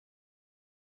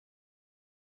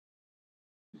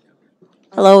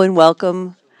Hello and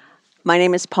welcome. My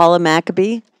name is Paula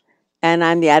Maccabee, and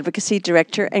I'm the Advocacy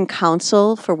Director and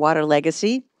Counsel for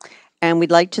WaterLegacy. And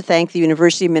we'd like to thank the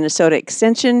University of Minnesota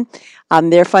Extension.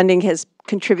 Their funding has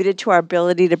contributed to our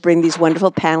ability to bring these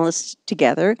wonderful panelists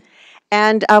together.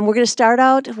 And we're going to start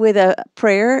out with a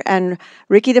prayer. And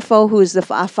Ricky DeFoe, who is the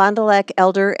Fond du Lac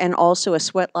elder and also a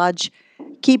sweat lodge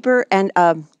keeper and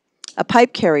a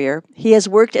pipe carrier. He has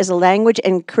worked as a language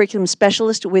and curriculum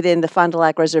specialist within the Fond du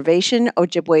Lac Reservation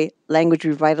Ojibwe Language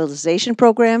Revitalization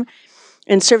Program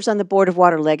and serves on the board of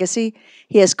WaterLegacy.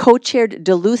 He has co-chaired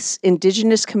Duluth's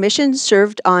Indigenous Commission,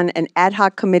 served on an ad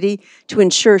hoc committee to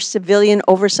ensure civilian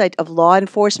oversight of law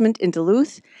enforcement in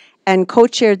Duluth, and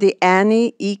co-chaired the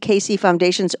Annie E. Casey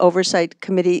Foundation's Oversight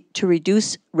Committee to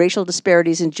reduce racial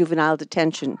disparities in juvenile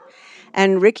detention.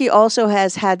 And Ricky also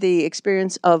has had the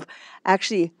experience of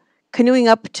actually canoeing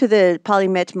up to the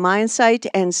Polymet mine site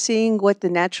and seeing what the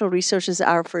natural resources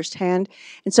are firsthand.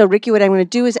 And so, Ricky, what I'm going to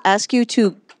do is ask you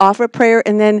to offer a prayer,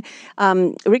 and then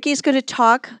Ricky is going to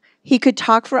talk. He could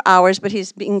talk for hours, but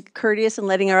he's being courteous and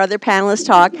letting our other panelists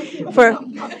talk for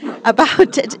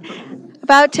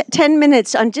about 10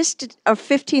 minutes, on just or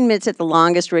 15 minutes at the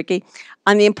longest, Ricky,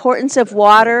 on the importance of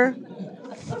water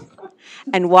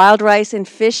and wild rice and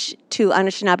fish to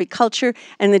Anishinaabe culture,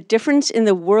 and the difference in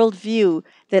the worldview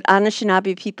that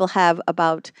Anishinaabe people have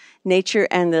about nature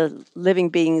and the living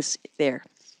beings there.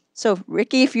 So,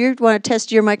 Ricky, if you want to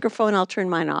test your microphone, I'll turn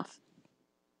mine off.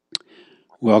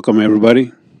 Welcome,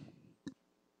 everybody.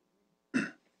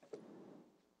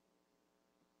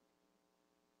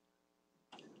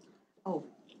 Oh,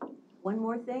 one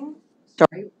more thing.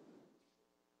 Sorry.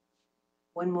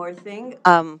 One more thing.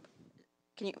 Am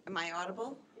I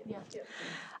audible?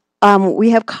 We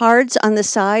have cards on the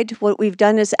side. What we've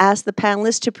done is ask the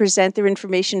panelists to present their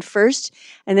information first,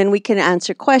 and then we can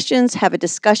answer questions, have a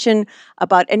discussion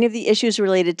about any of the issues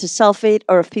related to sulfate,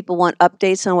 or if people want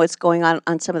updates on what's going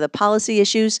on some of the policy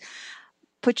issues.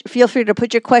 Feel free to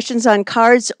put your questions on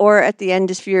cards, or at the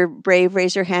end, if you're brave,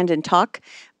 raise your hand and talk.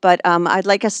 But I'd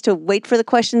like us to wait for the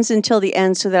questions until the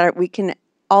end so that we can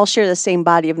all share the same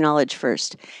body of knowledge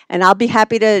first. And I'll be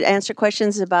happy to answer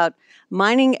questions about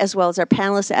mining, as well as our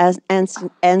panelists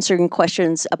answering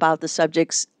questions about the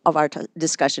subjects of our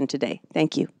discussion today.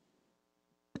 Thank you.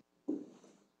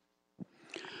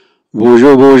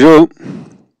 Bonjour, bonjour.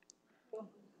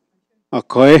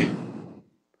 Akoe.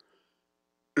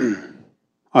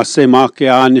 Asema ke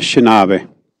Anishinaabe.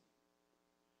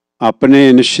 Apne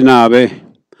Anishinaabe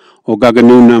o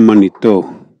gaganuna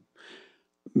manito.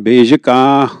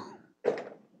 Bejika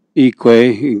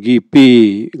ikwe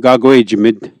gipi gagwe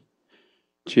jimid.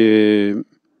 Che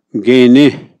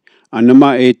gene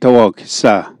anama etawak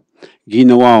sa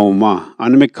ginawa oma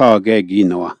aname kage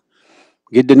ginawa.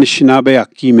 Gidanishinaabe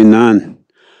akiminan.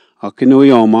 Akino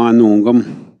yoma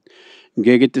nungam.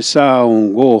 Gegitisa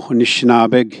ungo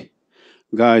nishinabeg.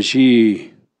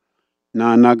 Gaji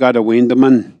na nagada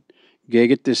windaman.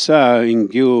 Gegitisa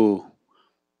ingyu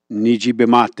niji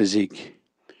bematazig.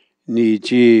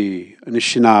 Niji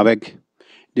nishinabeg.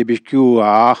 Debikyu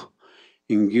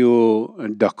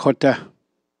ingyu Dakota.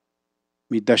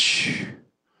 Midash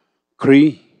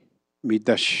Cree.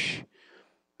 Midash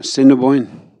Assiniboine.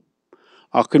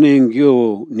 Akane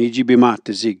ingyu niji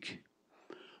bematazig.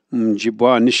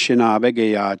 Mjibwa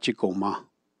nishinabege ya chikoma.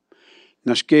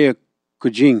 Nashke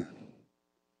kujing.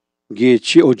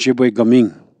 Gechi ojibwe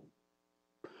gaming.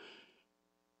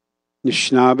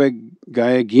 Nishinabeg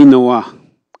gae ginawa.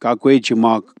 Kakwe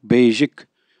jimak bejik.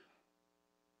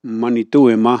 Manitu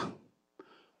ema.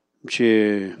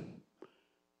 Che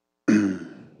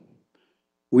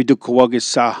widukawage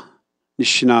sa.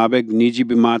 Nishinabeg niji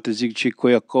bematazig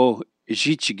chikoyako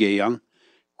jichigeyang.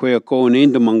 Kwe ko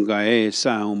nenda mangae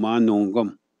sa uma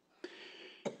nongam.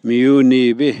 Miu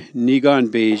nibe nigan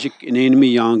bejik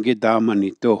inenmi yange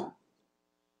damanito.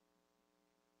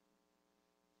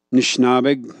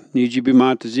 Nishnabeg nijibi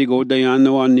matazi go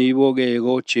dayano wa nivo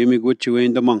gego chemi guchi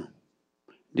wenda mang.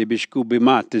 Debishku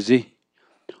bimatazi.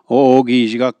 O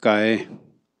gijiga kae.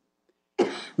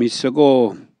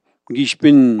 Misago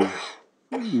gishpin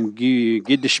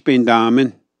gidishpin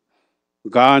damen.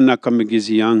 Gana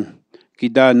kamigiziyang.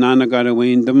 Kida nana gara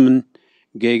wendaman,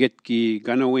 geget ki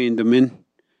gana wendamin,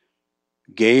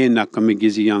 gay na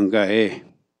kamigizi yanga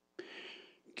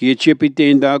Ki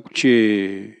chipitenda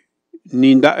kuche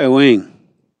ninda eweng,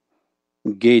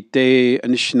 gete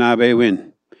anishnabe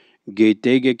wen,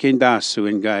 gete ge kendasu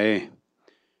enga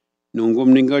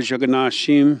Nungum ninga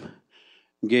jaganashim,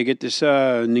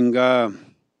 gegetisa ninga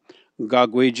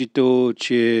gagwejito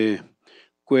che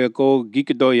kweko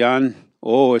gikidoyan,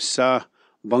 o sa.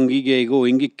 Bangi gego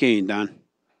ingi kendan.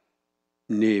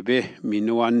 nebe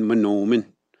minuan manomen.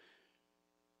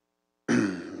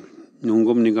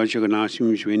 Nungum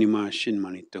nigashaganashim shweni mashin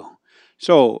manito.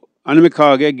 So,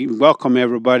 Anamikage, welcome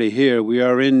everybody here. We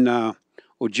are in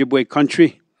Ojibwe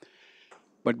country,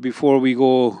 but before we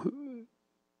go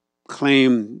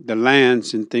claim the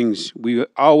lands and things, we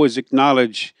always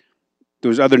acknowledge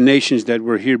those other nations that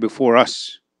were here before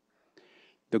us.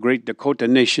 The Great Dakota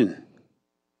Nation,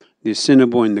 the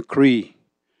Assiniboine, the Cree,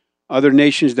 other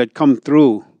nations that come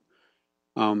through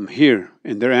here,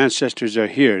 and their ancestors are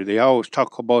here. They always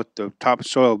talk about the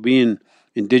topsoil being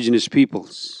indigenous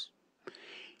peoples,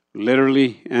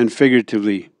 literally and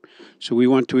figuratively. So we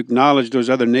want to acknowledge those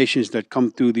other nations that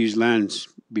come through these lands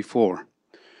before.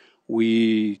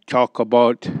 We talk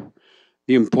about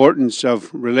the importance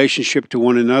of relationship to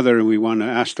one another, and we want to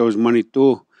ask those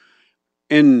Manitou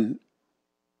in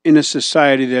a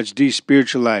society that's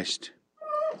despiritualized,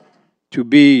 to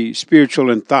be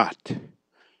spiritual in thought,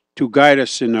 to guide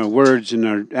us in our words and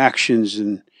our actions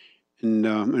and in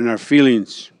our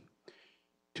feelings,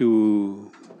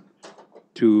 so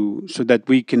that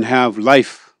we can have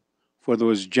life for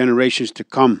those generations to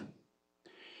come.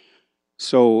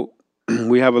 So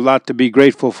we have a lot to be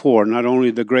grateful for. Not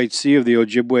only the great sea of the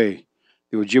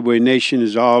Ojibwe Nation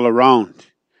is all around.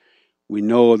 We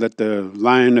know that the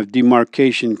line of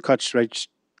demarcation cuts right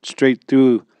straight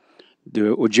through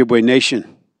the Ojibwe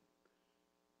Nation.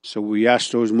 So we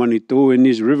ask those Manitou in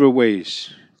these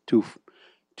riverways to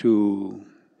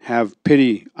have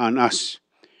pity on us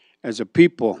as a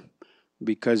people,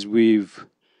 because we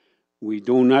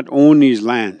do not own these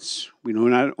lands. We do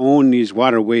not own these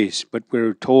waterways, but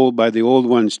we're told by the old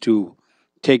ones to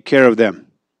take care of them.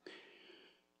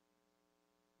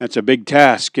 That's a big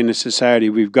task in the society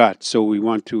we've got. So we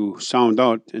want to sound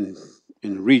out and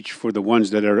reach for the ones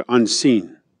that are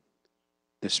unseen,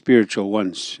 the spiritual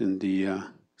ones, and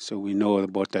so we know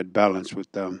about that balance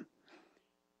with the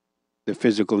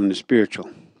physical and the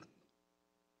spiritual.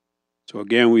 So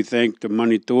again, we thank the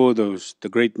Manitou, the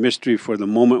great mystery, for the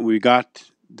moment we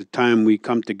got, the time we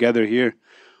come together here.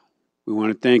 We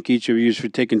want to thank each of you for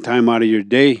taking time out of your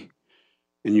day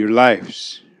and your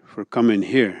lives for coming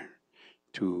here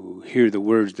to hear the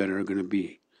words that are going to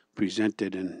be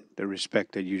presented and the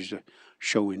respect that you're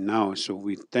showing now. So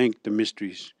we thank the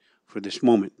mysteries for this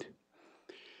moment.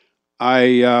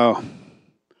 I'm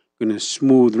going to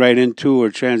smooth right into, or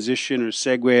transition, or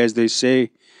segue, as they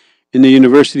say, in the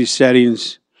university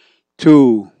settings,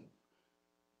 to,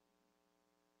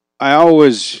 I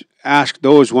always ask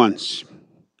those ones,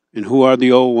 and who are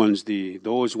the old ones, the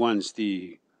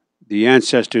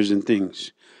ancestors and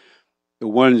things, the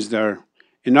ones that are,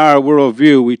 in our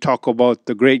worldview, we talk about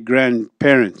the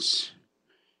great-grandparents,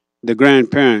 the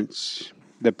grandparents,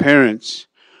 the parents,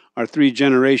 are three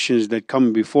generations that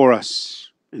come before us,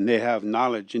 and they have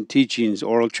knowledge and teachings,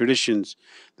 oral traditions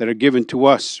that are given to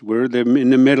us. We're in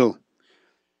the middle.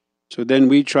 So then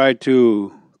we try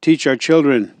to teach our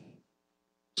children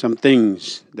some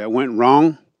things that went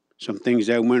wrong, some things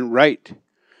that went right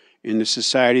in the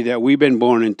society that we've been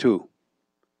born into.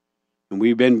 And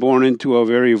we've been born into a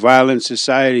very violent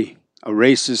society, a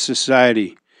racist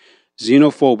society,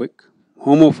 xenophobic,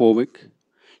 homophobic,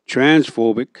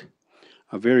 transphobic,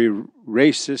 a very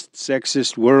racist,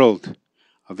 sexist world,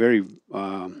 a very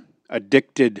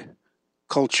addicted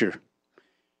culture.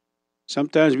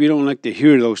 Sometimes we don't like to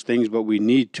hear those things, but we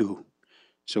need to.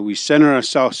 So we center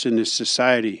ourselves in this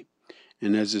society.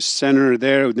 And as a center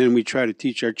there, then we try to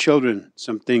teach our children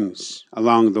some things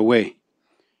along the way.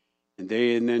 And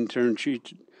they in then turn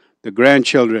teach the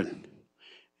grandchildren,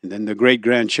 and then the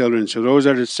great-grandchildren. So those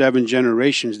are the 7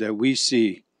 generations that we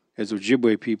see as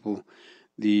Ojibwe people,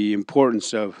 the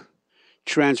importance of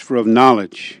transfer of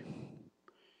knowledge.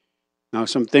 Now,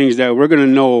 some things that we're going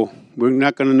to know, we're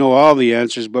not going to know all the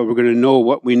answers, but we're going to know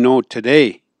what we know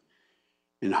today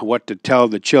and what to tell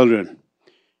the children.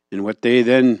 And what they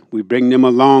then, we bring them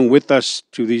along with us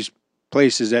to these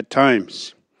places at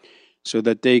times so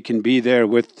that they can be there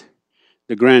with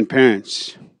the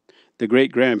grandparents, the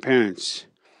great-grandparents,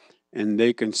 and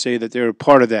they can say that they're a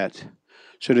part of that.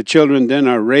 So the children then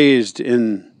are raised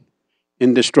in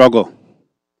the struggle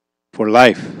for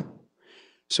life.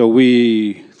 So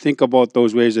we think about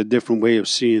those ways, a different way of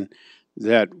seeing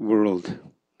that world.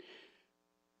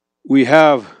 We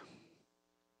talk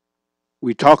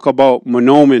about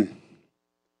monomen,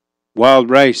 wild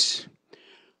rice.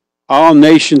 All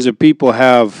nations of people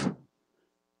have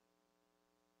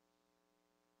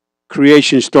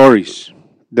creation stories.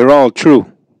 They're all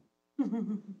true.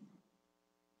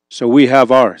 So we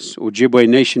have ours, Ojibwe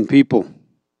Nation people,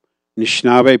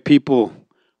 Anishinaabe people.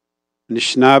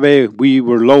 Anishinaabe, we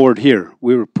were lowered here.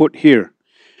 We were put here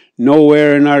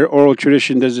Nowhere in our oral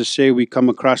tradition does it say we come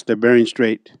across the Bering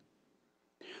Strait.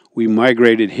 We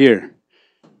migrated here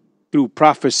through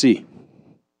prophecy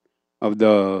of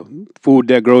the food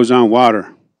that grows on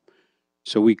water.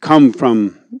 So we come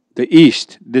from the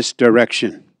east, this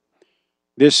direction.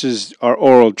 This is our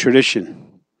oral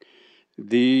tradition.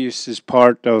 This is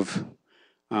part of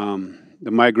the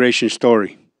migration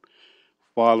story,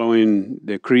 following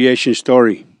the creation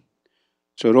story.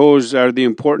 So those are the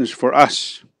importance for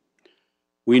us.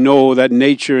 We know that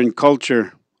nature and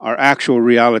culture are actual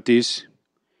realities,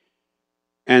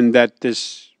 and that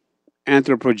this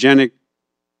anthropogenic,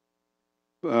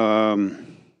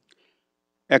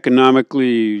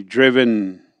 economically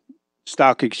driven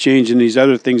stock exchange and these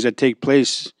other things that take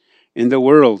place in the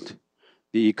world,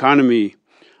 the economy,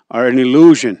 are an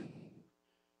illusion,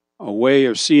 a way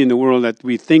of seeing the world that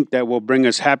we think that will bring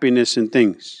us happiness and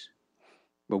things.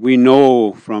 But we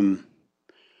know from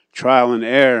trial and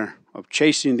error of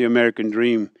chasing the American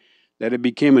dream that it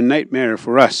became a nightmare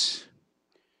for us.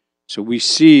 So we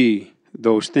see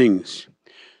those things.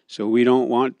 So we don't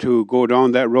want to go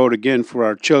down that road again for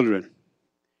our children.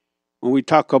 When we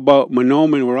talk about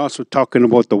monomen, we're also talking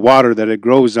about the water that it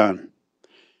grows on.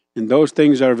 And those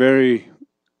things are very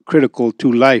critical to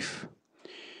life.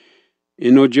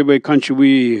 In Ojibwe country,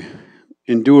 we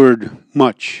endured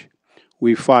much.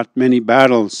 We fought many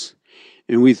battles.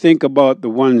 And we think about the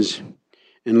ones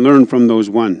and learn from those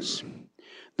ones,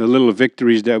 the little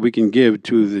victories that we can give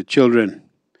to the children.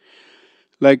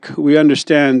 Like we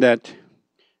understand that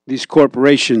these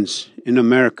corporations in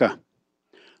America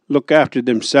look after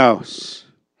themselves.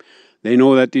 They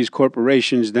know that these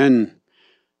corporations then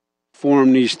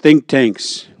form these think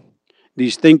tanks.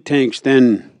 These think tanks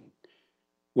then,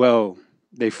 well,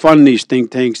 they fund these think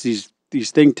tanks.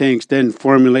 These think tanks then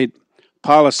formulate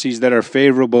policies that are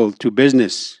favorable to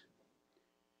business.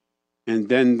 And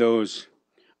then those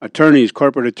attorneys,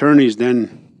 corporate attorneys,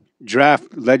 then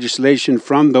draft legislation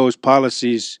from those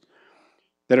policies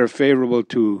that are favorable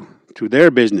to their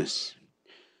business.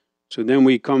 So then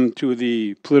we come to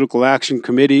the political action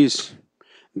committees.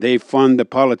 They fund the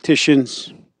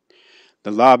politicians.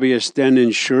 The lobbyists then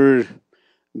ensure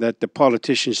that the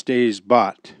politician stays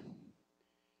bought.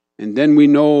 And then we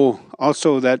know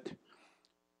also that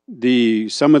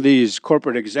some of these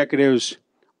corporate executives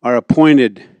are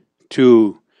appointed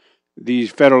to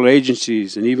these federal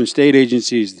agencies and even state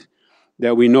agencies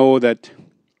that we know that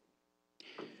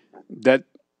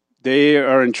they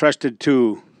are entrusted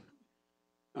to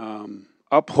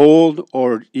uphold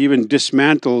or even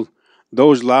dismantle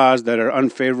those laws that are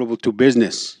unfavorable to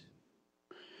business.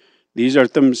 These are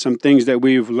some things that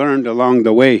we've learned along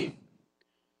the way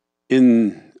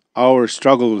in our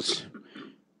struggles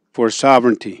for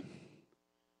sovereignty.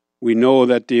 We know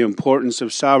that the importance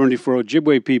of sovereignty for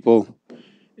Ojibwe people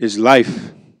is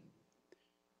life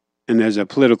and as a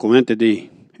political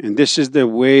entity. And this is the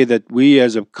way that we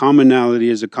as a commonality,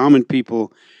 as a common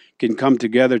people, can come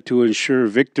together to ensure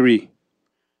victory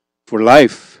for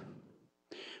life.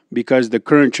 Because the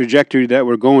current trajectory that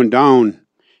we're going down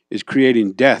is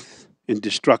creating death and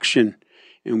destruction.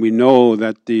 And we know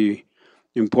that the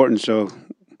importance of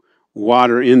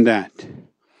water in that.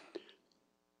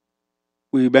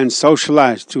 We've been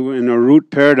socialized in a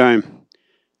root paradigm.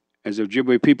 As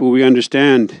Ojibwe people, we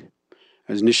understand.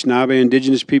 As Anishinaabe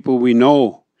indigenous people, we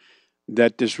know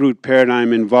that this root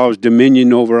paradigm involves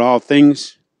dominion over all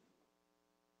things.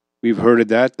 We've heard of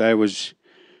that. I was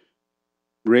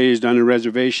raised on a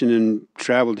reservation and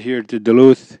traveled here to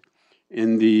Duluth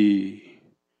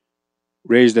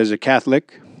raised as a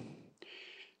Catholic.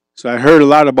 So I heard a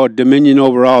lot about dominion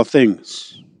over all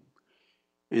things.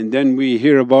 And then we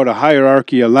hear about a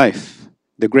hierarchy of life,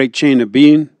 the great chain of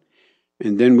being.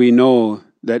 And then we know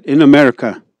that in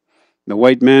America, the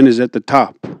white man is at the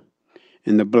top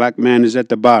and the black man is at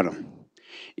the bottom.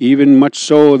 Even much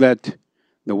so that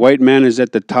the white man is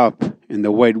at the top and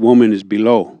the white woman is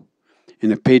below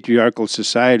in a patriarchal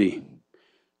society.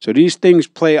 So these things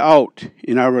play out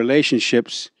in our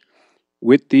relationships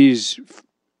with these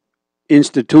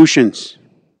institutions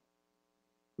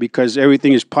because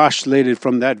everything is postulated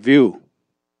from that view.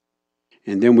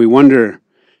 And then we wonder,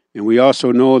 and we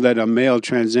also know that a male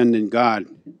transcendent God.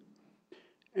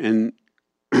 And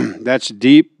that's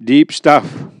deep, deep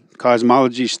stuff,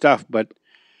 cosmology stuff, but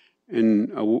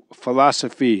in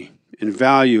philosophy and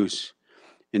values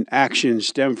and actions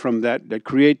stem from that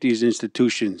create these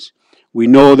institutions. We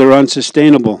know they're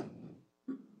unsustainable.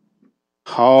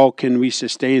 How can we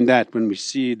sustain that when we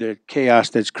see the chaos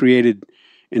that's created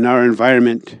in our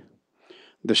environment?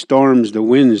 The storms, the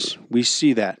winds, we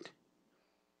see that.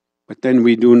 But then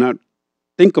we do not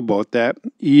think about that,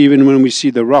 even when we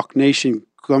see the rock nation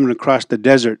coming across the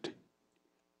desert.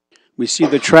 We see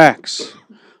the tracks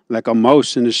like a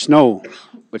mouse in the snow,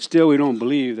 but still we don't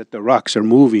believe that the rocks are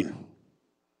moving.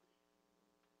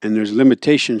 And there's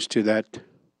limitations to that,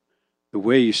 the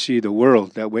way you see the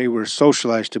world, that way we're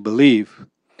socialized to believe.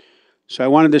 So I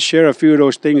wanted to share a few of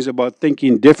those things about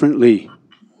thinking differently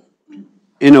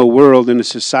in a world, in a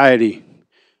society,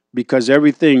 because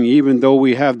everything, even though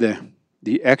we have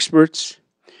the experts,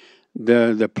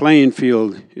 the playing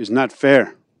field is not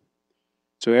fair.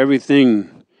 So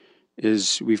everything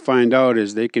is, we find out,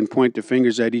 is they can point the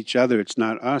fingers at each other. It's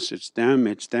not us, it's them,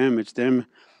 it's them, it's them.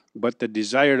 But the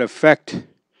desired effect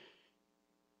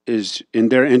is in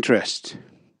their interest.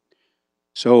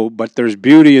 So, but there's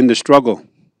beauty in the struggle.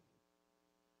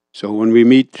 So when we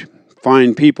meet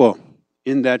fine people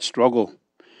in that struggle,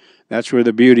 that's where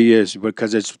the beauty is,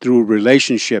 because it's through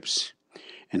relationships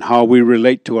and how we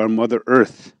relate to our Mother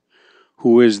Earth,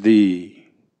 who is the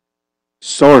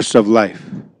source of life.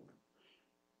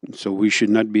 So we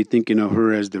should not be thinking of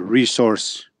her as the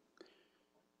resource.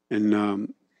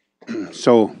 And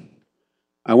so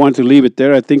I want to leave it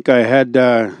there. I think I had,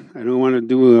 I don't want to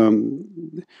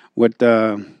do what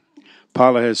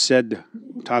Paula has said,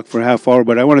 talk for a half hour,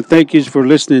 but I want to thank you for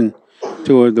listening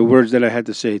to the words that I had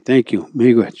to say. Thank you.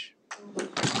 Miigwech.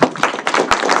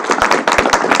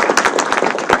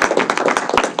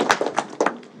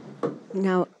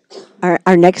 Now,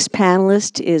 our next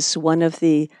panelist is one of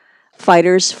the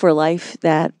fighters for life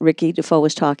that Ricky DeFoe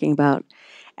was talking about,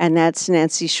 and that's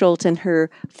Nancy Schuldt, and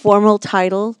her formal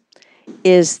title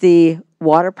is the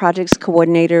Water Projects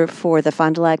Coordinator for the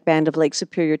Fond du Lac Band of Lake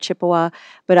Superior, Chippewa.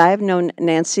 But I have known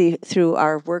Nancy through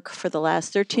our work for the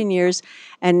last 13 years,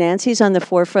 and Nancy's on the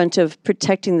forefront of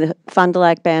protecting the Fond du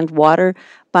Lac Band water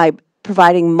by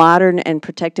providing modern and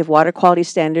protective water quality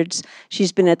standards.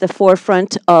 She's been at the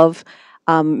forefront of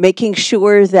making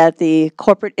sure that the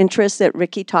corporate interests that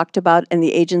Ricky talked about and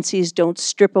the agencies don't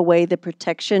strip away the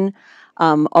protection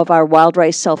of our wild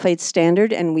rice sulfate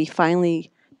standard, and we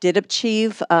finally did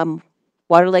achieve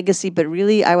WaterLegacy, but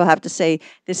really I will have to say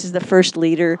this is the first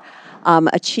leader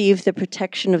achieve the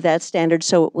protection of that standard,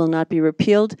 so it will not be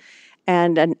repealed.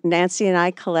 And Nancy and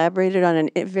I collaborated on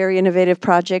a very innovative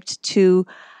project to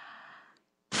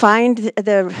find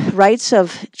the rights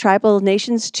of tribal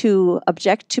nations to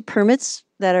object to permits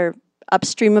that are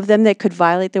upstream of them that could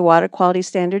violate the water quality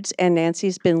standards, and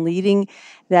Nancy's been leading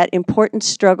that important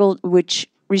struggle which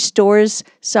restores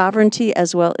sovereignty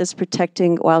as well as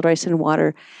protecting wild rice and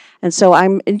water. And so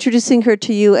I'm introducing her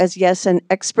to you as, yes, an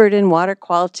expert in water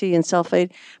quality and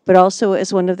sulfate, but also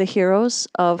as one of the heroes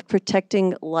of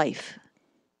protecting life.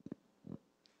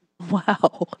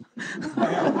 Wow.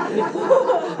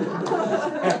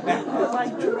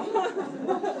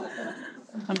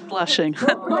 I'm blushing.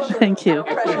 Thank you.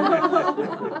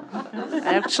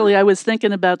 Actually, I was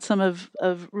thinking about some of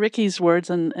Ricky's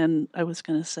words, and I was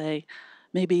going to say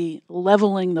maybe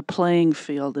leveling the playing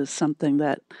field is something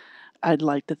that I'd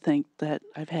like to think that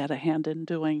I've had a hand in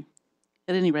doing.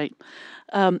 At any rate,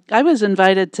 I was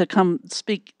invited to come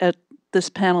speak at this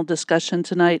panel discussion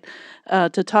tonight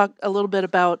to talk a little bit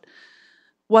about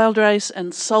wild rice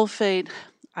and sulfate.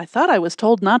 I thought I was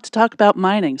told not to talk about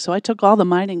mining, so I took all the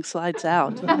mining slides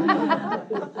out.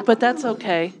 But that's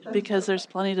okay, because there's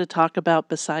plenty to talk about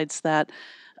besides that.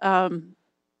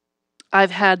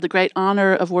 I've had the great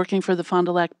honor of working for the Fond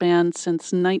du Lac Band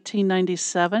since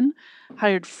 1997,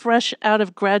 hired fresh out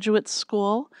of graduate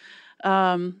school,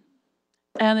 and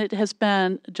it has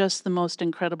been just the most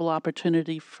incredible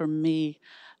opportunity for me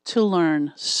to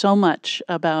learn so much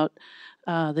about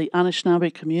the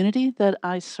Anishinaabe community that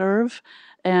I serve,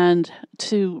 and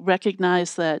to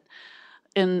recognize that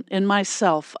in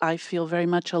myself, I feel very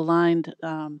much aligned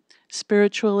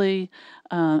spiritually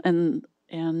and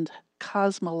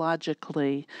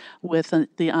cosmologically with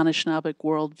the Anishinaabe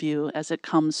worldview as it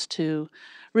comes to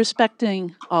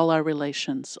respecting all our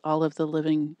relations, all of the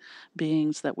living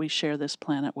beings that we share this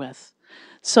planet with.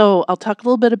 So I'll talk a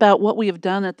little bit about what we have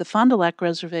done at the Fond du Lac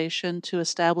Reservation to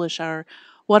establish our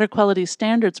Water Quality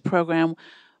Standards Program,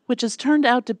 which has turned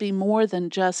out to be more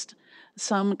than just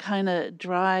some kind of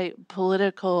dry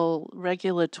political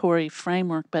regulatory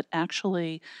framework, but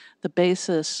actually the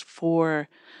basis for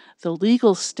the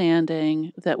legal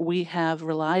standing that we have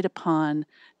relied upon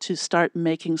to start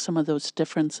making some of those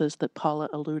differences that Paula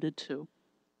alluded to.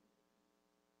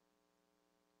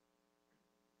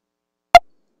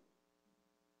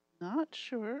 Not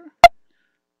sure.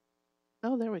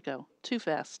 Oh, there we go. Too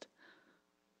fast.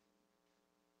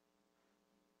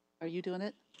 Are you doing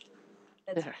it?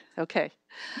 There. Okay.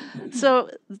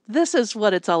 So this is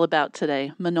what it's all about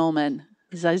today, Monoman.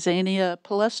 Zizania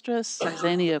palustris,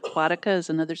 Zizania aquatica is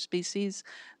another species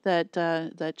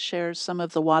that shares some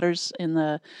of the waters in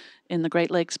the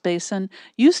Great Lakes Basin.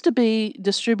 Used to be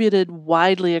distributed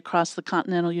widely across the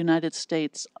continental United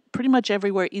States, pretty much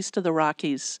everywhere east of the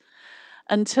Rockies,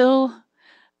 until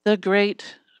the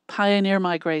great pioneer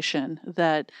migration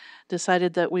that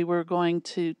decided that we were going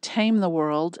to tame the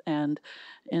world and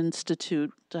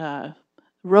institute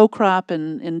row crop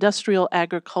and industrial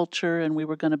agriculture, and we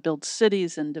were going to build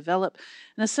cities and develop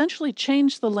and essentially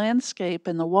change the landscape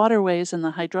and the waterways and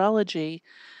the hydrology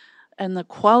and the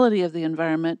quality of the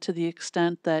environment to the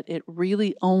extent that it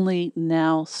really only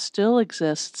now still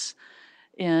exists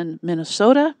in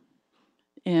Minnesota,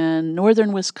 in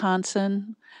northern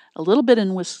Wisconsin, a little bit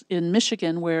in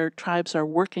Michigan, where tribes are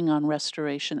working on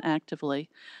restoration actively.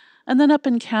 And then up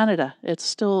in Canada, it's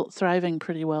still thriving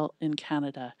pretty well in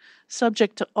Canada,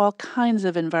 subject to all kinds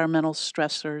of environmental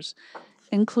stressors,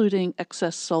 including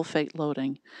excess sulfate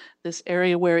loading. This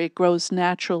area where it grows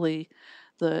naturally,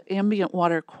 the ambient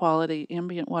water quality,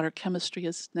 ambient water chemistry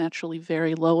is naturally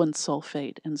very low in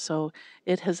sulfate. And so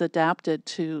it has adapted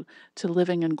to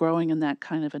living and growing in that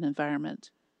kind of an environment.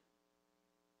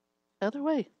 Other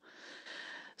way.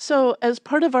 So as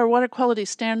part of our water quality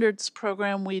standards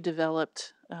program, we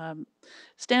developed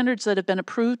standards that have been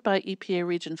approved by EPA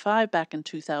Region 5 back in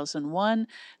 2001.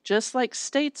 Just like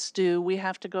states do, we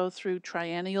have to go through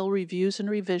triennial reviews and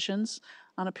revisions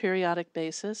on a periodic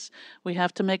basis. We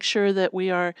have to make sure that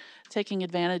we are taking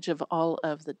advantage of all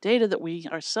of the data that we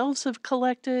ourselves have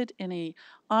collected, any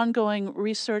ongoing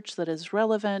research that is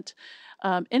relevant,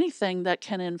 anything that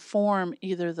can inform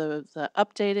either the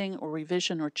updating or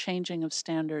revision or changing of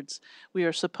standards we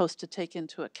are supposed to take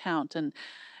into account. And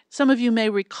some of you may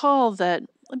recall that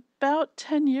about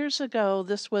 10 years ago,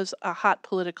 this was a hot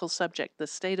political subject. The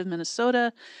state of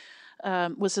Minnesota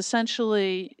was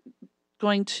essentially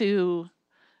going to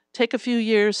take a few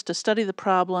years to study the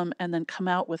problem and then come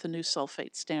out with a new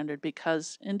sulfate standard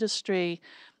because industry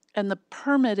and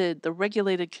the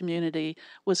regulated community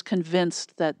was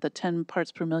convinced that the 10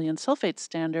 parts per million sulfate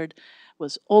standard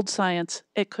was old science.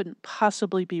 It couldn't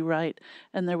possibly be right,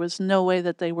 and there was no way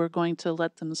that they were going to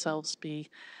let themselves be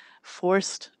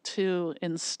forced to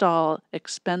install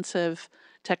expensive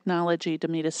technology to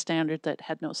meet a standard that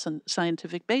had no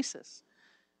scientific basis.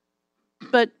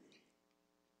 But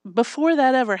before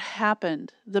that ever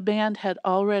happened, the band had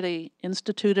already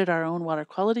instituted our own water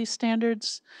quality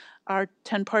standards. Our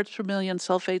 10 parts per million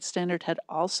sulfate standard had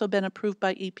also been approved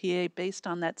by EPA based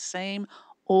on that same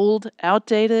old,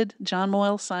 outdated John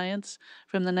Moyle science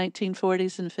from the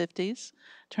 1940s and 50s.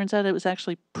 Turns out it was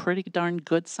actually pretty darn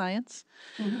good science.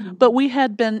 Mm-hmm. But we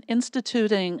had been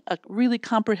instituting a really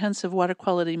comprehensive water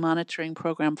quality monitoring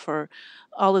program for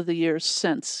all of the years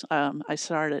since I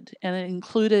started, and it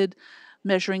included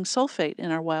measuring sulfate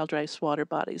in our wild rice water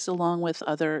bodies, along with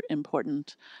other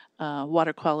important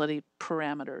water quality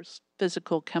parameters,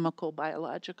 physical, chemical,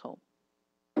 biological.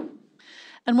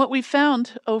 And what we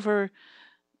found over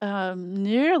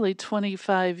nearly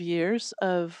 25 years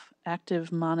of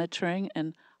active monitoring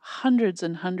and hundreds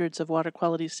of water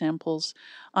quality samples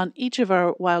on each of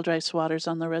our wild rice waters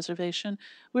on the reservation,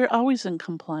 we're always in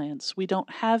compliance. We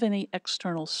don't have any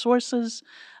external sources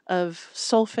of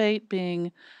sulfate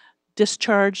being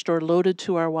discharged or loaded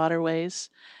to our waterways.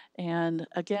 And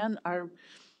again,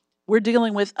 we're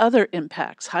dealing with other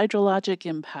impacts, hydrologic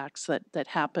impacts that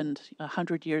happened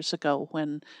 100 years ago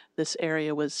when this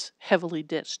area was heavily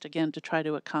ditched, again, to try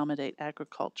to accommodate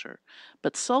agriculture.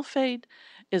 But sulfate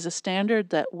is a standard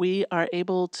that we are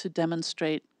able to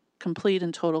demonstrate complete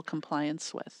and total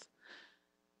compliance with.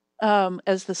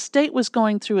 As the state was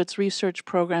going through its research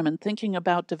program and thinking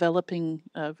about developing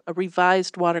a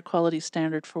revised water quality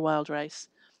standard for wild rice,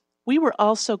 we were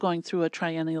also going through a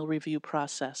triennial review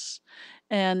process.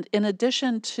 And in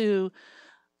addition to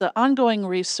the ongoing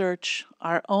research,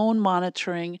 our own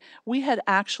monitoring, we had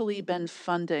actually been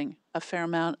funding a fair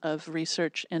amount of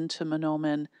research into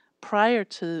monomen prior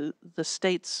to the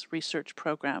state's research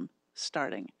program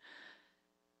starting.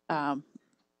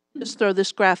 Just throw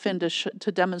this graph in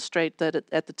to demonstrate that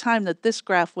at the time that this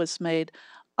graph was made,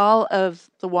 all of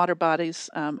the water bodies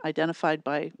identified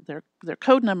by their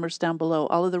code numbers down below,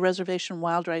 all of the reservation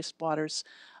wild rice waters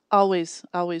always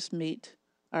meet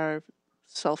our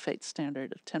sulfate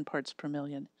standard of 10 parts per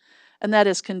million. And that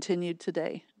has continued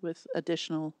today with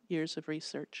additional years of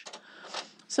research.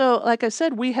 So, like I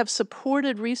said, we have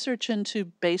supported research into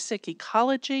basic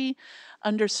ecology,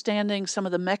 understanding some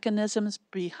of the mechanisms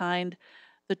behind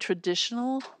the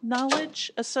traditional knowledge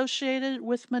associated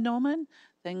with monomen,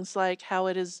 things like how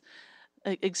it is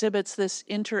exhibits this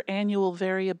interannual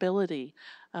variability.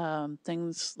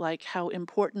 Things like how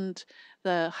important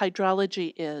the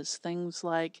hydrology is, things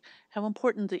like how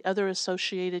important the other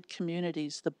associated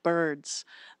communities, the birds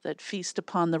that feast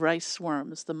upon the rice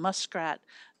worms, the muskrat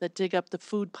that dig up the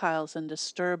food piles and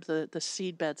disturb the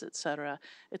seed beds, etc.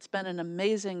 It's been an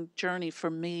amazing journey for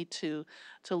me to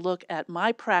look at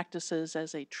my practices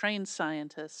as a trained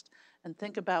scientist and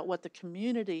think about what the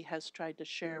community has tried to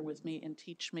share with me and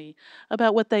teach me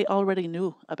about what they already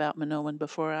knew about Minoan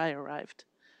before I arrived.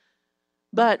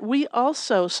 But we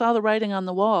also saw the writing on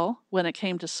the wall when it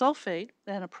came to sulfate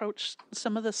and approached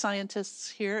some of the scientists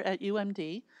here at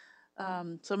UMD.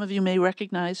 Some of you may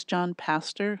recognize John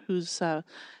Pastor, who's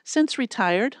since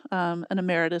retired, an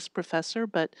emeritus professor,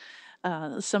 but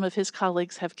some of his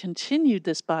colleagues have continued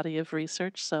this body of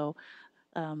research. So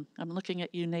I'm looking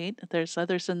at you, Nate. There's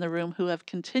others in the room who have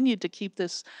continued to keep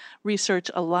this research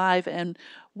alive, and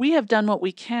we have done what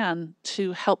we can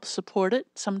to help support it,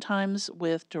 sometimes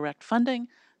with direct funding,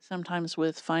 sometimes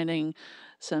with finding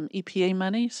some EPA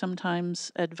money,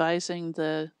 sometimes advising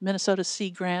the Minnesota Sea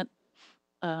Grant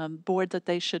board that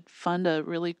they should fund a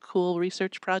really cool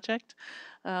research project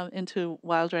into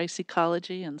wild rice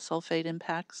ecology and sulfate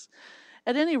impacts.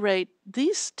 At any rate,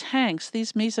 these tanks,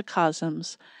 these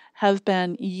mesocosms, have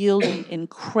been yielding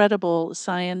incredible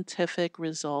scientific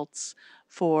results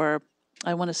for,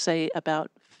 I want to say, about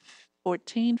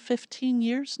 14, 15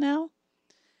 years now.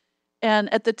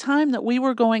 And at the time that we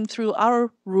were going through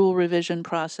our rule revision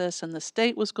process and the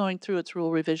state was going through its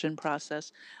rule revision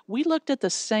process, we looked at the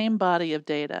same body of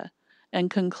data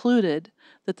and concluded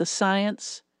that the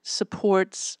science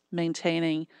supports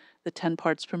maintaining the 10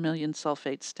 parts per million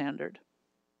sulfate standard.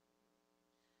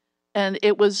 And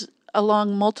it was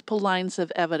along multiple lines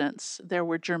of evidence. There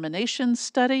were germination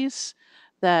studies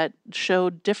that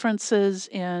showed differences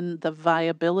in the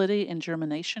viability and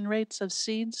germination rates of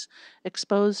seeds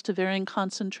exposed to varying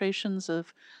concentrations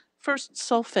of first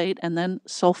sulfate and then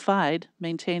sulfide,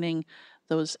 maintaining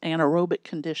those anaerobic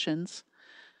conditions.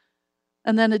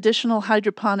 And then additional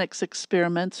hydroponics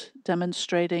experiments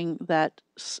demonstrating that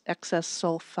excess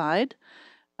sulfide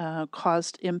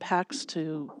caused impacts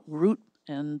to root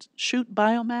and shoot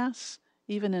biomass,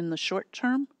 even in the short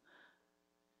term.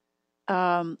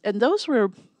 And those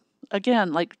were,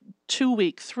 again, like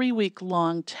 2-week, 3-week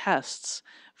long tests.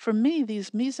 For me,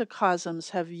 these mesocosms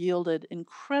have yielded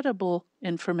incredible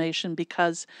information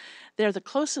because they're the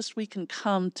closest we can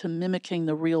come to mimicking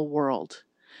the real world.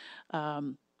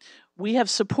 We have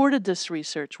supported this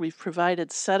research. We've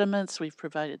provided sediments, we've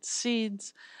provided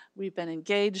seeds, we've been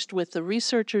engaged with the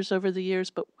researchers over the years,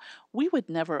 but we would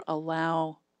never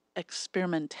allow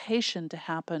experimentation to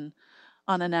happen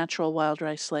on a natural wild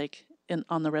rice lake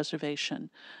on the reservation.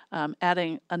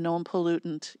 Adding a known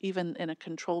pollutant, even in a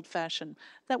controlled fashion,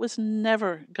 that was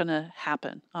never going to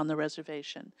happen on the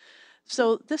reservation.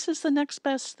 So this is the next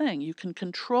best thing. You can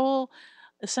control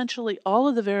essentially all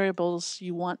of the variables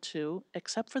you want to,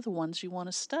 except for the ones you want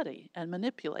to study and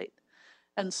manipulate.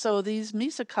 And so these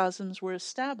mesocosms were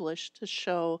established to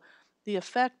show the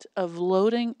effect of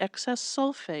loading excess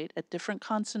sulfate at different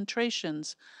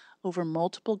concentrations over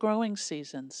multiple growing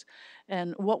seasons.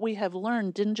 And what we have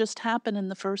learned didn't just happen in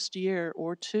the first year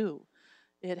or two.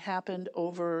 It happened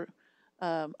over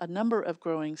a number of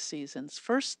growing seasons.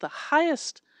 First, the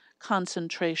highest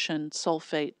concentration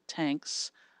sulfate tanks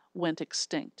went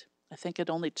extinct. I think it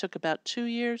only took about 2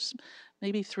 years,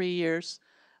 maybe 3 years.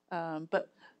 But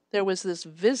there was this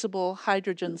visible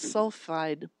hydrogen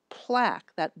sulfide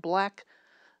plaque, that black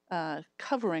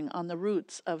covering on the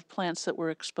roots of plants that were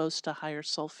exposed to higher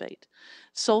sulfate.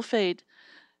 Sulfate,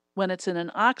 when it's in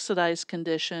an oxidized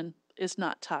condition, is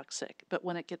not toxic, but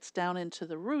when it gets down into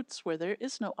the roots where there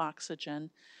is no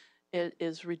oxygen, it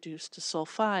is reduced to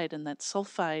sulfide, and that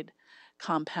sulfide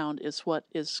compound is what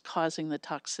is causing the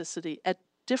toxicity at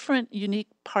different unique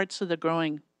parts of the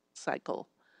growing cycle.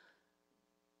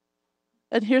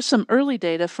 And here's some early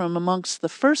data from amongst the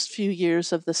first few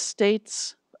years of the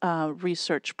state's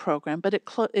research program, but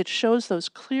it shows those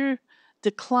clear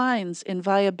declines in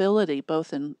viability,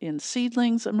 both in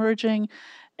seedlings emerging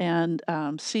and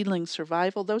seedling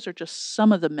survival. Those are just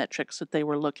some of the metrics that they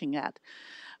were looking at.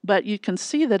 But you can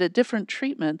see that at different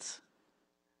treatments,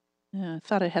 I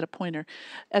thought I had a pointer.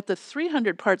 At the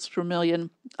 300 parts per million,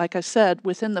 like I said,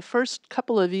 within the first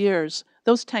couple of years,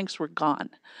 those tanks were gone.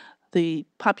 The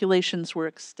populations were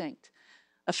extinct.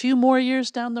 A few more years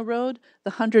down the road,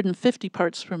 the 150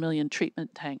 parts per million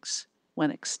treatment tanks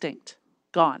went extinct,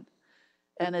 gone.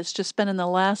 And it's just been in the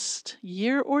last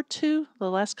year or two,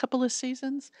 the last couple of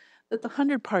seasons, that the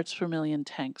 100 parts per million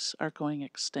tanks are going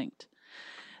extinct.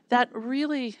 That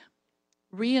really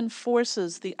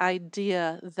reinforces the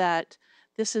idea that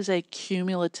this is a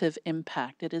cumulative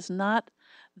impact. It is not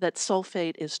that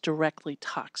sulfate is directly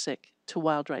toxic to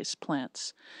wild rice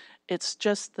plants. It's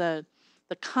just the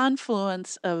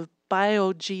confluence of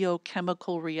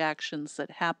biogeochemical reactions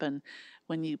that happen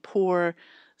when you pour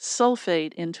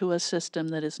sulfate into a system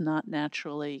that has not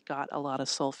naturally got a lot of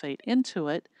sulfate into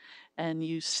it, and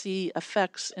you see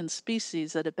effects in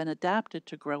species that have been adapted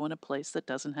to grow in a place that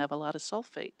doesn't have a lot of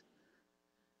sulfate.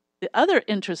 The other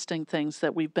interesting things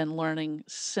that we've been learning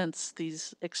since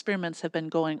these experiments have been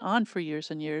going on for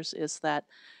years and years is that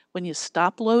when you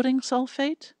stop loading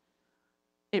sulfate,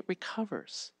 it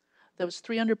recovers. Those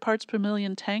 300 parts per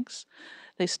million tanks,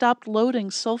 they stopped loading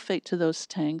sulfate to those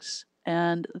tanks,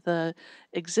 and the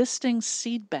existing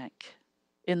seed bank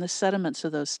in the sediments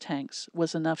of those tanks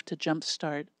was enough to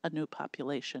jumpstart a new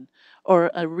population or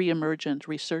a reemergent,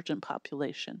 resurgent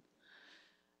population.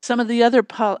 Some of the other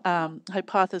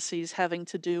hypotheses having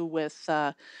to do with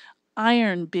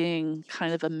iron being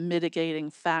kind of a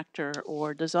mitigating factor,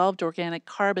 or dissolved organic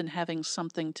carbon having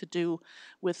something to do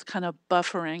with kind of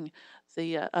buffering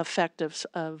the effect of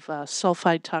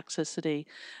sulfide toxicity.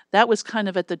 That was kind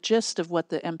of at the gist of what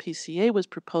the MPCA was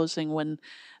proposing when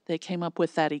they came up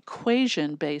with that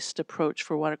equation-based approach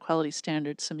for water quality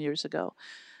standards some years ago.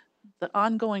 The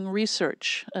ongoing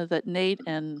research that Nate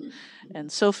and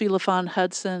Sophie LaFawn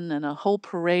Hudson and a whole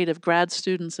parade of grad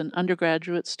students and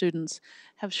undergraduate students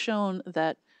have shown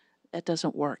that it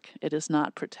doesn't work. It is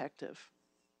not protective.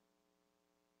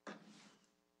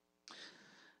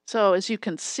 So as you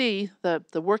can see,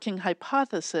 the working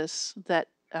hypothesis that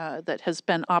that has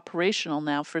been operational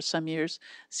now for some years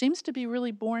seems to be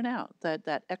really borne out,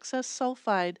 that excess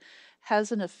sulfide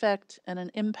has an effect and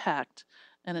an impact,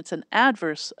 and it's an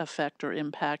adverse effect or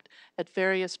impact at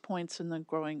various points in the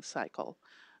growing cycle.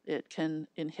 It can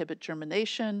inhibit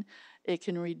germination, it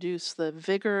can reduce the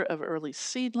vigor of early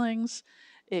seedlings,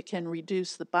 it can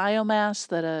reduce the biomass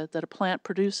that a plant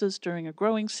produces during a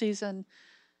growing season,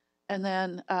 and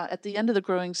then at the end of the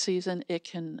growing season, it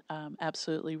can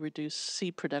absolutely reduce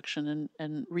seed production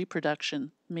and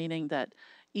reproduction, meaning that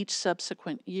each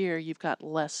subsequent year you've got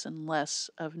less and less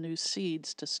of new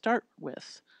seeds to start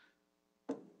with.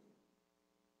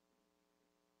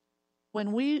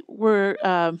 When we were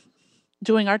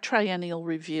doing our triennial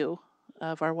review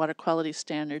of our water quality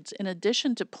standards, in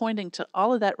addition to pointing to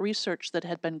all of that research that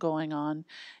had been going on,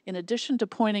 in addition to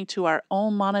pointing to our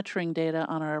own monitoring data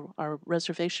on our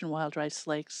reservation wild rice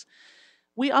lakes,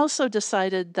 we also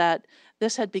decided that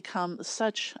this had become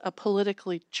such a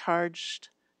politically charged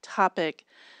topic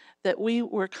that we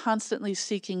were constantly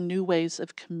seeking new ways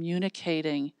of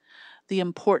communicating the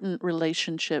important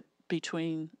relationship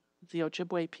between the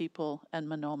Ojibwe people and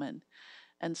Mahnomen.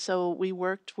 And so we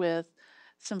worked with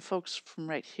some folks from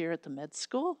right here at the med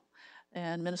school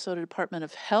and Minnesota Department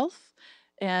of Health,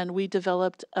 and we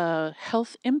developed a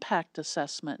health impact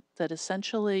assessment that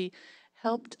essentially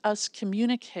helped us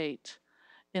communicate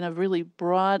in a really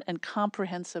broad and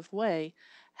comprehensive way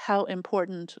how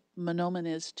important Mahnomen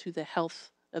is to the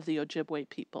health of the Ojibwe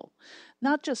people.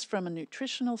 Not just from a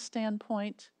nutritional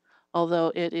standpoint,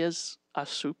 although it is a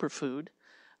superfood.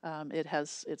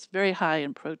 It's very high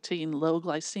in protein, low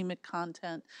glycemic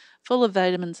content, full of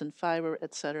vitamins and fiber,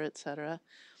 et cetera, et cetera.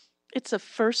 It's a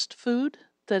first food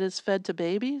that is fed to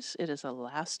babies. It is a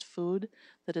last food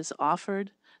that is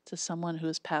offered to someone who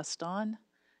has passed on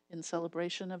in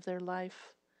celebration of their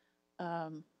life.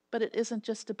 But it isn't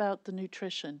just about the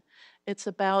nutrition. It's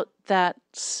about that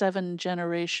 7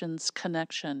 generations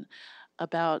connection,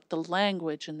 about the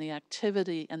language and the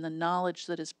activity and the knowledge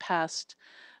that is passed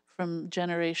from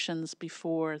generations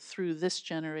before through this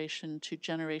generation to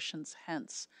generations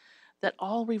hence, that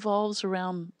all revolves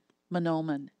around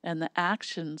Mahnomen and the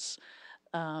actions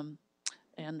and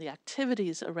the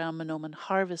activities around Mahnomen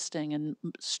harvesting and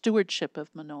stewardship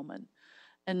of Mahnomen.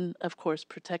 And of course,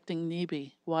 protecting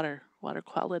Nibi water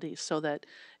quality so that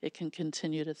it can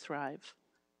continue to thrive.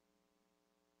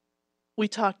 We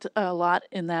talked a lot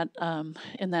in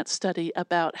that study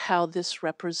about how this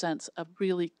represents a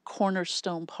really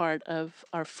cornerstone part of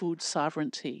our food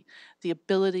sovereignty, the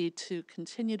ability to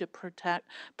continue to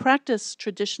practice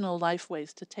traditional life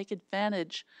ways, to take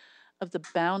advantage of the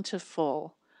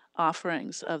bountiful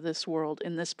offerings of this world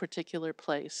in this particular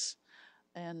place,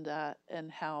 and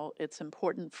how it's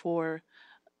important for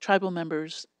tribal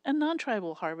members and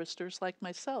non-tribal harvesters like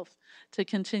myself to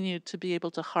continue to be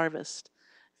able to harvest,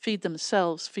 feed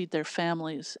themselves, feed their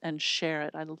families, and share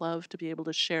it. I love to be able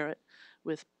to share it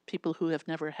with people who have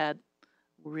never had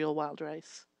real wild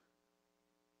rice.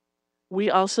 We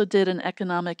also did an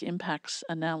economic impacts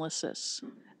analysis,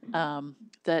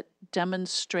 that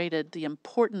demonstrated the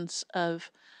importance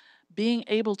of being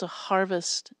able to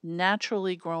harvest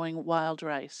naturally growing wild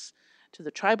rice to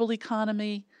the tribal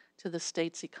economy, to the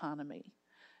state's economy.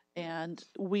 And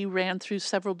we ran through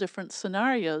several different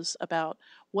scenarios about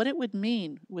what it would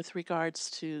mean with regards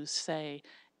to, say,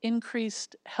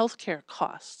 increased healthcare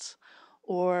costs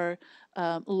or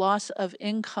loss of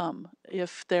income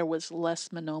if there was less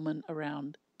monomen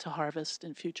around to harvest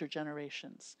in future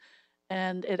generations.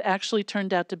 And it actually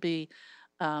turned out to be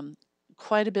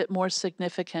quite a bit more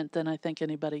significant than I think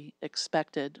anybody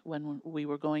expected when we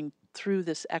were going through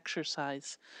this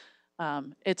exercise.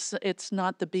 It's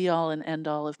not the be-all and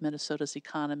end-all of Minnesota's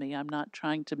economy. I'm not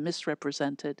trying to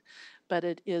misrepresent it, but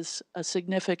it is a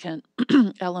significant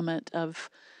element of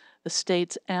the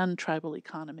state's and tribal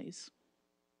economies.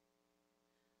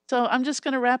 So I'm just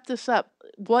going to wrap this up.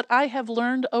 What I have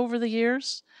learned over the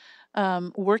years,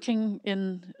 working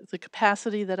in the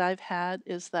capacity that I've had,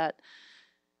 is that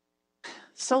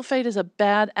sulfate is a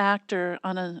bad actor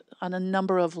on a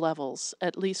number of levels,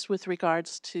 at least with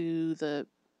regards to the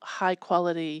high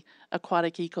quality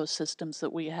aquatic ecosystems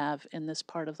that we have in this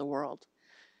part of the world.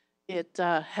 It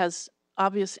has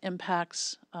obvious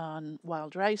impacts on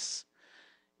wild rice.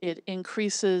 It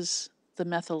increases the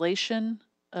methylation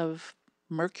of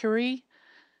mercury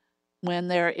when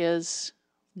there is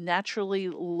naturally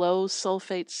low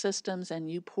sulfate systems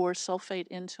and you pour sulfate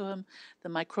into them. The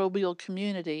microbial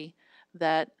community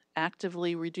that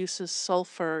actively reduces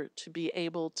sulfur to be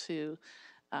able to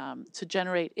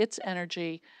generate its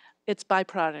energy, its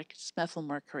byproduct is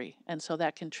methylmercury, and so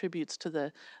that contributes to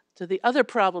the other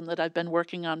problem that I've been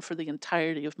working on for the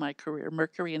entirety of my career,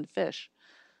 mercury in fish.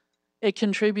 It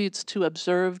contributes to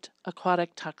observed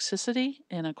aquatic toxicity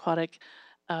in aquatic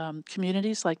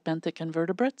communities like benthic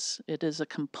invertebrates. It is a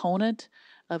component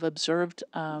of observed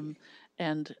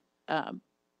and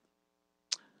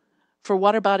for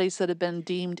water bodies that have been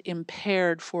deemed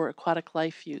impaired for aquatic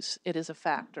life use, it is a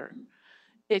factor.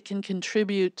 It can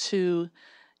contribute to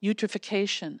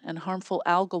eutrophication and harmful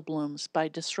algal blooms by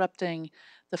disrupting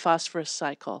the phosphorus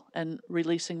cycle and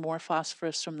releasing more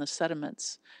phosphorus from the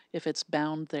sediments if it's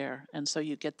bound there. And so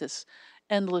you get this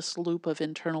endless loop of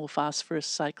internal phosphorus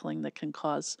cycling that can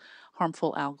cause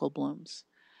harmful algal blooms.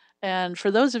 And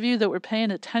for those of you that were paying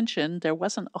attention, there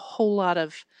wasn't a whole lot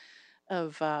of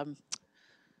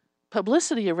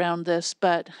publicity around this,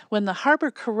 but when the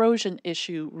harbor corrosion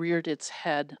issue reared its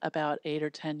head about 8 or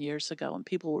 10 years ago, and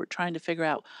people were trying to figure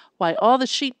out why all the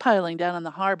sheet piling down in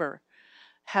the harbor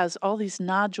has all these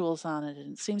nodules on it,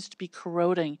 and it seems to be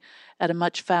corroding at a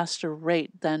much faster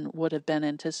rate than would have been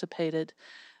anticipated.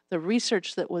 The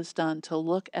research that was done to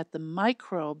look at the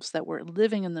microbes that were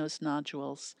living in those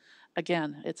nodules,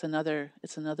 again, it's another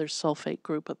sulfate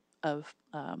group of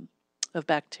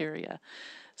bacteria.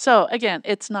 So again,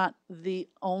 it's not the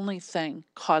only thing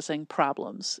causing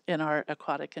problems in our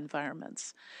aquatic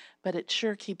environments, but it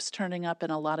sure keeps turning up in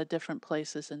a lot of different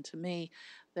places. And to me,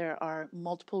 there are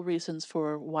multiple reasons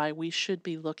for why we should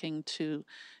be looking to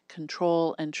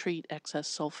control and treat excess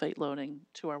sulfate loading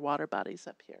to our water bodies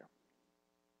up here.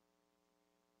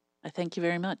 I thank you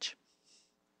very much.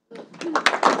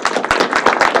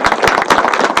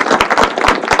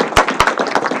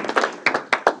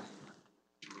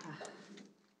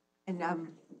 And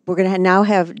we're going to now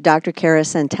have Dr. Cara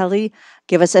Santelli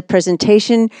give us a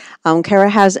presentation. Cara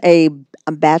has a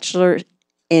bachelor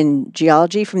in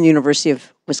geology from the University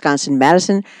of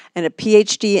Wisconsin-Madison and a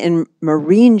Ph.D. in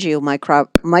marine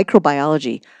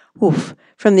microbiology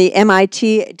from the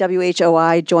MIT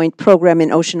WHOI Joint Program in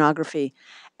Oceanography.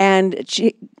 And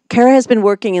Cara has been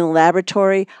working in the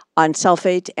laboratory on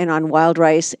sulfate and on wild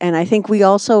rice. And I think we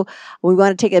want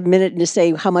to take a minute to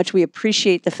say how much we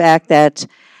appreciate the fact that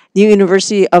the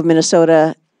University of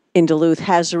Minnesota in Duluth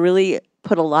has really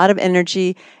put a lot of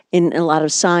energy and a lot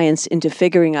of science into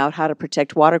figuring out how to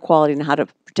protect water quality and how to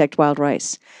protect wild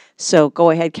rice. So go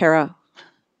ahead, Cara.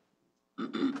 All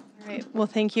right. Well,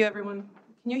 thank you, everyone.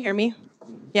 Can you hear me?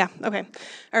 Yeah. Okay.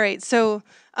 All right. So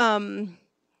I'm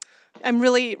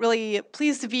really, really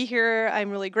pleased to be here.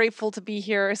 I'm really grateful to be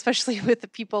here, especially with the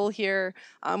people here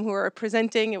who are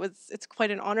presenting. It's quite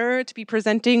an honor to be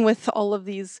presenting with all of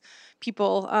these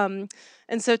people.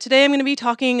 And so today I'm going to be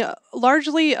talking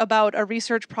largely about a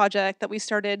research project that we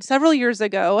started several years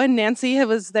ago, and Nancy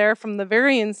was there from the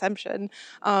very inception.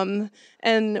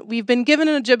 And we've been given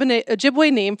an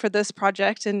Ojibwe name for this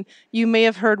project, and you may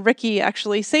have heard Ricky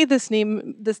actually say this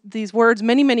name, these words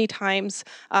many, many times,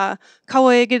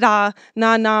 Kawegida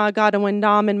na na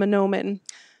gadawendam and Monomen,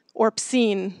 or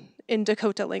Pseen in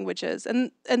Dakota languages.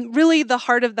 And really the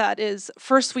heart of that is,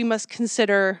 first we must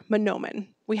consider Monomen.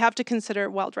 We have to consider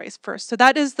wild rice first. So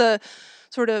that is the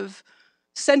sort of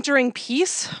centering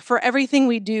piece for everything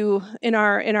we do in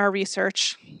our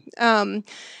research.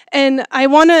 And I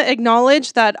want to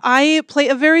acknowledge that I play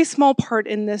a very small part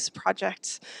in this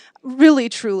project. Really,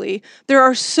 truly. There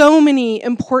are so many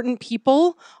important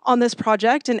people on this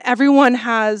project, and everyone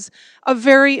has a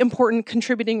very important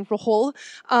contributing role.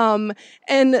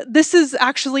 And this is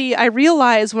actually, I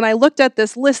realized when I looked at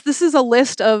this list, this is a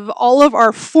list of all of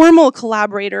our formal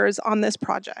collaborators on this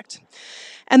project.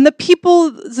 And the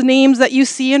people's names that you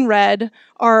see in red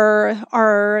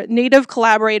are native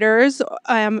collaborators,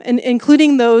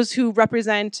 including those who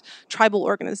represent tribal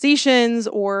organizations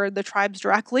or the tribes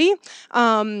directly.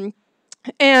 And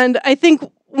I think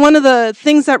one of the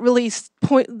things that really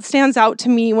stands out to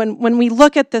me when we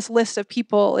look at this list of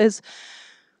people is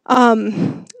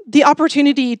the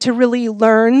opportunity to really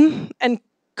learn and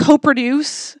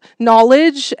co-produce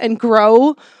knowledge and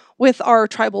grow with our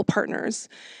tribal partners.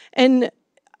 And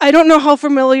I don't know how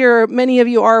familiar many of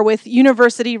you are with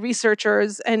university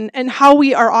researchers and how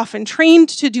we are often trained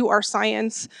to do our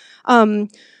science, but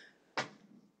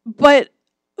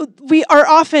we are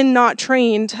often not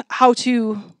trained how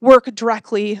to work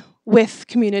directly with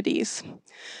communities.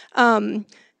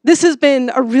 This has been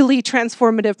a really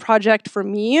transformative project for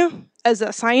me as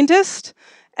a scientist,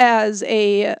 as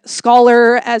a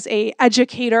scholar, as an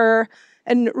educator,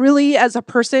 and really as a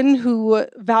person who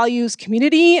values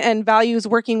community and values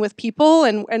working with people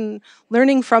and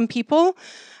learning from people.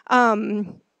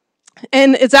 And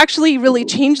it's actually really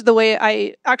changed the way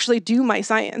I actually do my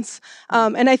science.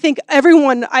 And I think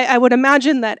everyone, I would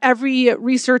imagine that every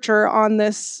researcher on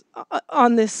this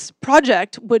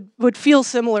project would feel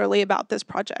similarly about this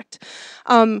project.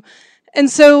 And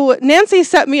so Nancy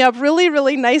set me up really,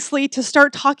 really nicely to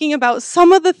start talking about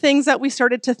some of the things that we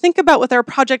started to think about with our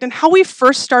project and how we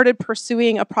first started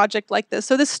pursuing a project like this.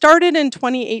 So this started in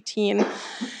 2018.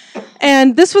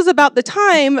 And this was about the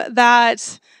time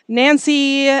that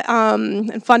Nancy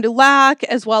and Fond du Lac,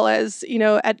 as well as,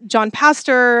 at John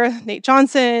Pastor, Nate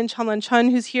Johnson, Chanlin Chun,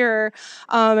 who's here,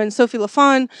 and Sophie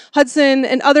LaFawn, Hudson,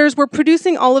 and others were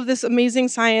producing all of this amazing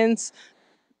science,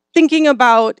 thinking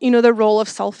about, the role of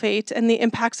sulfate and the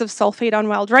impacts of sulfate on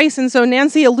wild rice. And so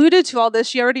Nancy alluded to all this.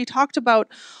 She already talked about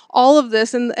all of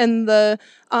this and the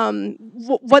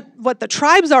what the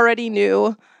tribes already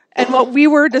knew and what we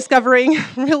were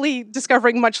really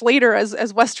discovering much later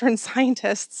as Western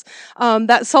scientists,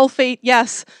 that sulfate,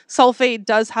 yes, sulfate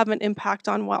does have an impact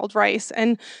on wild rice.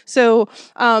 And so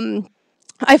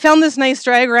I found this nice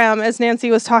diagram as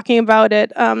Nancy was talking about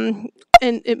it,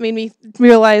 and it made me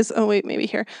realize, oh wait, maybe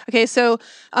here. Okay, so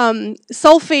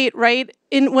sulfate, right,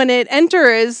 when it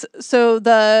enters, so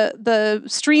the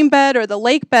stream bed or the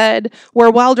lake bed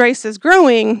where wild rice is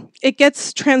growing, it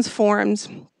gets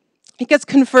transformed. It gets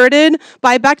converted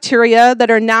by bacteria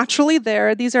that are naturally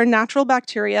there. These are natural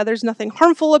bacteria. There's nothing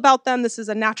harmful about them. This is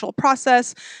a natural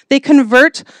process. They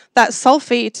convert that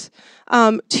sulfate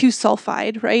to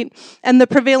sulfide, right? And the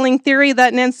prevailing theory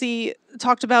that Nancy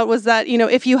talked about was that,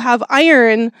 if you have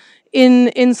iron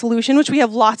in solution, which we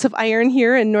have lots of iron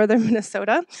here in northern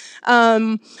Minnesota,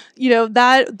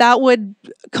 that would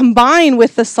combine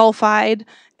with the sulfide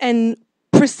and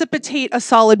precipitate a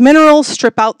solid mineral,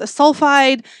 strip out the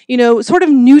sulfide, sort of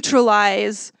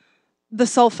neutralize the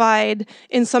sulfide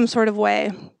in some sort of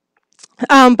way.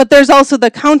 But there's also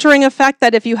the countering effect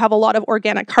that if you have a lot of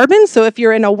organic carbon, so if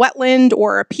you're in a wetland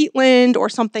or a peatland or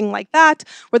something like that,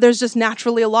 where there's just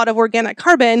naturally a lot of organic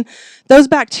carbon, those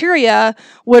bacteria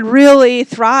would really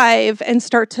thrive and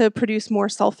start to produce more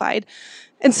sulfide.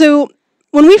 And so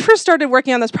when we first started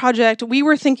working on this project, we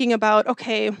were thinking about,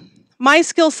 okay, my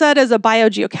skill set as a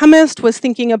biogeochemist was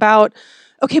thinking about,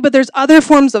 okay, but there's other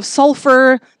forms of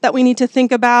sulfur that we need to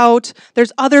think about.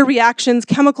 There's other reactions,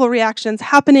 chemical reactions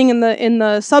happening in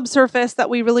the subsurface that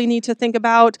we really need to think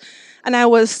about. And I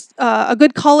was a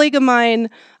good colleague of mine,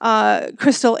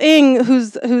 Crystal Ng,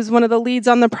 who's one of the leads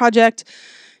on the project.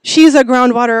 She's a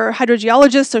groundwater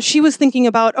hydrogeologist, so she was thinking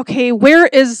about, okay, where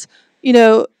is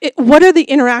what are the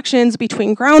interactions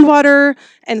between groundwater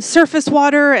and surface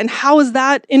water, and how is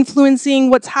that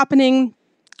influencing what's happening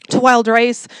to wild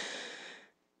rice?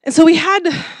 And so we had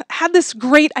this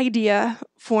great idea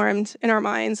formed in our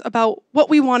minds about what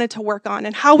we wanted to work on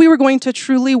and how we were going to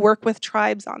truly work with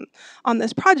tribes on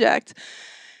this project.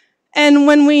 And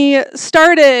when we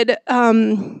started,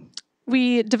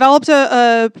 we developed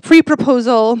a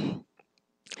pre-proposal,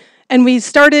 and we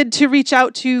started to reach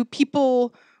out to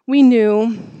people we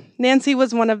knew. Nancy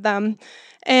was one of them.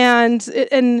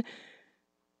 And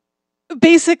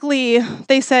basically,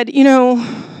 they said,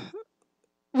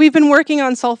 we've been working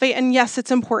on sulfate, and yes,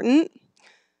 it's important.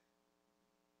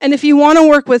 And if you want to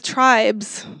work with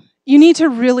tribes, you need to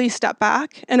really step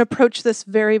back and approach this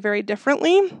very, very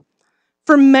differently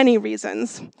for many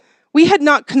reasons. We had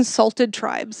not consulted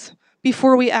tribes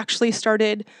before we actually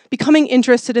started becoming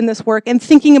interested in this work and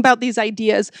thinking about these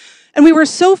ideas. And we were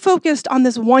so focused on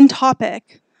this one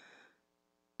topic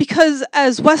because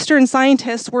as Western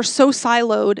scientists, we're so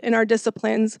siloed in our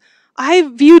disciplines. I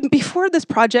viewed, before this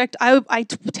project, I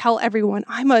tell everyone,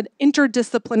 I'm an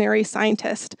interdisciplinary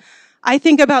scientist. I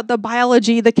think about the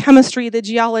biology, the chemistry, the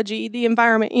geology, the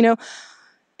environment, you know.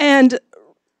 And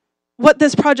what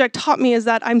this project taught me is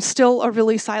that I'm still a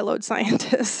really siloed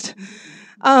scientist.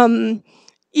 Even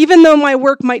though my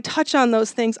work might touch on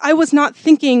those things, I was not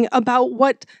thinking about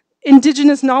what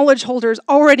indigenous knowledge holders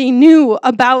already knew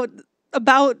about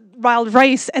wild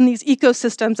rice and these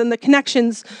ecosystems and the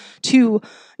connections to,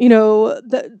 you know,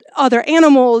 the other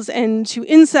animals and to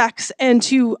insects and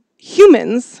to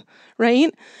humans,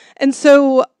 right? And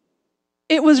so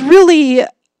it was really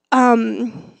a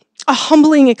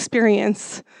humbling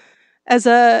experience as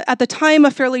at the time,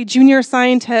 a fairly junior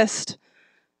scientist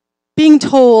being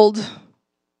told,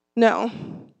 no,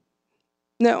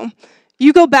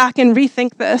 you go back and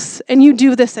rethink this and you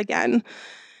do this again.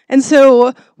 And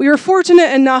so we were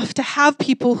fortunate enough to have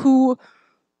people who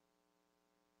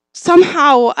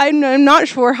somehow, I'm not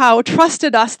sure how,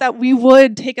 trusted us that we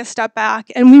would take a step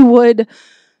back and we would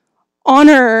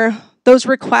honor those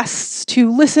requests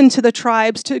to listen to the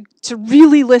tribes, to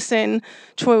really listen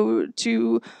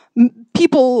to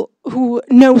people who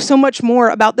know so much more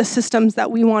about the systems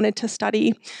that we wanted to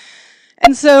study.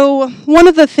 And so one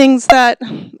of the things that,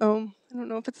 oh, I don't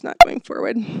know if it's not going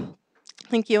forward.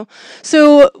 Thank you.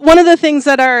 So one of the things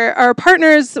that our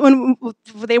partners, when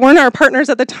they weren't our partners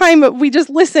at the time, but we just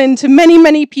listened to many,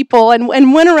 many people and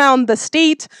went around the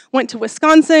state, went to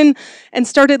Wisconsin and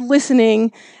started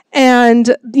listening.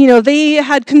 And, you know, they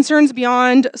had concerns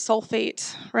beyond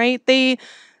sulfate, right?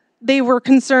 They were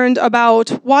concerned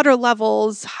about water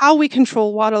levels, how we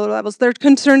control water levels. They're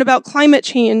concerned about climate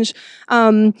change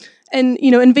and,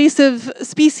 you know, invasive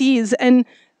species. And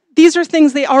these are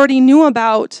things they already knew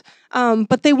about,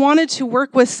 but they wanted to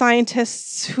work with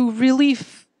scientists who really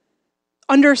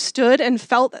understood and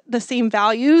felt the same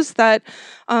values that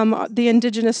the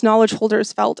indigenous knowledge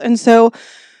holders felt. And so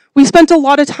we spent a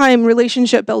lot of time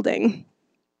relationship building.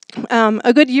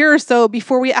 A good year or so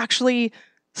before we actually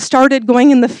started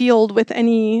going in the field with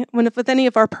any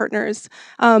of our partners.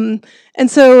 And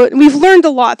so we've learned a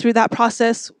lot through that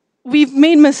process. We've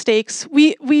made mistakes.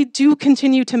 We do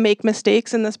continue to make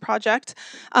mistakes in this project,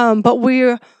 but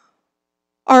we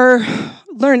are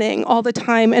learning all the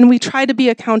time, and we try to be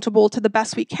accountable to the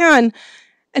best we can,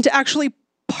 and to actually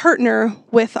partner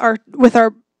with our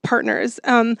partners.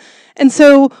 And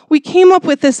so we came up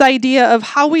with this idea of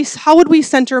how would we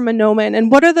center Mahnomen,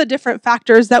 and what are the different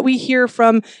factors that we hear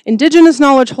from indigenous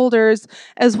knowledge holders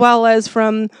as well as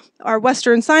from our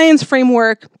Western science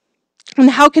framework, and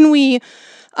how can we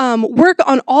work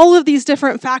on all of these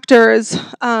different factors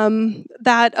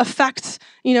that affect,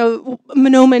 you know,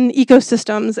 Mahnomen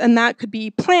ecosystems, and that could be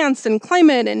plants and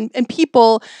climate and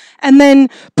people, and then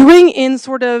bring in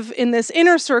sort of in this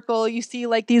inner circle, you see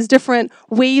like these different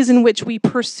ways in which we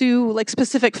pursue like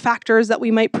specific factors that we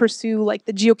might pursue, like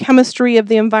the geochemistry of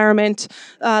the environment,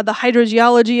 the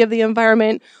hydrogeology of the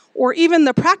environment, or even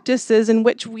the practices in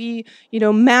which we, you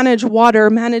know, manage water,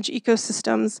 manage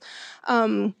ecosystems.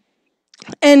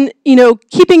 And, you know,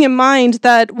 keeping in mind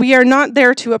that we are not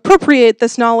there to appropriate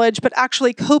this knowledge, but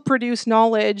actually co-produce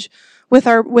knowledge with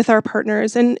our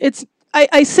partners. And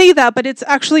I say that, but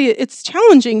it's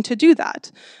challenging to do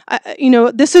that. You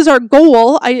know, this is our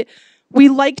goal. We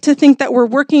like to think that we're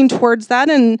working towards that,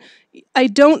 and I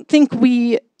think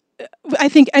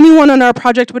anyone on our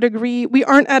project would agree we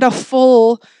aren't at a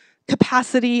full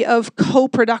capacity of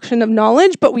co-production of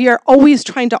knowledge, but we are always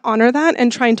trying to honor that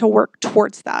and trying to work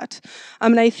towards that.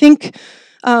 And I think,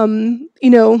 you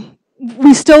know,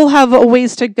 we still have a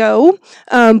ways to go,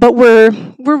 but we're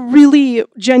really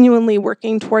genuinely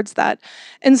working towards that.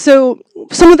 And so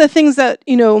some of the things that,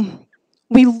 you know,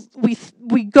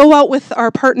 we go out with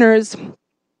our partners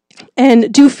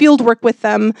and do field work with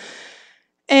them,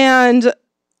 and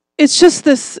it's just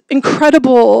this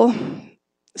incredible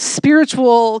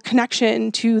spiritual connection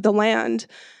to the land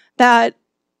that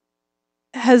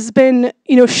has been,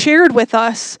 you know, shared with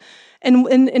us,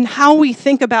 and how we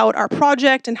think about our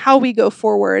project and how we go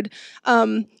forward.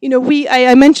 You know,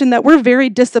 I mentioned that we're very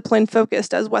discipline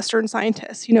focused as Western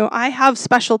scientists. You know, I have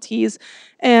specialties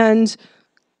and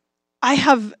I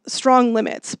have strong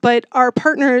limits, but our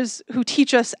partners who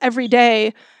teach us every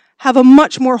day have a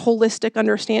much more holistic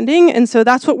understanding, and so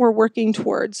that's what we're working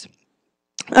towards.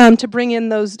 to bring in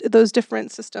those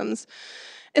different systems.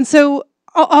 And so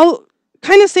I'll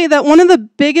kind of say that one of the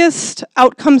biggest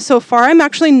outcomes so far, I'm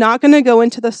actually not going to go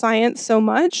into the science so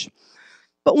much,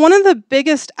 but one of the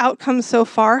biggest outcomes so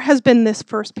far has been this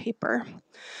first paper.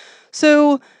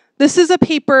 So this is a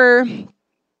paper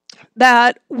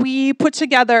that we put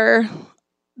together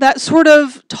that sort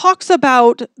of talks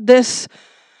about this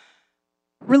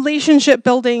relationship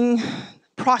building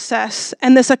process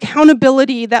and this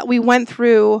accountability that we went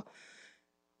through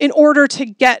in order to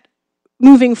get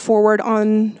moving forward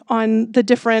on the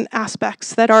different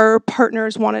aspects that our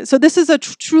partners wanted. So this is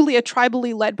truly a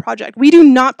tribally led project. We do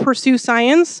not pursue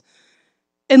science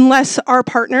unless our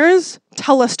partners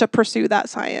tell us to pursue that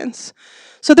science.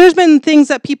 So there's been things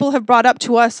that people have brought up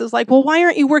to us as like, well, why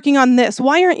aren't you working on this?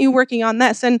 Why aren't you working on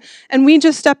this? And we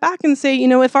just step back and say, you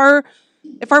know, if our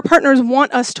partners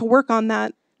want us to work on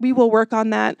that, we will work on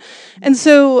that. And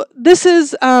so this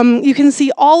is, you can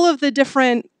see all of the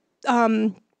different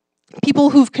people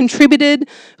who've contributed,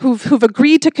 who've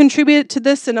agreed to contribute to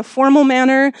this in a formal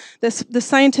manner, the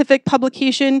scientific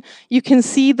publication. You can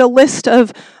see the list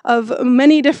of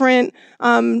many different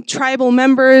tribal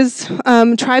members,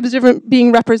 tribes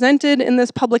being represented in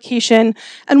this publication.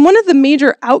 And one of the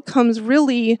major outcomes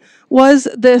really was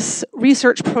this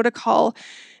research protocol.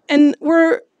 And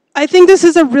I think this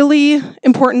is a really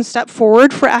important step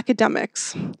forward for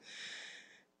academics.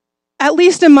 At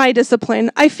least in my discipline,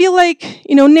 I feel like,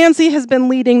 you know, Nancy has been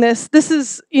leading this. This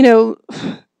is, you know,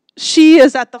 she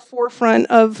is at the forefront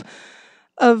of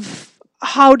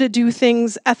how to do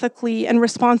things ethically and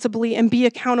responsibly and be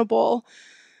accountable.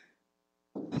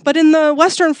 But in the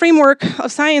Western framework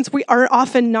of science, we are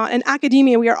often not, in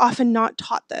academia, we are often not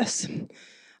taught this.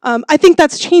 I think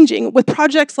that's changing with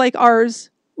projects like ours,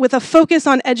 with a focus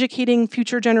on educating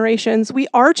future generations. We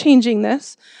are changing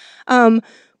this.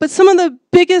 But some of the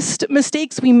biggest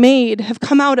mistakes we made have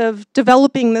come out of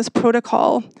developing this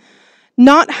protocol,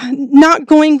 not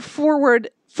going forward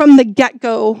from the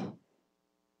get-go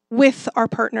with our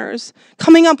partners,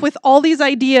 coming up with all these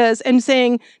ideas and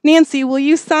saying, Nancy, will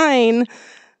you sign?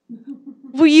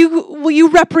 Will you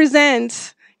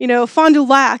represent, you know, Fond du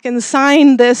Lac and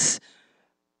sign this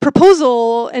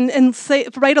proposal and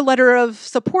write a letter of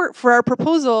support for our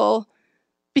proposal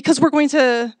because we're going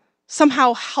to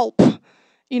somehow help,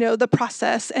 you know, the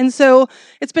process. And so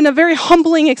it's been a very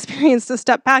humbling experience to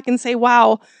step back and say,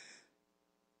 wow,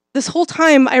 this whole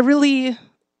time I really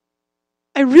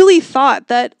thought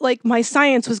that like my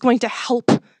science was going to help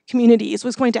communities,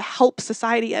 was going to help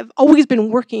society. I've always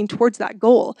been working towards that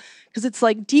goal because it's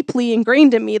like deeply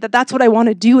ingrained in me that that's what I want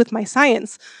to do with my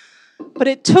science. But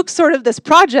it took sort of this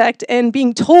project and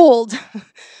being told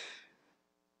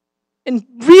and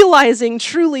realizing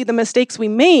truly the mistakes we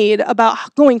made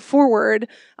about going forward,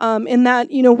 in that,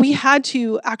 you know, we had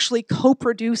to actually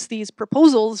co-produce these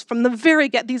proposals from the very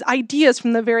these ideas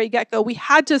from the very get-go. We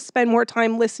had to spend more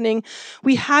time listening.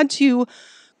 We had to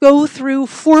go through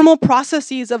formal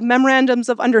processes of memorandums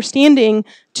of understanding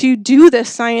to do this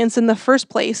science in the first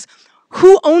place.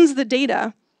 Who owns the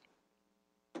data?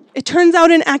 It turns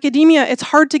out in academia, it's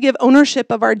hard to give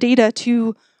ownership of our data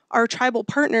to our tribal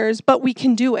partners, but we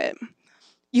can do it.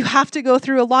 You have to go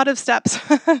through a lot of steps,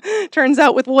 turns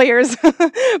out with lawyers,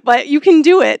 but you can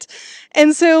do it.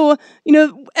 And so, you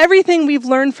know, everything we've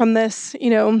learned from this, you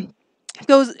know,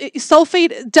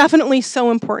 sulfate, definitely so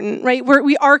important, right?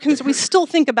 We still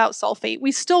think about sulfate.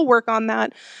 We still work on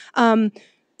that,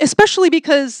 especially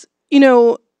because, you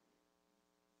know,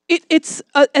 it's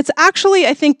actually,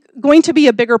 I think, going to be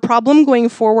a bigger problem going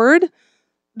forward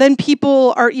than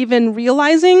people are even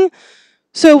realizing.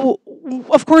 So,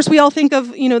 of course, we all think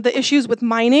of, you know, the issues with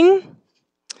mining,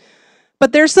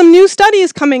 but there's some new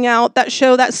studies coming out that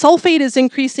show that sulfate is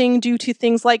increasing due to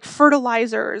things like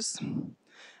fertilizers.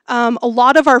 A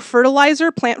lot of our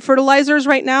plant fertilizers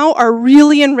right now are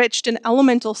really enriched in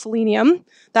elemental selenium.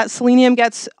 That selenium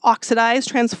gets oxidized,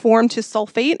 transformed to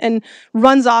sulfate, and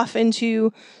runs off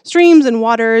into streams and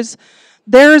waters.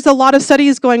 There's a lot of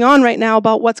studies going on right now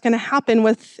about what's going to happen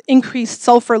with increased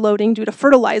sulfur loading due to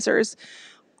fertilizers.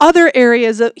 Other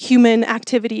areas of human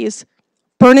activities,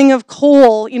 burning of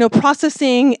coal, you know,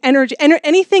 processing energy,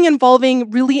 anything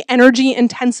involving really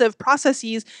energy-intensive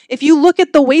processes. If you look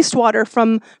at the wastewater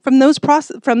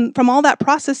from all that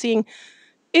processing,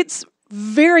 it's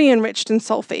very enriched in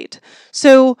sulfate.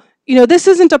 So, you know, this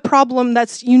isn't a problem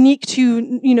that's unique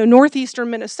to, you know,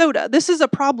 northeastern Minnesota. This is a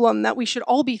problem that we should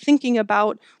all be thinking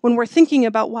about when we're thinking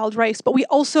about wild rice, but we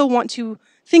also want to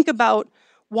think about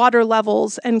water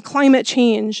levels and climate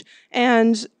change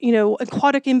and,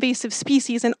 aquatic invasive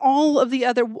species and all of the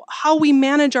other, how we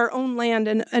manage our own land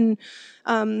and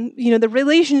the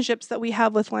relationships that we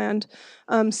have with land.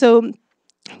 So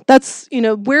that's,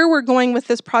 where we're going with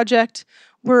this project.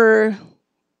 We're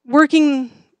working,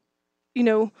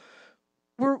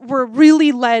 we're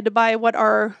really led by what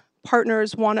our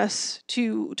partners want us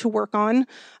to work on.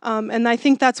 And I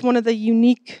think that's one of the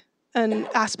unique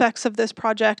aspects of this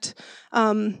project,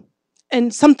 and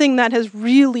something that has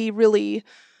really, really,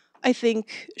 I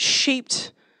think,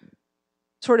 shaped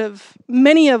sort of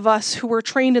many of us who were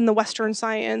trained in the Western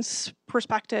science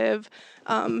perspective.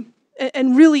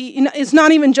 And really, it's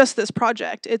not even just this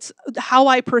project. It's how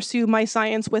I pursue my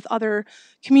science with other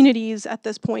communities at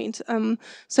this point.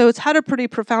 So it's had a pretty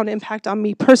profound impact on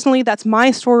me personally. That's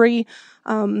my story,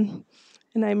 and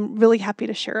I'm really happy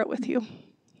to share it with you.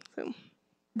 So.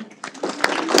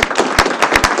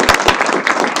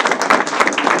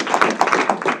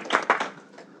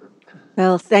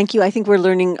 Well, thank you. I think we're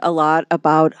learning a lot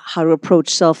about how to approach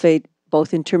sulfate,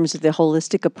 both in terms of the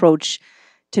holistic approach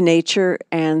to nature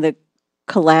and the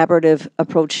collaborative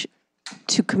approach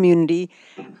to community,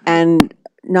 and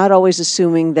not always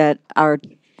assuming that our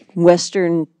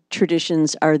Western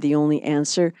traditions are the only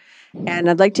answer. And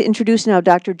I'd like to introduce now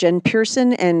Dr. Jen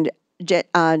Pearson. And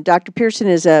Dr. Pearson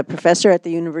is a professor at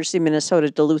the University of Minnesota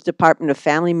Duluth Department of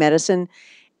Family Medicine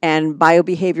and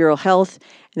Biobehavioral Health.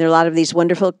 And there are a lot of these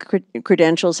wonderful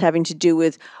credentials having to do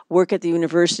with work at the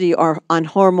university or on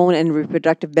hormone and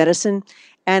reproductive medicine.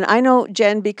 And I know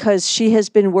Jen because she has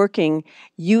been working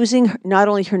using not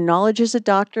only her knowledge as a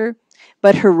doctor,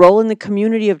 but her role in the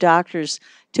community of doctors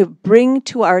to bring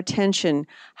to our attention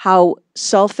how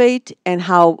sulfate and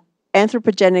how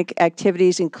anthropogenic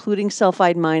activities, including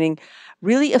sulfide mining,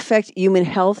 really affect human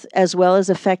health as well as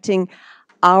affecting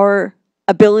our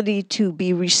ability to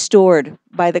be restored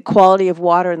by the quality of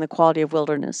water and the quality of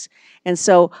wilderness. And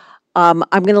so I'm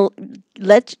going to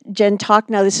let Jen talk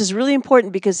now. This is really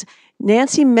important because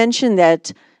Nancy mentioned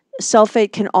that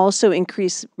sulfate can also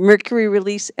increase mercury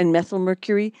release and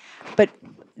methylmercury, but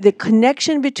the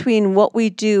connection between what we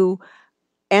do,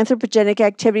 anthropogenic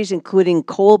activities, including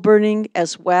coal burning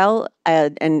as well,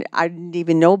 and I didn't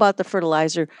even know about the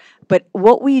fertilizer, but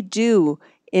what we do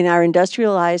in our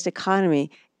industrialized economy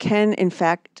can, in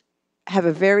fact, have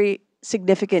a very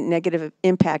significant negative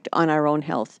impact on our own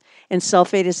health. And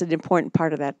sulfate is an important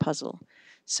part of that puzzle.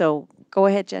 So go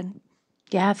ahead, Jen.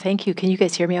 Yeah, thank you. Can you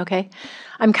guys hear me okay?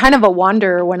 I'm kind of a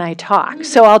wanderer when I talk,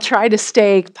 so I'll try to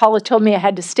stay. Paula told me I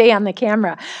had to stay on the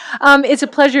camera. It's a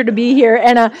pleasure to be here,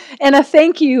 and a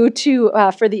thank you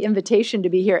for the invitation to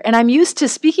be here. And I'm used to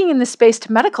speaking in this space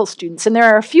to medical students, and there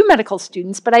are a few medical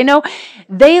students, but I know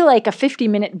they like a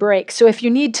 50-minute break. So if you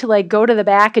need to go to the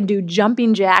back and do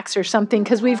jumping jacks or something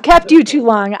because we've kept you too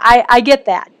long, I get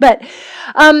that. But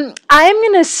I'm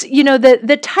going to,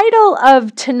 the title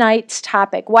of tonight's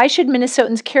topic, why should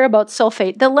Minnesotans care about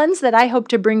sulfate? The lens that I hope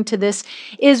to bring to this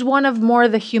is one of more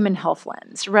the human health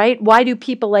lens, right? Why do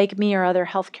people like me or other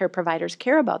healthcare providers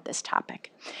care about this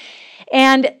topic?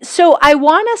 And so I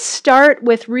want to start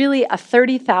with really a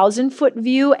 30,000-foot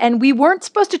view, and we weren't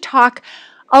supposed to talk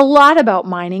a lot about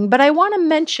mining, but I want to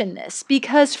mention this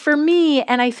because for me,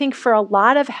 and I think for a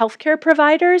lot of healthcare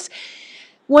providers,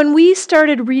 when we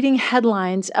started reading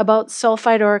headlines about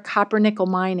sulfide or copper nickel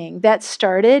mining, that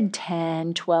started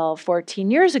 10, 12,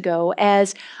 14 years ago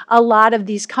as a lot of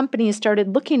these companies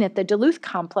started looking at the Duluth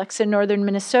complex in northern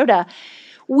Minnesota,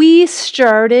 we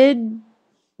started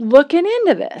looking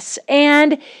into this.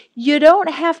 And you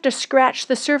don't have to scratch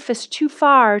the surface too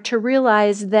far to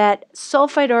realize that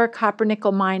sulfide or copper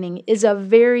nickel mining is a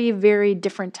very, very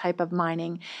different type of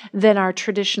mining than our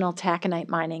traditional taconite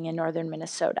mining in northern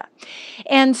Minnesota.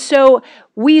 And so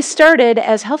we started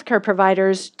as healthcare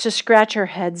providers to scratch our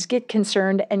heads, get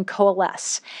concerned, and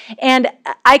coalesce. And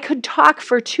I could talk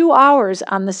for 2 hours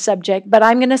on the subject, but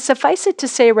I'm going to suffice it to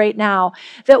say right now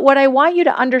that what I want you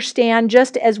to understand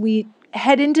just as we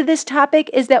head into this topic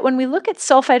is that when we look at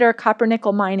sulfide or copper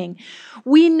nickel mining,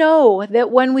 we know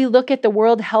that when we look at the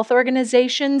World Health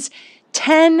Organization's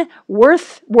 10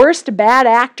 worst bad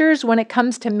actors when it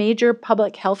comes to major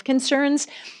public health concerns,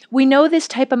 we know this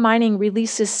type of mining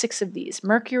releases 6 of these: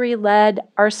 mercury, lead,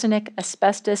 arsenic,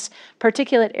 asbestos,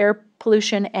 particulate air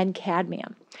pollution, and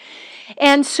cadmium.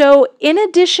 And so in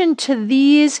addition to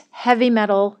these heavy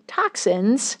metal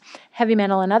toxins, heavy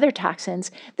metal and other toxins.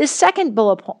 This second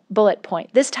bullet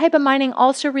point, this type of mining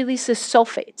also releases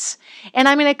sulfates. And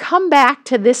I'm going to come back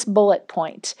to this bullet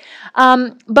point.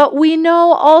 But we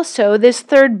know also this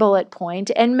third bullet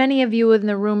point, and many of you in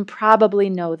the room probably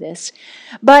know this,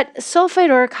 but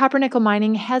sulfate or copper nickel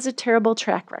mining has a terrible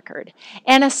track record,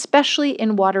 and especially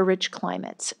in water-rich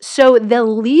climates. So the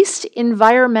least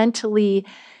environmentally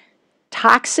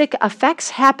toxic effects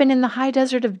happen in the high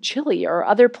desert of Chile or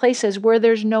other places where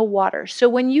there's no water. So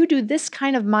when you do this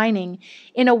kind of mining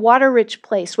in a water-rich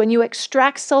place, when you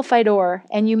extract sulfide ore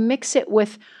and you mix it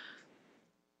with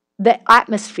the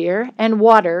atmosphere and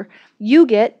water, you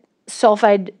get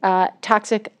sulfide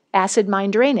toxic acid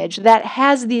mine drainage that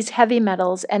has these heavy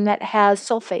metals and that has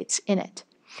sulfates in it.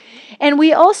 And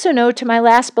we also know, to my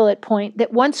last bullet point,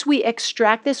 that once we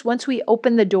extract this, once we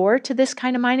open the door to this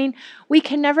kind of mining, we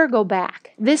can never go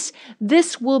back. This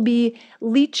will be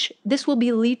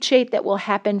leachate that will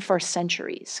happen for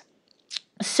centuries.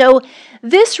 So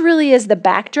this really is the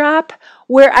backdrop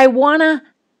where I want to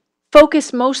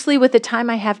focus mostly with the time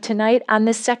I have tonight on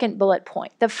this second bullet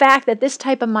point, the fact that this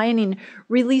type of mining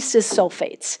releases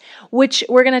sulfates, which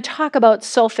we're going to talk about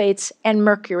sulfates and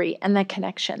mercury and the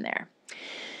connection there.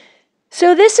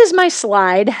 So this is my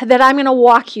slide that I'm going to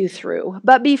walk you through.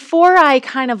 But before I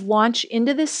kind of launch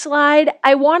into this slide,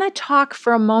 I want to talk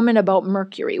for a moment about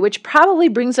mercury, which probably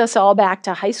brings us all back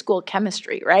to high school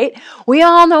chemistry, right? We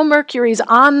all know mercury's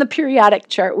on the periodic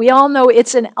chart. We all know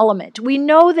it's an element. We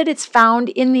know that it's found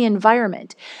in the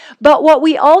environment. But what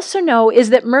we also know is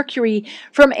that mercury,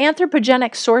 from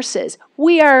anthropogenic sources,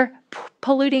 we are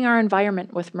polluting our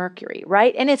environment with mercury,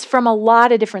 right? And it's from a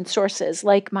lot of different sources,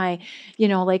 like my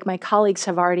colleagues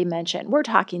have already mentioned. We're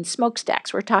talking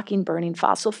smokestacks, we're talking burning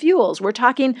fossil fuels, we're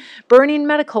talking burning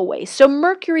medical waste. So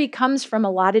mercury comes from a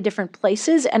lot of different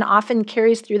places and often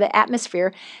carries through the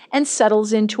atmosphere and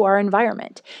settles into our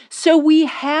environment. So we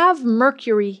have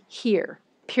mercury here,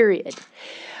 period.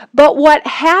 But what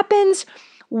happens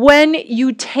when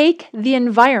you take the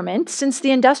environment, since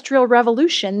the Industrial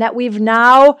Revolution, that we've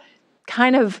now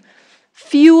kind of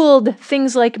fueled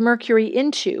things like mercury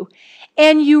into,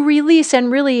 and you release,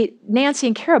 and really Nancy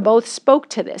and Cara both spoke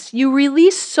to this, you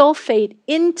release sulfate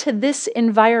into this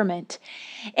environment,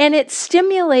 and it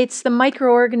stimulates the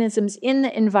microorganisms in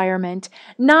the environment,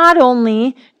 not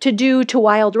only to do to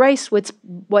wild rice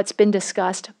what's been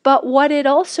discussed, but what it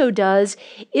also does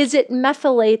is it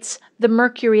methylates the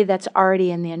mercury that's already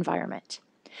in the environment.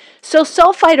 So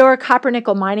sulfide or copper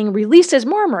nickel mining releases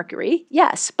more mercury,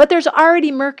 yes, but there's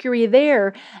already mercury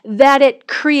there that it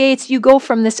creates. You go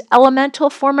from this elemental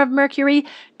form of mercury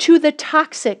to the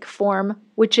toxic form,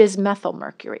 which is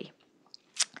methylmercury.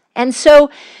 And so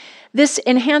this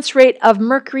enhanced rate of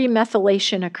mercury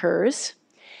methylation occurs.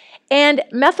 And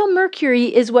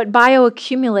methylmercury is what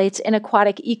bioaccumulates in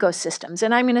aquatic ecosystems.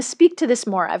 And I'm going to speak to this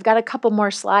more. I've got a couple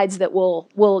more slides that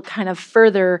will kind of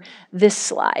further this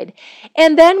slide.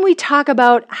 And then we talk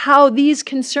about how these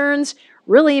concerns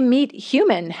really meet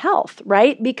human health,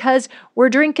 right? Because we're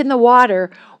drinking the water,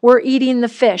 we're eating the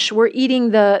fish, we're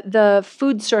eating the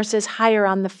food sources higher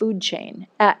on the food chain,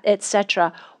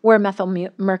 etc., where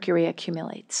methylmercury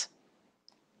accumulates.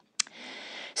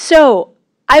 So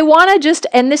I want to just,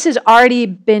 and this has already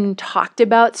been talked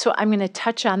about, so I'm going to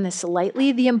touch on this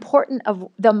lightly, the importance of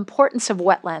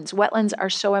wetlands. Wetlands are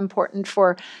so important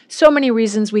for so many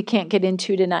reasons we can't get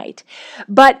into tonight.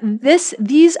 But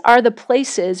these are the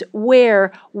places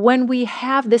where, when we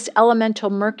have this elemental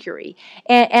mercury,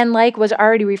 and like was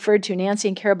already referred to, Nancy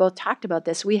and Cara both talked about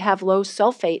this, we have low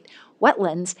sulfate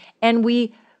wetlands, and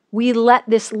we let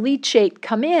this leachate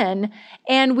come in,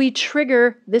 and we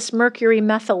trigger this mercury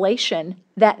methylation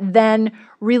that then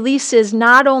releases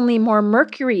not only more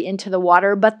mercury into the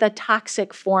water, but the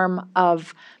toxic form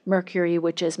of mercury,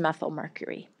 which is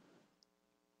methylmercury.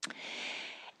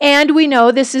 And we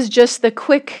know this is just the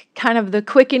quick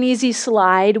and easy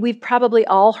slide. We've probably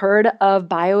all heard of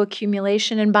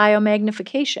bioaccumulation and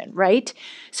biomagnification, right?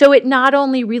 So it not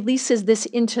only releases this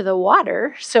into the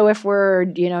water, so if we're,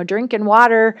 drinking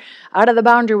water out of the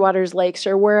boundary waters, lakes,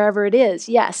 or wherever it is,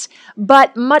 yes,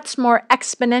 but much more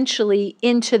exponentially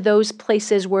into those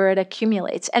places where it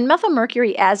accumulates. And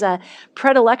methylmercury has a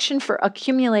predilection for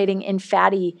accumulating in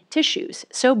fatty tissues,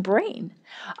 so brain.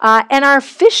 And our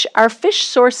fish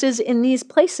sources in these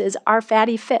places are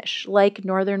fatty fish, like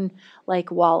northern, like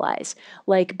walleyes,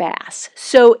 like bass.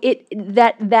 So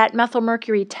that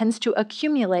methylmercury tends to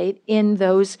accumulate in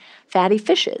those fatty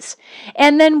fishes.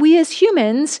 And then we as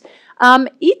humans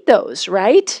eat those,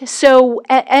 right? So,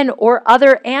 or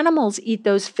other animals eat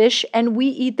those fish, and we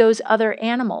eat those other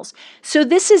animals. So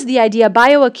this is the idea.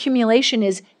 Bioaccumulation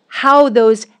is how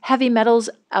those heavy metals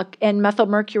and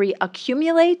methylmercury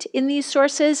accumulate in these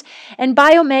sources, and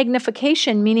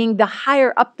biomagnification, meaning the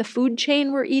higher up the food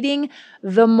chain we're eating,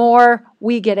 the more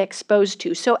we get exposed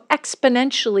to. So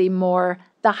exponentially more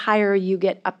the higher you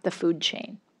get up the food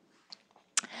chain.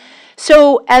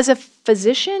 So as a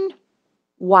physician,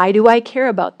 why do I care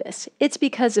about this? It's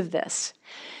because of this.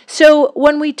 So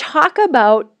when we talk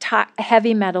about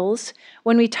heavy metals,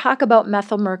 when we talk about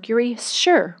methylmercury,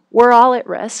 sure, we're all at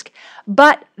risk,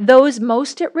 but those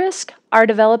most at risk are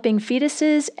developing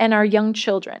fetuses and our young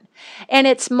children. And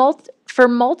it's for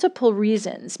multiple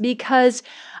reasons, because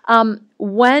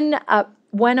when a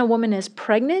woman is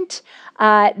pregnant,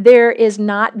 there is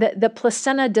not, the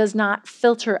placenta does not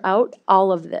filter out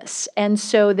all of this. And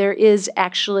so there is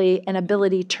actually an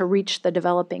ability to reach the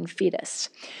developing fetus.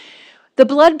 The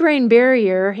blood-brain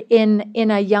barrier in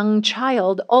a young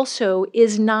child also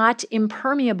is not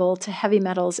impermeable to heavy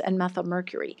metals and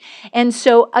methylmercury. And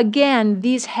so again,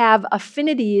 these have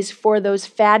affinities for those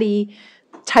fatty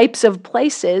types of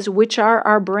places, which are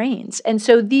our brains. And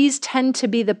so these tend to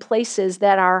be the places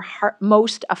that are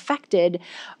most affected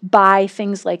by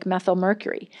things like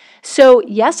methylmercury. So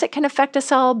yes, it can affect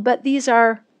us all, but these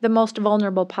are the most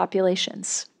vulnerable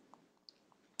populations.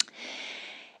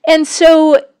 And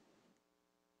so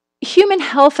human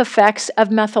health effects of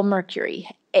methylmercury,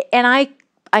 and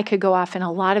I could go off in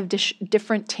a lot of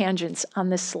different tangents on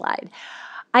this slide.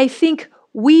 I think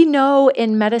we know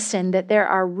in medicine that there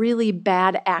are really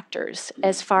bad actors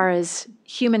as far as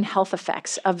human health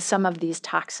effects of some of these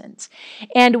toxins.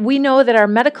 And we know that our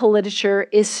medical literature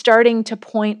is starting to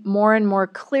point more and more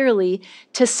clearly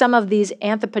to some of these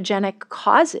anthropogenic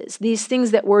causes, these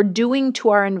things that we're doing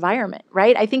to our environment,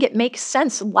 right? I think it makes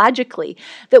sense logically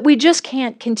that we just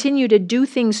can't continue to do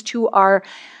things to our,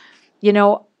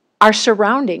 our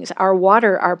surroundings, our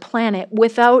water, our planet,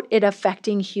 without it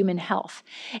affecting human health.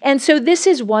 And so this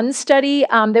is one study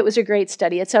that was a great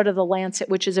study. It's out of the Lancet,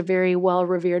 which is a very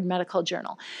well-revered medical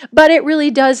journal. But it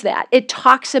really does that. It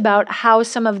talks about how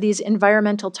some of these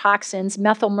environmental toxins,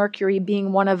 methylmercury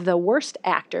being one of the worst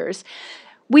actors,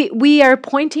 we are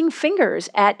pointing fingers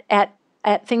at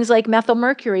things like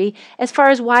methylmercury as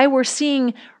far as why we're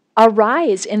seeing a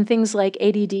rise in things like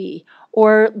ADD,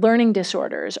 or learning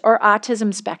disorders, or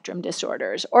autism spectrum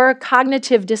disorders, or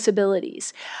cognitive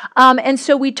disabilities. And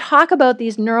so we talk about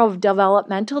these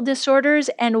neurodevelopmental disorders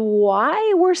and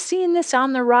why we're seeing this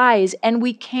on the rise, and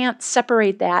we can't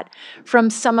separate that from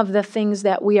some of the things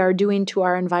that we are doing to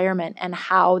our environment and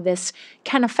how this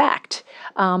can affect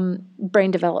brain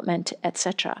development,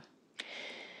 etc.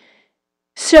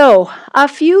 So a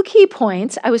few key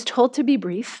points. I was told to be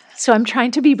brief, so I'm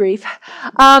trying to be brief.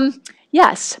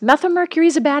 Yes, methylmercury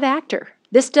is a bad actor.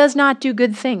 This does not do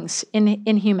good things in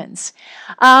humans.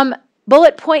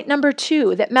 Bullet point number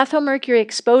 2, that methylmercury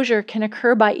exposure can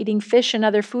occur by eating fish and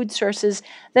other food sources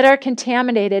that are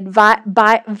contaminated via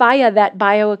that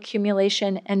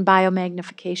bioaccumulation and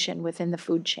biomagnification within the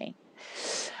food chain.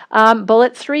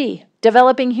 Bullet 3,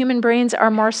 developing human brains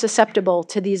are more susceptible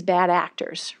to these bad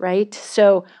actors, right?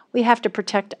 So we have to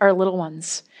protect our little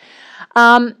ones.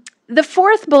 The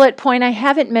fourth bullet point I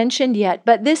haven't mentioned yet,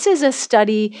 but this is a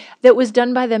study that was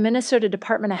done by the Minnesota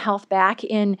Department of Health back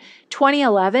in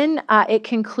 2011. It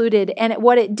concluded, and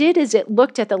what it did is it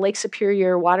looked at the Lake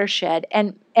Superior watershed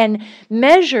and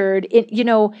measured it.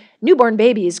 Newborn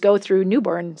babies go through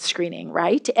newborn screening,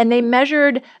 right? And they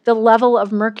measured the level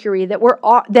of mercury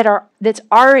that's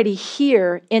already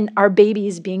here in our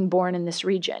babies being born in this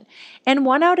region. And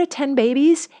 1 out of 10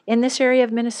 babies in this area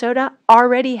of Minnesota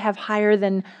already have higher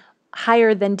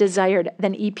than desired,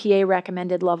 than EPA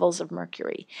recommended levels of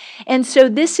mercury. And so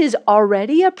this is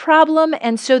already a problem.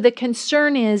 And so the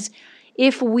concern is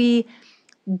if we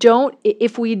don't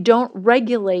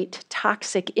regulate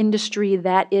toxic industry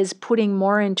that is putting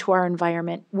more into our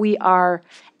environment, we are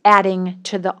adding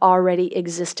to the already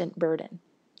existent burden.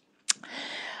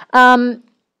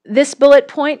 This bullet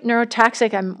point,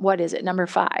 neurotoxic, what is it, number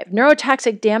 5.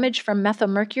 Neurotoxic damage from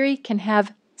methylmercury can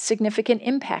have significant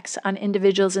impacts on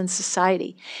individuals and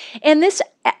society. And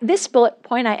this bullet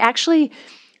point, I actually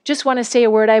just want to say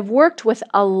a word. I've worked with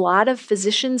a lot of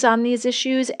physicians on these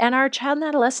issues, and our child and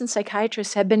adolescent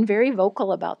psychiatrists have been very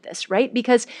vocal about this, right?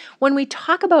 Because when we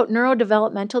talk about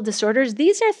neurodevelopmental disorders,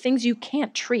 these are things you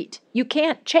can't treat. You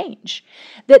can't change.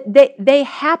 That they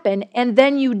happen, and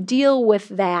then you deal with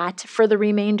that for the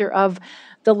remainder of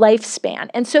the lifespan.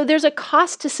 And so there's a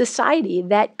cost to society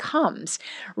that comes,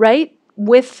 right,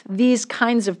 with these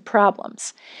kinds of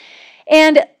problems.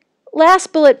 And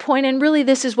Last bullet point, and really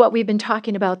this is what we've been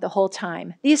talking about the whole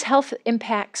time. These health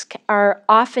impacts are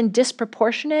often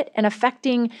disproportionate and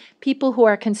affecting people who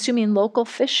are consuming local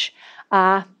fish,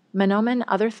 monomen,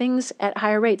 other things at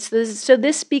higher rates. So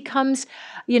this becomes,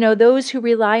 those who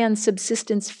rely on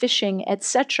subsistence fishing,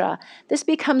 etc. This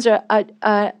becomes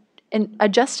a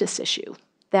justice issue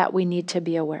that we need to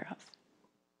be aware of.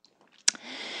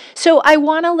 So I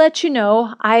want to let you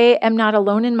know I am not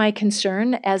alone in my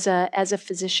concern as a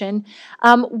physician.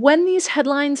 When these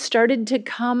headlines started to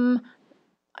come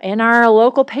in our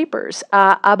local papers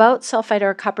about sulfide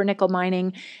or copper nickel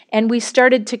mining, and we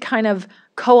started to kind of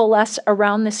coalesce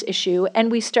around this issue,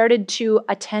 and we started to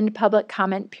attend public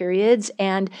comment periods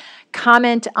and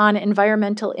comment on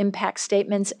environmental impact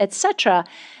statements, etc.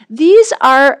 These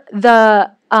are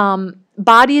the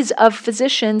bodies of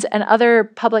physicians and other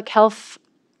public health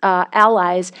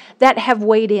allies that have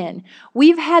weighed in.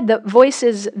 We've had the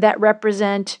voices that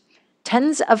represent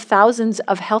tens of thousands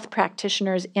of health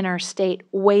practitioners in our state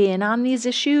weigh in on these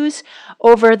issues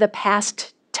over the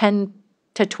past 10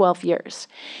 to 12 years.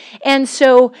 And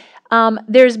so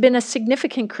there's been a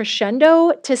significant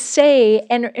crescendo to say,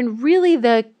 and really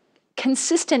the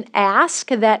consistent ask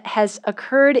that has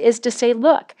occurred is to say,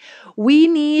 look, we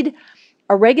need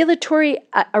a regulatory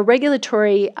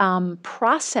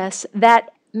process that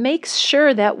makes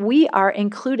sure that we are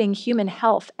including human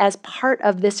health as part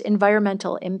of this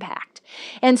environmental impact.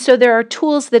 And so there are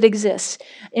tools that exist: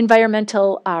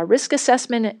 environmental risk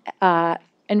assessment,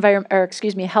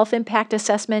 health impact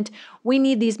assessment. We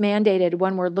need these mandated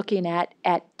when we're looking at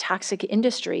toxic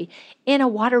industry in a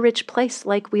water-rich place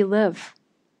like we live.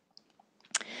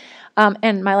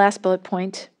 And my last bullet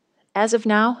point, as of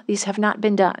now, these have not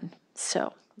been done.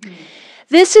 So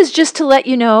this is just to let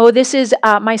you know, this is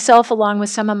myself along with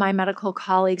some of my medical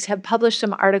colleagues have published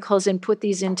some articles and put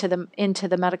these into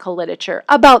the medical literature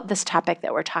about this topic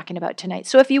that we're talking about tonight.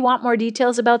 So if you want more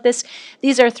details about this,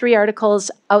 these are 3 articles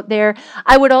out there.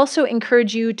 I would also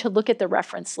encourage you to look at the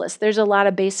reference list. There's a lot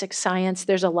of basic science.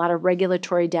 There's a lot of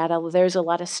regulatory data. There's a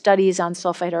lot of studies on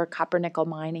sulfide or copper nickel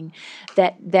mining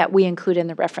that we include in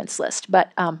the reference list.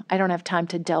 But I don't have time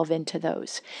to delve into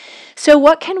those. So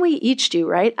what can we each do,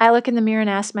 right? I look in the mirror and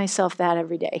ask myself that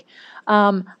every day.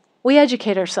 We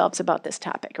educate ourselves about this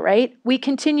topic, right? We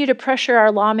continue to pressure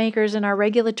our lawmakers and our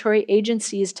regulatory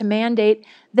agencies to mandate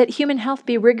that human health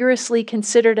be rigorously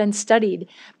considered and studied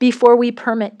before we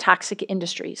permit toxic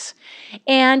industries.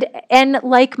 And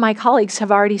like my colleagues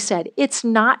have already said, it's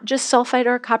not just sulfide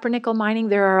or copper nickel mining.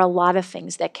 There are a lot of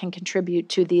things that can contribute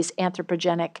to these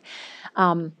anthropogenic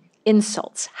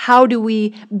insults. How do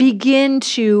we begin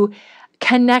to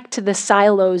connect to the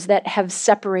silos that have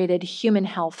separated human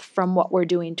health from what we're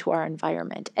doing to our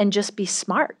environment, and just be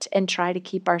smart and try to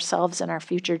keep ourselves and our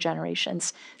future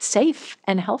generations safe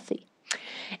and healthy?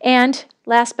 And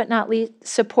last but not least,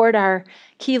 support our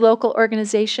key local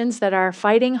organizations that are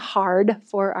fighting hard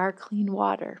for our clean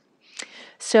water.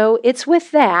 So it's with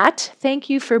that,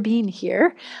 thank you for being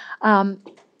here. And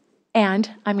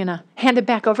I'm going to hand it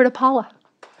back over to Paula.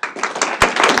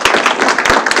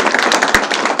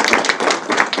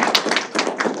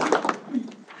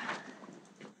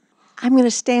 I'm going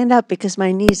to stand up because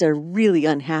my knees are really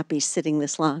unhappy sitting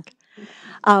this long.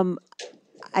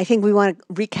 I think we want to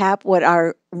recap what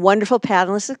our wonderful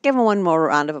panelists, let's give them one more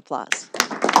round of applause.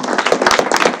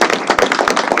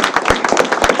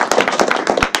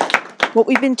 What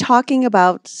we've been talking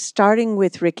about, starting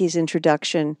with Ricky's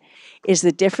introduction, is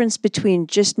the difference between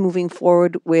just moving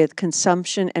forward with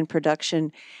consumption and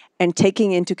production and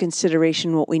taking into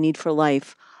consideration what we need for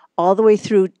life, all the way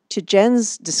through to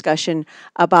Jen's discussion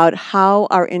about how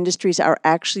our industries are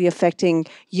actually affecting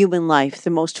human life, the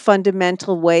most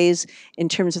fundamental ways in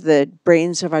terms of the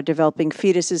brains of our developing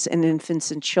fetuses and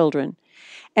infants and children.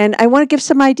 And I want to give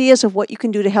some ideas of what you can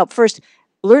do to help. First,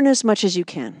 learn as much as you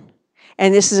can.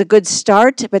 And this is a good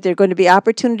start, but there are going to be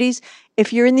opportunities.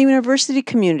 If you're in the university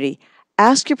community,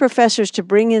 ask your professors to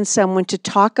bring in someone to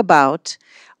talk about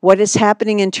what is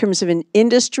happening in terms of an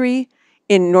industry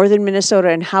in northern Minnesota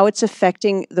and how it's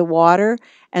affecting the water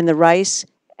and the rice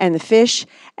and the fish.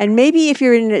 And maybe if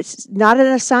you're not in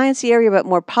a science area, but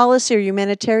more policy or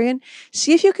humanitarian,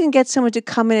 see if you can get someone to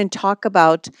come in and talk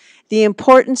about the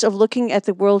importance of looking at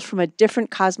the world from a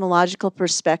different cosmological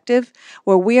perspective,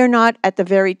 where we are not at the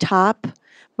very top,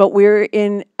 but we're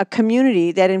in a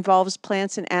community that involves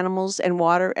plants and animals and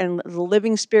water and the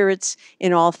living spirits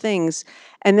in all things.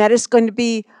 And that is going to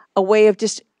be a way of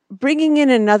just bringing in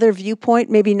another viewpoint,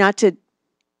 maybe not to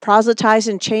proselytize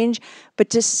and change, but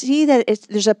to see that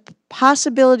there's a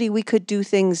possibility we could do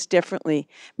things differently,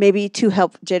 maybe to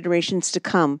help generations to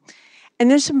come. And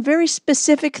there's some very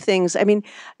specific things. I mean,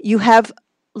 you have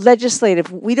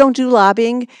legislative. We don't do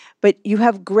lobbying, but you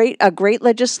have a great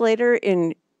legislator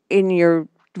in your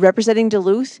representing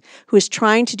Duluth who is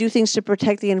trying to do things to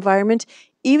protect the environment.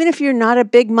 Even if you're not a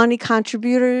big money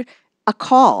contributor, a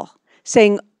call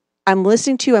saying, I'm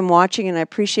listening to you, I'm watching, and I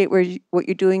appreciate what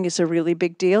you're doing is a really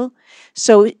big deal.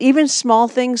 So even small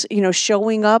things,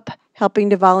 showing up,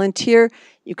 helping to volunteer,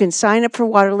 you can sign up for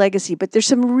WaterLegacy. But there's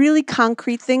some really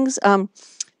concrete things.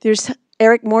 There's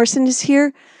Eric Morrison is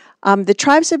here. The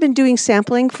tribes have been doing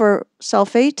sampling for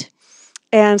sulfate,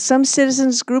 and some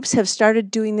citizens groups have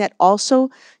started doing that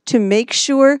also to make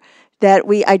sure that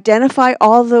we identify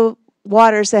all the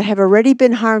waters that have already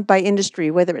been harmed by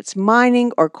industry, whether it's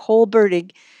mining or coal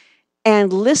burning,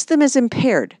 and list them as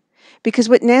impaired. Because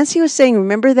what Nancy was saying,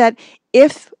 remember that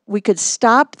if we could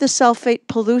stop the sulfate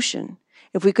pollution,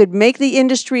 if we could make the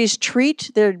industries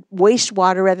treat their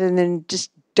wastewater rather than just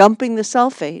dumping the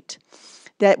sulfate,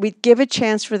 that we'd give a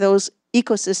chance for those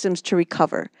ecosystems to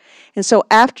recover. And so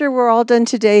after we're all done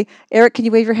today, Eric, can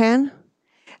you wave your hand?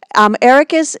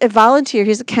 Eric is a volunteer.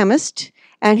 He's a chemist,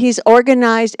 and he's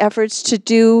organized efforts to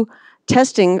do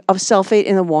testing of sulfate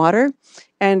in the water.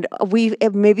 And we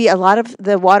maybe a lot of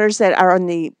the waters that are on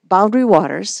the boundary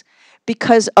waters,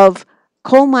 because of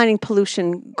coal mining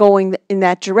pollution going in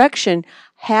that direction,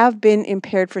 have been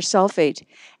impaired for sulfate.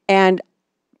 And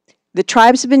the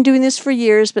tribes have been doing this for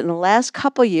years, but in the last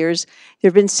couple of years, there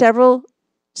have been several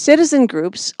citizen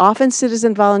groups, often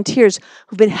citizen volunteers,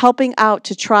 who've been helping out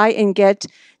to try and get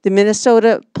the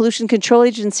Minnesota Pollution Control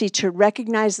Agency to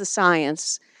recognize the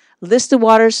science, list the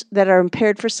waters that are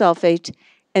impaired for sulfate,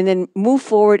 and then move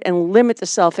forward and limit the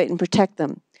sulfate and protect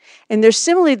them. And there's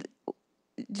similarly,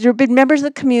 there have been members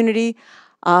of the community,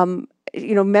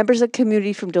 members of the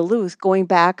community from Duluth going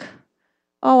back,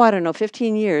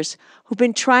 15 years, who've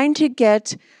been trying to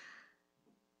get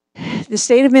the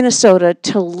state of Minnesota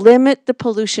to limit the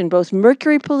pollution, both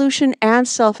mercury pollution and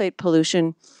sulfate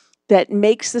pollution, that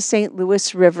makes the St.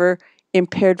 Louis River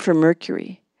impaired for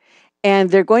mercury. And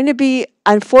they're going to be,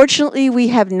 unfortunately, we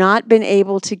have not been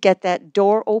able to get that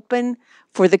door open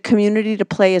for the community to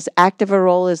play as active a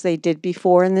role as they did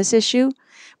before in this issue.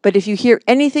 But if you hear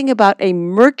anything about a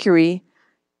mercury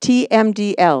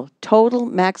TMDL, total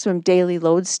maximum daily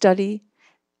load study,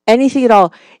 anything at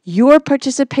all, your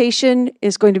participation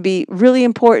is going to be really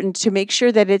important to make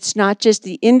sure that it's not just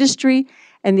the industry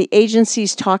and the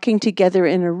agencies talking together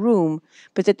in a room,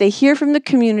 but that they hear from the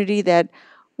community that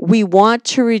we want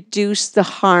to reduce the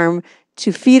harm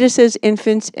to fetuses,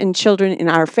 infants, and children in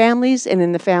our families and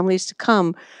in the families to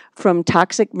come from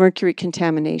toxic mercury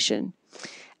contamination.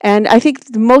 And I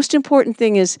think the most important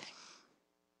thing is,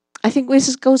 I think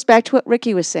this goes back to what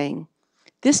Ricky was saying.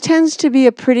 This tends to be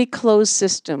a pretty closed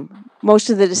system,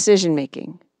 most of the decision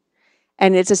making.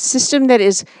 And it's a system that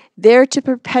is there to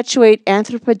perpetuate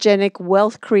anthropogenic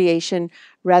wealth creation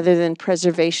rather than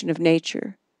preservation of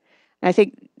nature. And I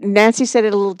think Nancy said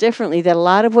it a little differently, that a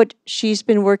lot of what she's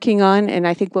been working on, and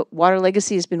I think what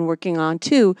WaterLegacy has been working on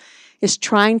too, is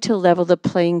trying to level the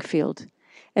playing field.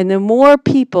 And the more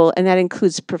people, and that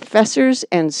includes professors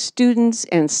and students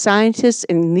and scientists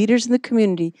and leaders in the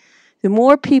community, the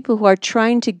more people who are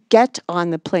trying to get on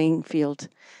the playing field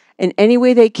in any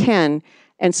way they can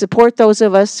and support those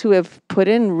of us who have put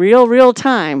in real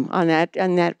time on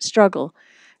that struggle,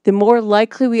 the more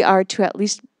likely we are to at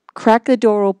least crack the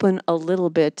door open a little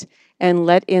bit and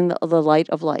let in the light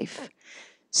of life.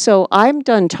 So I'm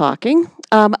done talking.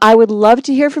 I would love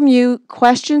to hear from you.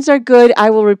 Questions are good. I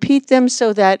will repeat them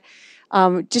so that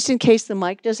just in case the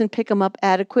mic doesn't pick them up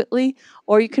adequately,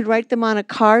 or you could write them on a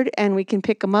card and we can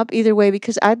pick them up either way,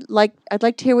 because I'd like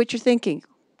to hear what you're thinking.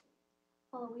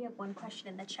 Well, we have one question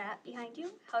in the chat behind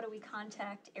you. How do we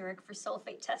contact Eric for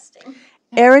sulfate testing?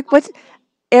 Eric,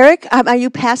 are you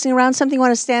passing around something? You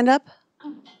want to stand up? I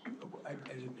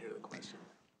didn't hear the question.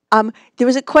 There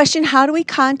was a question, how do we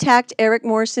contact Eric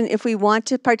Morrison if we want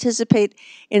to participate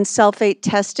in sulfate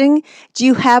testing? Do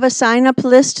you have a sign-up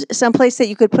list someplace that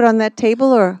you could put on that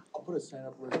table, or? I'll put a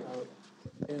sign-up list out.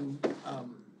 And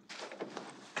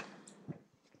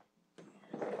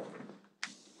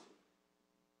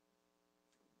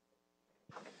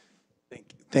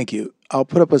thank you. I'll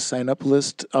put up a sign-up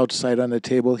list outside on the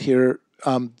table here.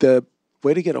 The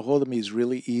way to get a hold of me is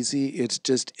really easy. It's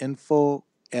just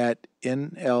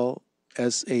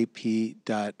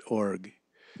info@nlsap.org.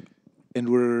 And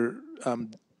we're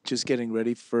just getting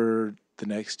ready for the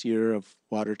next year of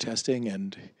water testing,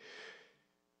 and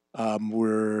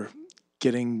we're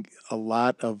getting a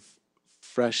lot of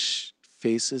fresh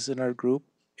faces in our group,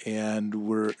 and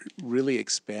we're really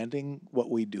expanding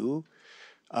what we do.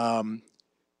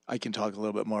 I can talk a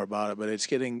little bit more about it, but it's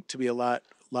getting to be a lot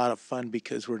of fun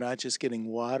because we're not just getting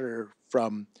water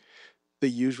from the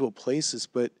usual places,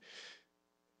 but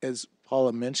as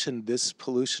Paula mentioned, this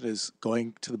pollution is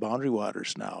going to the boundary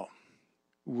waters now.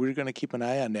 We're going to keep an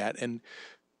eye on that, and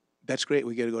that's great.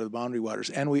 We get to go to the boundary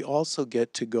waters, and we also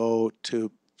get to go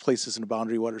to places in the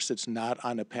boundary waters that's not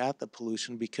on a path of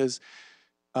pollution because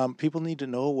people need to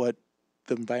know what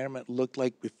the environment looked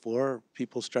like before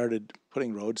people started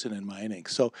putting roads in and mining.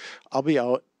 So I'll be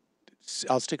out.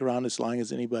 I'll stick around as long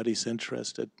as anybody's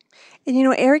interested. And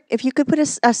Eric, if you could put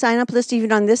a sign-up list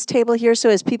even on this table here, so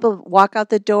as people walk out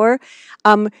the door,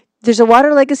 there's a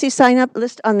WaterLegacy sign-up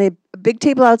list on the big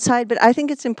table outside, but I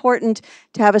think it's important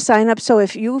to have a sign-up, so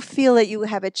if you feel that you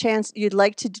have a chance, you'd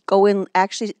like to go in,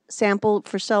 actually sample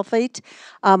for sulfate,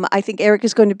 I think Eric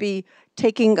is going to be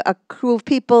taking a crew of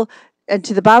people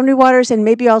to the boundary waters and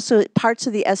maybe also parts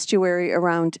of the estuary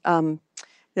around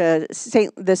the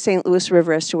St. Louis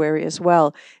River estuary as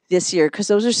well this year, because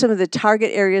those are some of the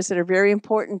target areas that are very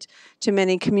important to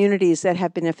many communities that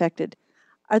have been affected.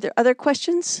 Are there other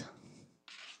questions?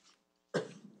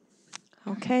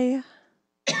 Okay.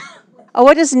 Oh,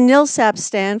 what does NILSAP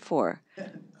stand for?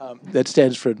 That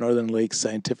stands for Northern Lakes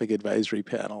Scientific Advisory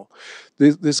Panel.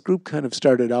 This group kind of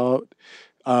started out,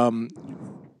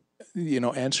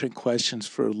 answering questions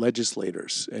for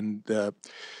legislators. And, the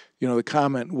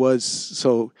comment was,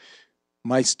 so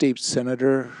my state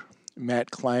senator, Matt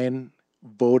Klein,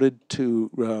 voted to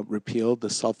repeal the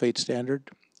sulfate standard.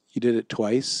 He did it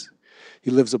twice. He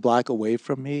lives a block away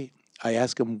from me. I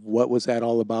asked him what was that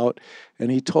all about,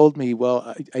 and he told me,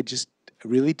 well, I just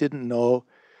really didn't know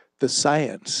the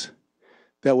science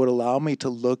that would allow me to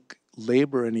look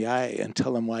labor in the eye and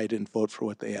tell them why I didn't vote for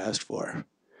what they asked for.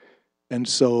 And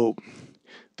so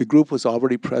the group was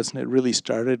already present. It really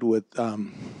started with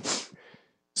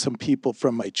some people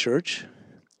from my church,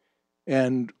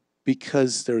 and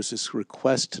because there was this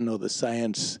request to know the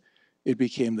science, it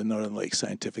became the Northern Lakes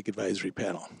Scientific Advisory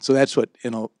Panel. So that's what,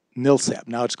 NILSAP,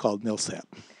 now it's called NILSAP.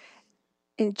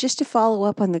 And just to follow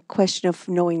up on the question of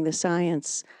knowing the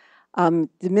science, the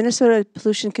Minnesota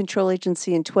Pollution Control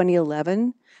Agency in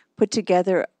 2011 put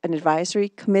together an advisory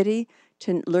committee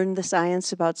to learn the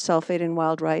science about sulfate in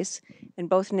wild rice, and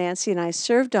both Nancy and I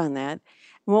served on that.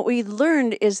 And what we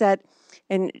learned is that,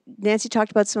 and Nancy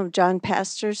talked about some of John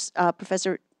Pastor's,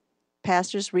 Professor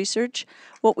Pastor's research,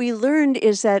 what we learned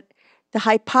is that the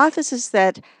hypothesis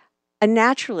that a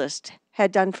naturalist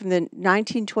had done from the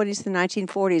 1920s to the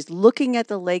 1940s, looking at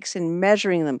the lakes and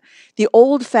measuring them, the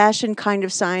old-fashioned kind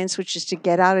of science, which is to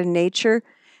get out in nature,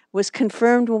 was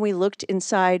confirmed when we looked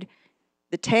inside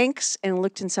the tanks and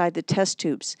looked inside the test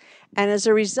tubes. And as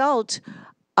a result,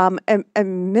 a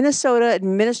Minnesota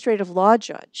administrative law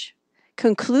judge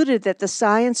concluded that the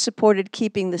science supported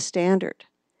keeping the standard.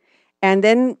 And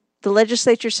then the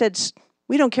legislature said,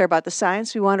 we don't care about the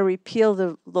science, we want to repeal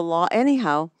the law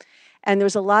anyhow. And there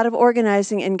was a lot of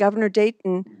organizing, and Governor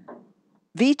Dayton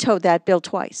vetoed that bill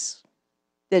twice,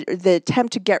 the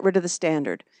attempt to get rid of the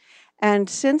standard. And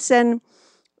since then,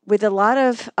 with a lot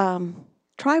of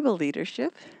tribal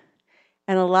leadership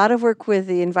and a lot of work with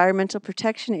the Environmental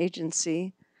Protection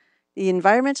Agency, the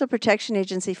Environmental Protection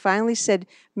Agency finally said,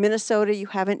 Minnesota, you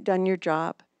haven't done your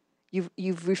job.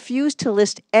 You've refused to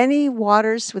list any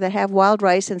waters that have wild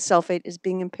rice, and sulfate is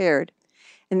being impaired.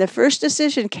 And the first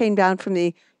decision came down from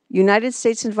the United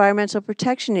States Environmental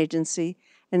Protection Agency,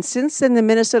 and since then the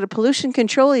Minnesota Pollution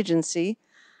Control Agency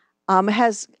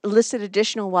has listed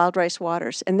additional wild rice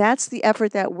waters. And that's the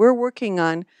effort that we're working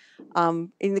on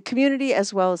in the community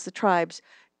as well as the tribes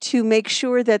to make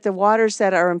sure that the waters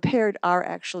that are impaired are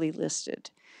actually listed.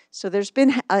 So there's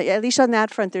been, at least on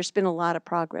that front, there's been a lot of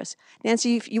progress.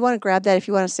 Nancy, if you want to grab that, if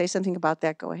you want to say something about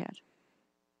that, go ahead.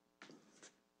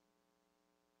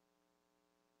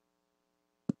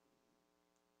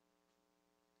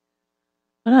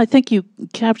 Well, I think you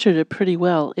captured it pretty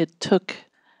well. It took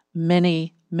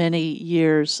many, many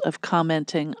years of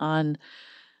commenting on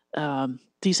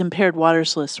these impaired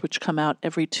waters lists, which come out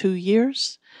every 2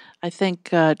 years. I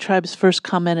think tribes first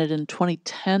commented in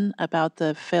 2010 about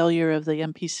the failure of the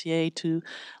MPCA to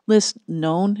list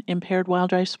known impaired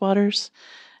wild rice waters,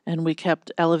 and we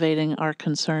kept elevating our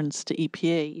concerns to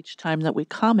EPA each time that we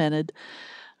commented.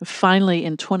 Finally,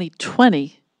 in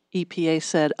 2020, EPA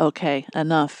said, okay,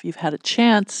 enough, you've had a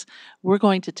chance. We're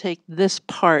going to take this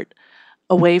part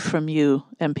away from you,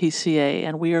 MPCA,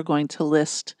 and we are going to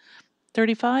list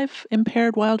 35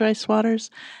 impaired wild rice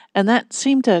waters. And that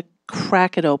seemed to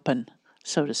crack it open,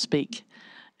 so to speak.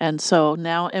 And so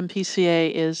now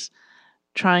MPCA is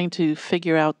trying to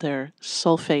figure out their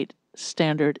sulfate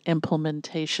standard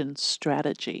implementation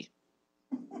strategy.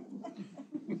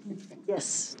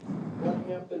 Yes. What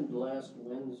happened last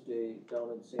Wednesday down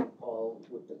in St. Paul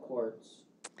with the courts?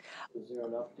 Is there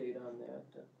an update on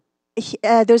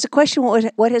that? There's a question,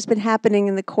 what has been happening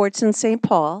in the courts in St.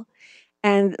 Paul?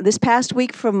 And this past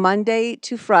week from Monday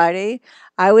to Friday,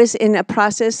 I was in a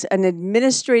process, an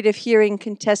administrative hearing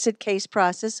contested case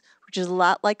process, which is a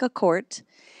lot like a court.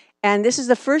 And this is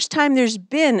the first time there's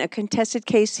been a contested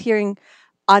case hearing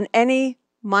on any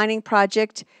mining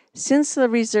project since the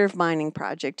reserve mining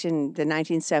project in the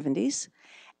 1970s.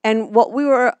 And what we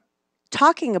were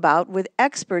talking about with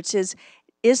experts is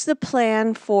the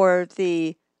plan for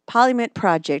the Polymet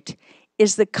project,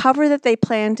 is the cover that they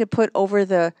plan to put over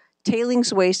the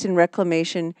tailings waste and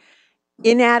reclamation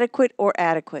inadequate or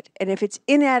adequate? And if it's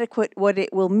inadequate, what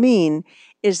it will mean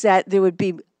is that there would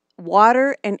be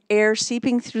water and air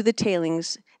seeping through the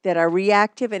tailings that are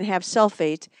reactive and have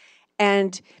sulfate.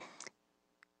 And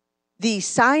the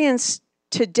science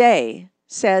today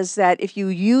says that if you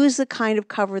use the kind of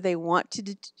cover they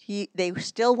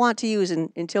still want to use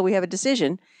until we have a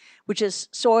decision, which is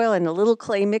soil and a little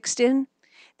clay mixed in,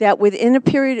 that within a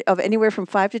period of anywhere from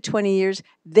 5 to 20 years,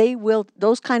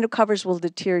 those kind of covers will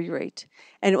deteriorate.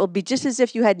 And it will be just as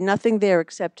if you had nothing there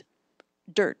except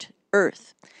dirt,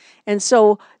 earth. And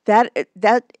so that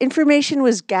information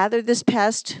was gathered this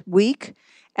past week,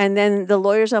 and then the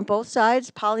lawyers on both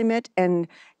sides, Polymet and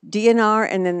DNR,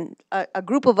 and then a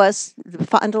group of us, the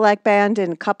Fond du Lac Band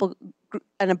and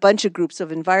a bunch of groups of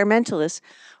environmentalists,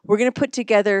 we're going to put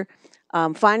together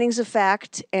findings of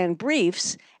fact and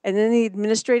briefs, and then the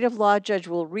administrative law judge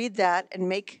will read that and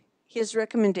make his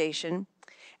recommendation.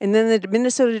 And then the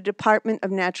Minnesota Department of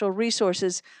Natural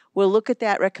Resources will look at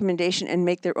that recommendation and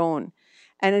make their own.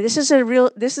 And this is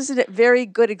a very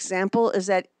good example, is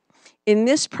that in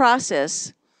this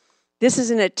process, this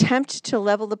is an attempt to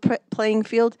level the playing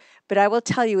field, but I will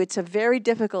tell you, it's a very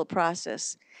difficult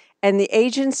process. And the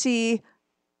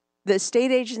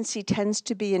state agency tends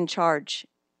to be in charge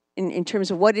in terms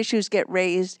of what issues get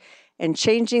raised and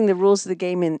changing the rules of the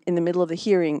game in the middle of the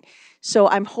hearing. So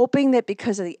I'm hoping that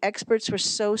because the experts were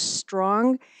so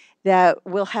strong that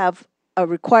we'll have a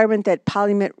requirement that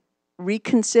Polymet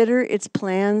reconsider its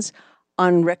plans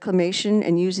on reclamation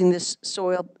and using this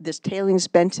tailings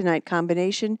bentonite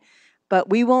combination, but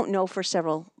we won't know for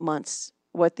several months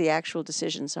what the actual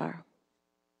decisions are.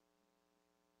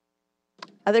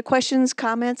 Other questions,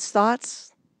 comments,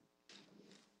 thoughts?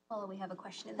 Well, we have a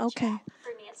question in the chat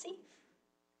for Nancy.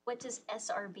 What does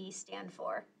SRB stand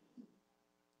for?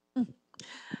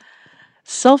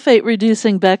 Sulfate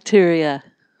reducing bacteria.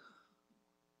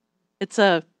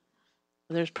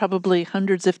 There's probably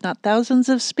hundreds, if not thousands,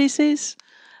 of species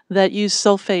that use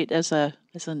sulfate as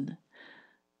an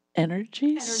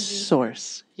energy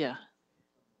source. Yeah.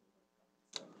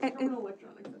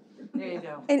 There you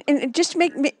go. And just to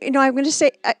make, I'm going to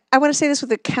say, I want to say this with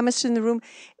the chemist in the room.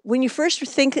 When you first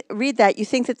read that, you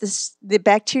think that the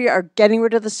bacteria are getting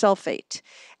rid of the sulfate.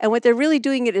 And what they're really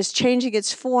doing is changing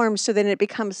its form so then it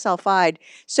becomes sulfide.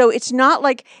 So it's not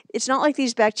like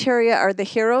these bacteria are the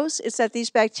heroes. It's that these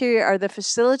bacteria are the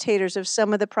facilitators of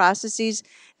some of the processes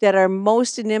that are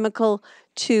most inimical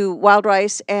to wild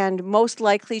rice and most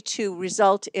likely to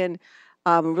result in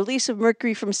release of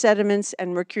mercury from sediments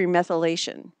and mercury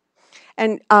methylation.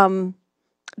 And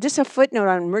just a footnote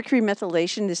on mercury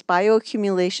methylation, this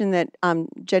bioaccumulation that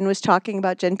Jen was talking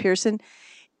about, Jen Pearson,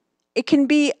 it can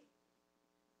be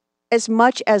as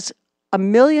much as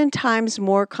 1,000,000 times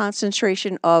more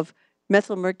concentration of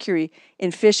methylmercury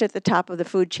in fish at the top of the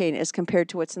food chain as compared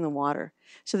to what's in the water.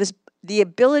 So the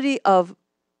ability of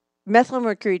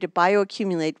methylmercury to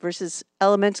bioaccumulate versus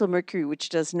elemental mercury, which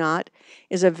does not,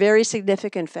 is a very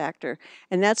significant factor.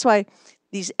 And that's why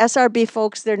these SRB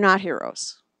folks, they're not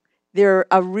heroes. They're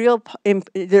a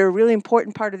really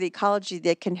important part of the ecology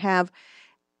that can have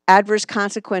adverse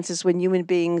consequences when human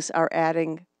beings are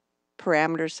adding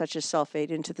parameters such as sulfate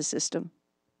into the system.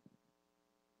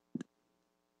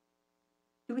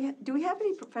 Do we have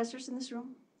any professors in this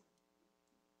room?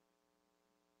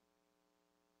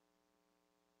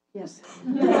 Yes.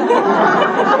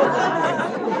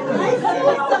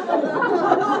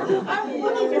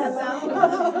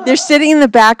 They're sitting in the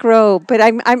back row, but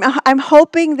I'm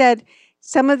hoping that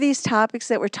some of these topics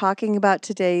that we're talking about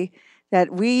today,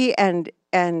 that we and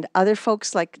other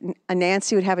folks like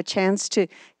Nancy would have a chance to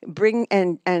bring,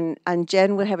 and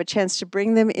Jen would have a chance to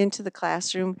bring them into the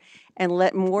classroom and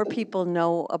let more people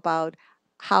know about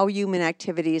how human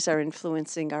activities are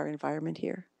influencing our environment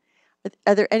here.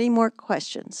 Are there any more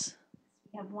questions?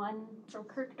 We have one from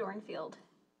Kirk Dornfield.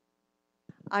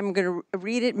 I'm going to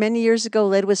read it. Many years ago,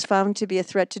 lead was found to be a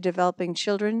threat to developing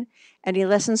children. Any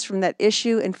lessons from that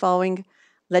issue and following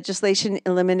legislation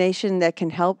elimination that can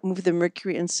help move the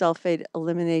mercury and sulfate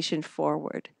elimination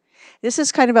forward. This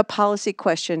is kind of a policy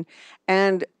question,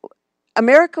 and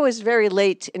America was very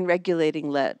late in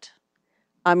regulating lead.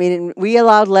 I mean, we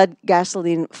allowed lead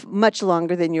gasoline much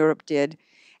longer than Europe did,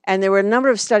 and there were a number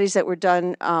of studies that were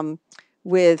done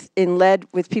in lead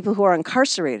with people who are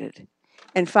incarcerated,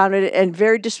 and found it a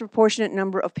very disproportionate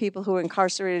number of people who were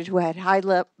incarcerated who had high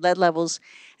lead levels,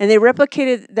 and they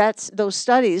replicated those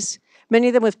studies, many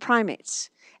of them with primates,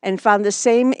 and found the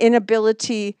same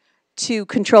inability to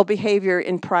control behavior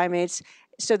in primates,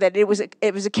 so that it was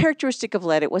a characteristic of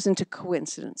lead. It wasn't a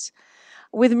coincidence.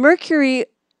 With mercury,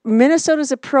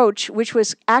 Minnesota's approach, which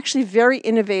was actually very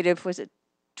innovative, was it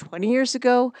 20 years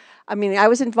ago? I mean, I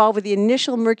was involved with the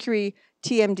initial mercury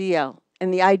TMDL.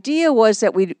 And the idea was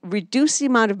that we'd reduce the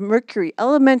amount of mercury,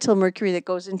 elemental mercury, that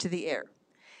goes into the air.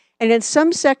 And in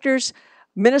some sectors,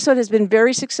 Minnesota has been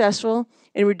very successful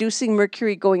in reducing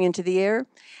mercury going into the air.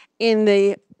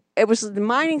 It was the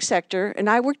mining sector, and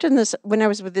I worked on this when I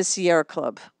was with the Sierra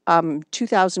Club,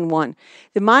 2001.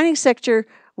 The mining sector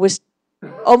was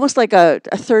almost like a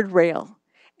third rail.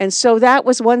 And so that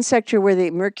was one sector where the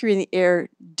mercury in the air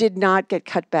did not get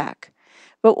cut back.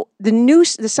 But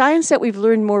the science that we've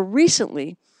learned more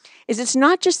recently is it's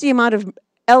not just the amount of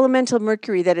elemental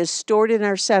mercury that is stored in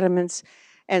our sediments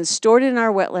and stored in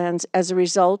our wetlands as a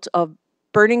result of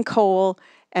burning coal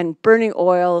and burning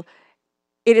oil.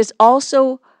 It is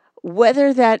also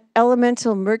whether that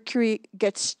elemental mercury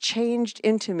gets changed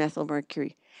into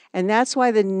methylmercury. And that's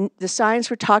why the science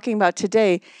we're talking about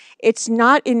today, it's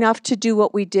not enough to do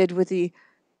what we did with the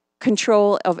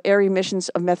control of air emissions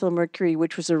of methylmercury,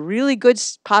 which was a really good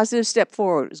positive step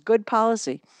forward. It was good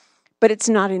policy, but it's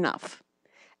not enough.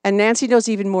 And Nancy knows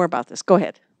even more about this. Go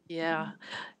ahead. Yeah,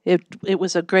 it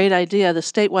was a great idea. The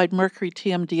statewide mercury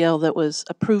TMDL that was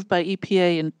approved by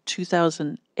EPA in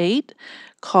 2008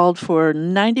 called for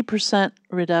 90%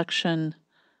 reduction,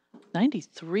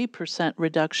 93%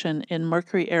 reduction in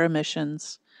mercury air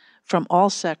emissions from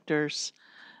all sectors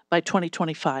by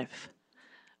 2025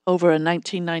 over a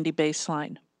 1990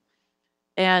 baseline.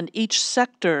 And each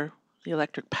sector, the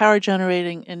electric power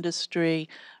generating industry,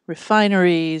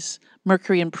 refineries,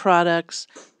 mercury and products,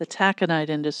 the taconite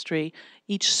industry,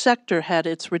 each sector had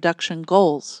its reduction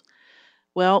goals.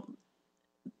 Well,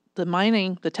 the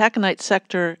taconite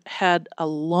sector had a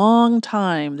long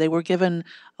time. They were given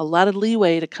a lot of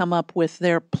leeway to come up with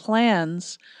their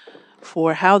plans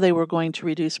for how they were going to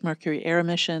reduce mercury air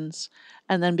emissions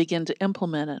and then begin to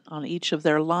implement it on each of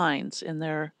their lines in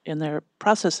their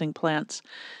processing plants.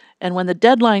 And when the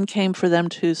deadline came for them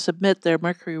to submit their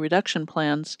mercury reduction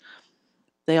plans,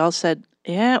 they all said,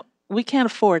 yeah, we can't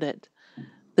afford it.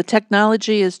 The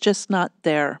technology is just not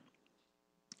there.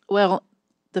 Well,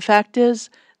 the fact is,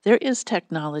 there is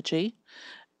technology.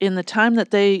 In the time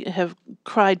that they have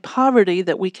cried poverty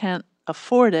that we can't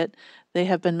afford it, they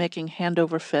have been making hand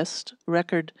over fist,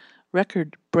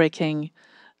 record-breaking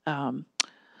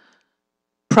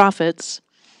profits.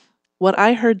 What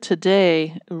I heard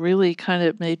today really kind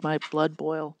of made my blood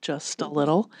boil just a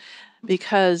little,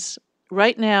 because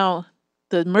right now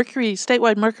the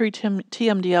statewide mercury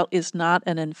TMDL is not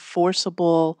an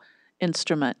enforceable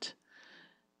instrument.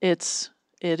 It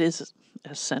is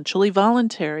essentially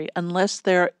voluntary unless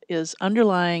there is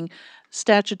underlying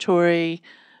statutory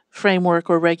framework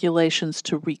or regulations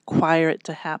to require it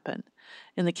to happen.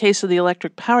 In the case of the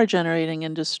electric power generating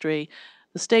industry,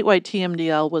 the statewide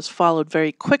TMDL was followed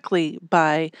very quickly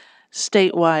by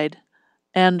statewide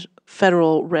and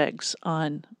federal regs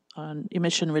on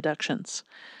emission reductions.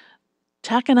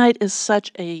 Taconite is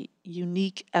such a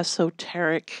unique,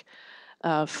 esoteric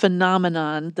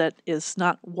phenomenon that is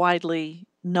not widely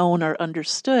known or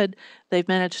understood. They've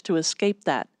managed to escape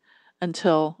that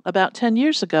until about 10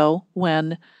 years ago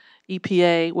when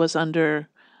EPA was under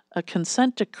a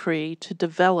consent decree to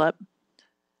develop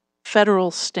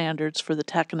federal standards for the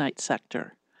taconite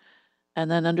sector. And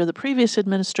then under the previous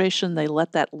administration, they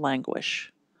let that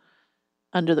languish.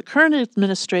 Under the current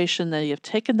administration, they have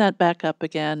taken that back up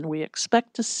again. We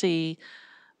expect to see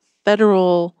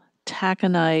federal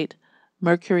taconite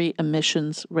mercury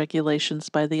emissions regulations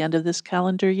by the end of this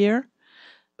calendar year.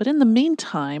 But in the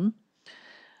meantime,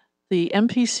 the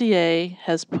MPCA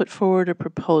has put forward a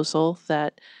proposal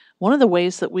that one of the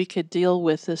ways that we could deal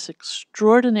with this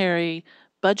extraordinary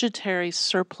budgetary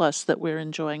surplus that we're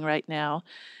enjoying right now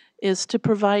is to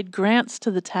provide grants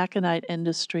to the taconite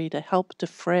industry to help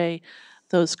defray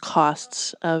those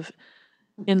costs of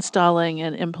installing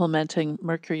and implementing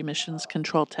mercury emissions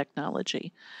control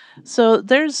technology. So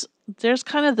there's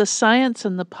kind of the science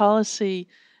and the policy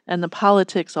and the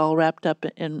politics all wrapped up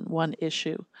in one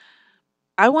issue.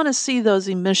 I want to see those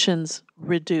emissions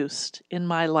reduced in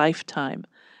my lifetime,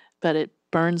 but it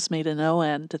burns me to no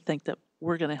end to think that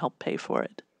we're going to help pay for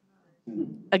it.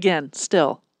 Again,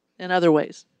 still, in other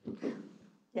ways.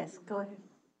 Yes, go ahead.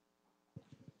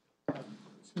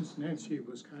 Since Nancy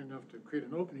was kind enough to create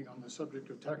an opening on the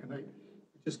subject of taconite,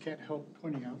 I just can't help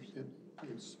pointing out that I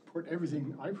support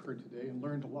everything I've heard today and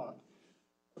learned a lot.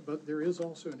 But there is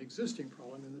also an existing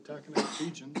problem in the taconite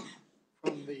regions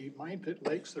from the mine pit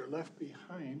lakes that are left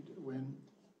behind when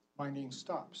mining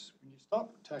stops. When you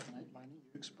stop taconite mining, you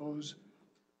expose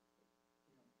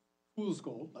fool's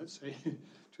gold, let's say,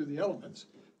 to the elements.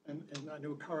 And I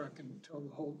know Cara can tell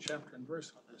the whole chapter and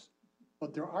verse on this.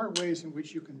 But there are ways in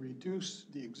which you can reduce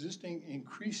the existing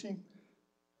increasing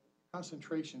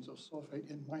concentrations of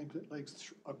sulfate in mine pit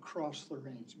lakes across the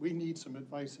range. We need some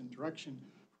advice and direction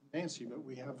from Nancy, but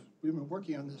we've been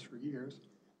working on this for years.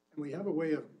 And we have a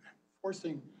way of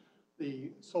forcing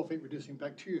the sulfate reducing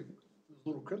bacteria, those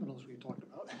little criminals we talked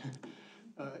about,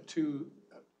 to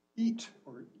eat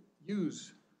or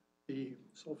use the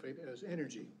sulfate as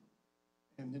energy.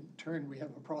 And in turn, we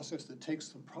have a process that takes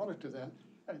the product of that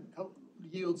and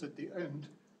yields at the end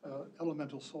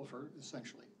elemental sulfur,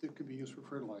 essentially, that can be used for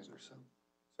fertilizer. So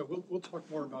we'll talk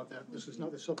more about that. This is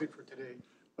not the subject for today.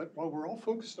 But while we're all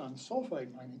focused on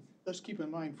sulfide mining, let's keep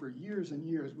in mind for years and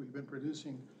years we've been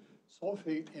producing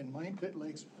sulfate in mine pit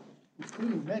lakes,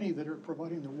 including many that are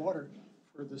providing the water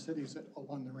for the cities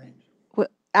along the range. Well,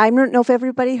 I don't know if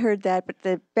everybody heard that,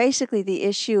 but basically the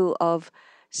issue of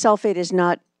sulfate is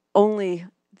not only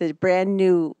the brand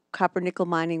new copper nickel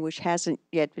mining, which hasn't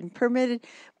yet been permitted,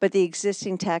 but the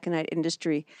existing taconite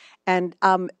industry. And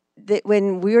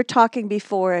when we were talking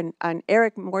before, and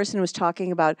Eric Morrison was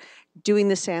talking about doing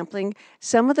the sampling,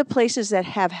 some of the places that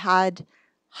have had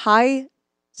high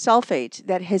sulfate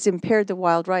that has impaired the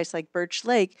wild rice, like Birch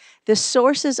Lake, the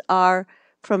sources are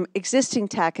from existing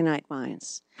taconite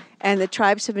mines. And the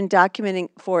tribes have been documenting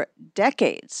for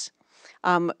decades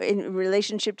in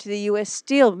relationship to the U.S.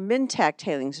 Steel Mintac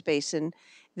tailings basin,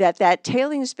 that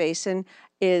tailings basin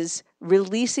is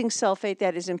releasing sulfate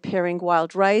that is impairing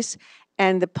wild rice,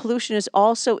 and the pollution is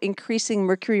also increasing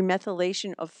mercury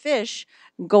methylation of fish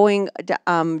going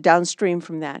downstream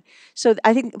from that. So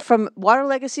I think from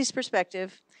WaterLegacy's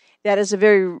perspective, that is a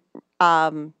very,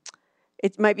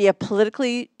 it might be a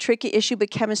politically tricky issue, but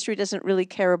chemistry doesn't really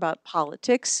care about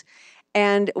politics.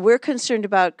 And we're concerned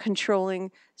about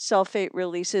controlling sulfate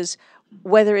releases,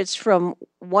 whether it's from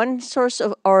one source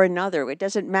or another. It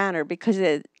doesn't matter because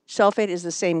sulfate is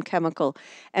the same chemical.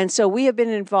 And so we have been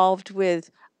involved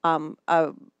with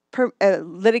a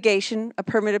litigation, a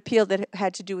permit appeal that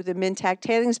had to do with the Mintac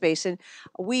tailings basin.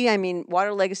 I mean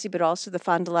WaterLegacy, but also the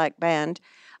Fond du Lac Band,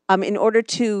 in order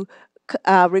to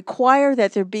require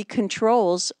that there be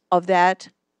controls of that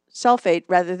sulfate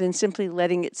rather than simply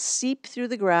letting it seep through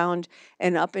the ground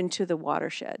and up into the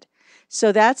watershed.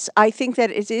 So I think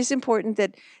that it is important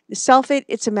that the sulfate,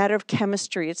 it's a matter of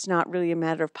chemistry. It's not really a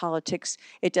matter of politics.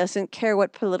 It doesn't care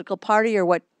what political party or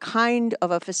what kind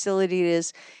of a facility it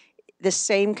is. The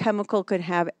same chemical could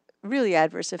have really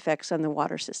adverse effects on the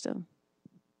water system.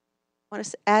 Want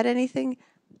to add anything?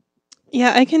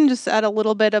 Yeah, I can just add a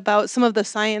little bit about some of the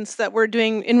science that we're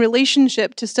doing in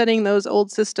relationship to studying those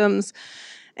old systems.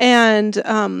 And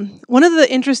one of the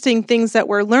interesting things that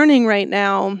we're learning right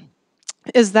now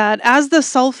is that as the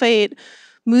sulfate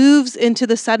moves into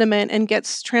the sediment and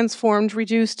gets transformed,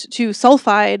 reduced to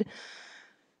sulfide,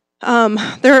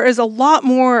 there is a lot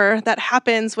more that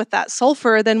happens with that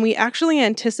sulfur than we actually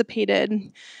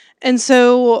anticipated. And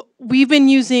so we've been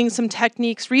using some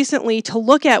techniques recently to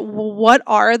look at what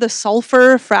are the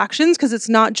sulfur fractions, because it's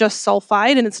not just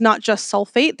sulfide and it's not just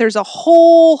sulfate. There's a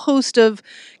whole host of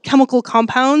chemical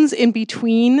compounds in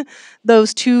between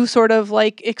those two sort of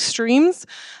like extremes.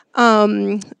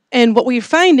 And what we're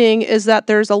finding is that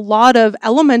there's a lot of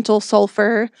elemental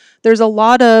sulfur, there's a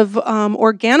lot of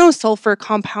organosulfur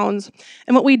compounds,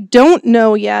 and what we don't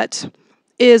know yet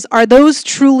is, are those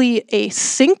truly a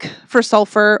sink for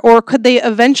sulfur, or could they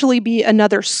eventually be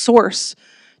another source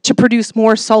to produce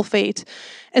more sulfate?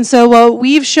 And so what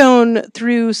we've shown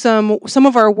through some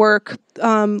of our work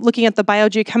looking at the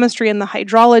biogeochemistry and the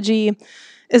hydrology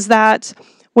is that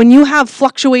when you have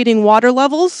fluctuating water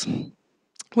levels,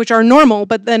 which are normal,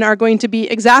 but then are going to be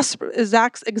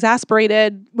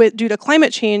exacerbated due to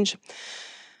climate change,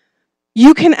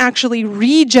 you can actually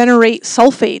regenerate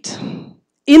sulfate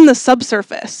in the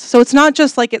subsurface. So it's not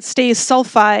just like it stays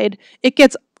sulfide, it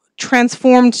gets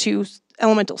transformed to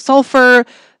elemental sulfur,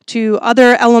 to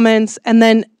other elements, and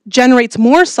then generates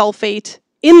more sulfate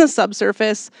in the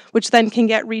subsurface, which then can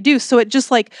get reduced. So it just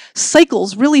like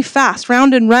cycles really fast,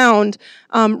 round and round,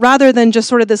 rather than just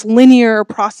sort of this linear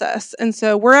process. And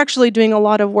so we're actually doing a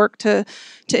lot of work to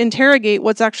interrogate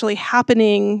what's actually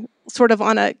happening sort of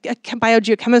on a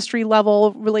biogeochemistry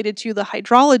level related to the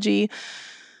hydrology.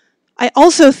 I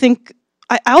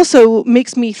also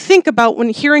makes me think about when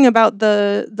hearing about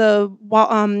the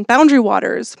boundary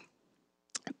waters,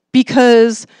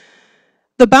 because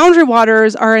the boundary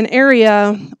waters are an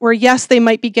area where, yes, they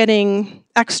might be getting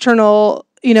external,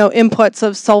 inputs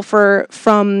of sulfur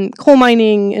from coal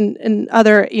mining and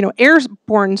other,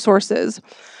 airborne sources.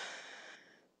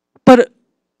 But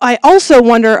I also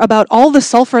wonder about all the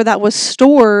sulfur that was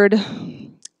stored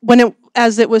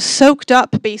as it was soaked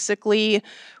up, basically,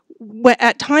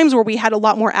 at times where we had a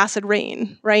lot more acid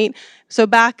rain, right? So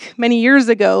back many years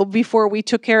ago, before we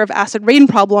took care of acid rain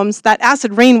problems, that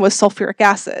acid rain was sulfuric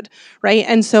acid, right?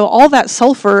 And so all that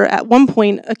sulfur at one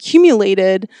point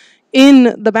accumulated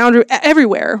in the boundary,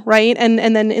 everywhere, right? And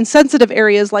then in sensitive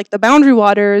areas like the boundary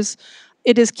waters,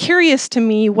 it is curious to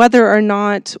me whether or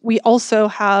not we also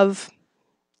have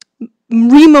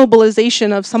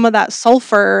remobilization of some of that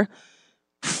sulfur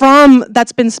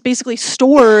that's been basically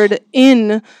stored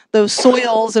in those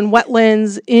soils and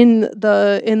wetlands in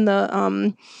the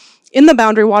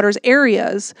boundary waters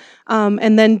areas,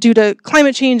 and then due to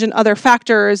climate change and other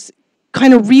factors,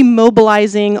 kind of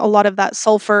remobilizing a lot of that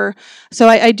sulfur. So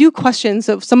I do question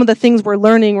some of the things we're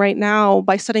learning right now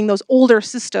by studying those older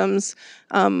systems.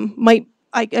 I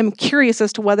am curious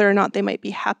as to whether or not they might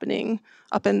be happening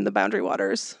up in the boundary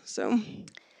waters. So.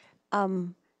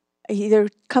 There are a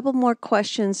couple more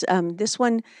questions. This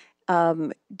one,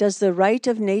 does the right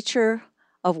of nature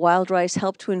of wild rice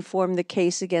help to inform the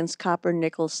case against copper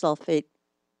nickel sulfide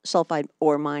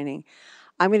ore mining?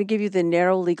 I'm going to give you the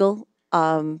narrow legal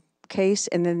case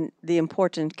and then the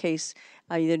important case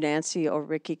either Nancy or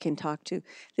Ricky can talk to.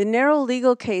 The narrow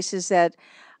legal case is that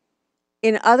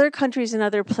in other countries and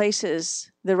other places,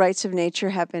 the rights of nature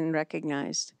have been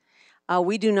recognized.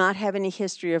 We do not have any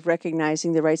history of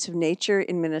recognizing the rights of nature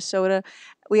in Minnesota.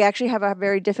 We actually have a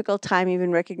very difficult time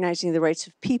even recognizing the rights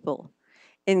of people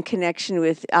in connection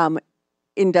with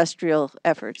industrial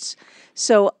efforts.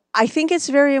 So I think it's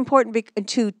very important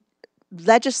to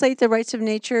legislate the rights of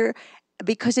nature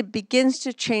because it begins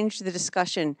to change the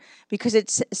discussion, because it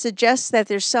suggests that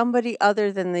there's somebody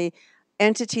other than the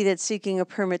entity that's seeking a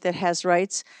permit that has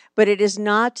rights, but it is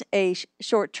not a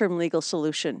short-term legal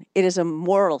solution. It is a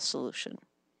moral solution.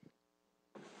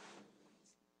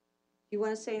 You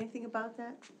want to say anything about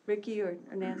that, Ricky or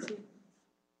Nancy?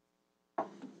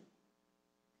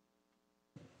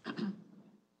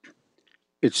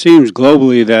 It seems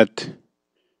globally that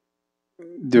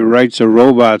the rights of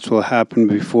robots will happen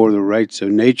before the rights of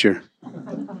nature.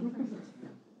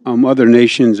 Other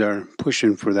nations are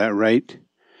pushing for that right.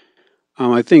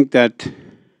 I think that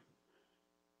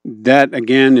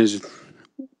again is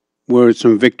where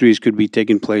some victories could be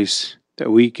taking place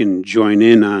that we can join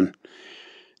in on.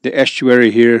 The estuary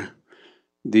here,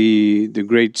 the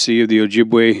Great Sea of the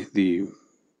Ojibwe, the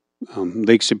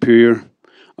Lake Superior,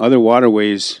 other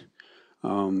waterways,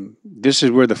 this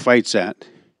is where the fight's at.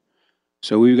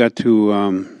 So we've got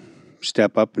to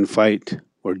step up and fight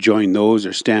or join those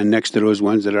or stand next to those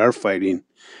ones that are fighting.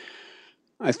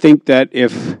 I think that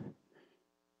if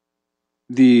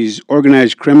these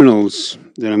organized criminals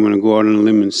that I'm going to go out on a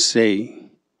limb and say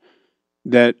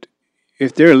that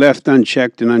if they're left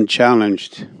unchecked and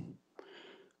unchallenged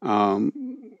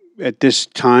at this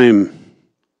time,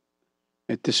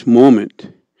 at this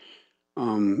moment,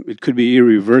 it could be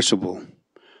irreversible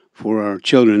for our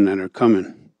children that are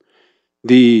coming.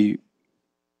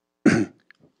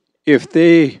 If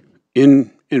they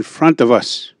in front of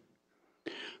us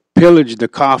pillage the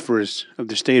coffers of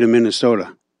the state of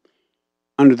Minnesota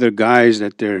under the guise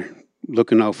that they're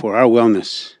looking out for our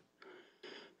wellness,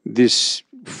 this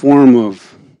form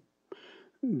of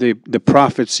the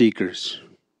profit seekers,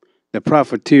 the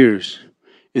profiteers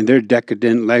and their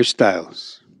decadent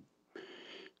lifestyles,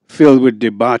 filled with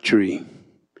debauchery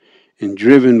and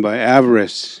driven by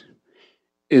avarice,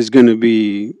 is going to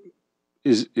be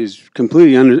is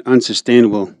completely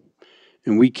unsustainable,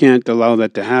 and we can't allow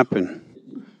that to happen.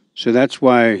 So that's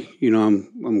why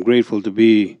I'm grateful to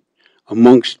be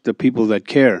amongst the people that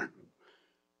care.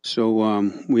 So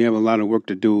we have a lot of work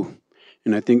to do,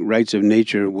 and I think rights of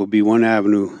nature will be one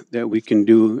avenue that we can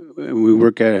do. We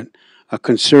work at a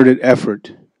concerted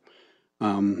effort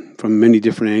from many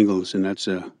different angles, and that's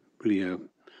really a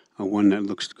one that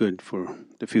looks good for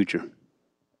the future.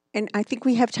 And I think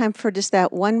we have time for just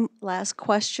that one last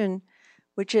question,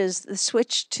 which is the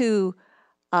switch to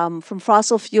from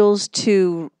fossil fuels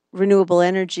to renewable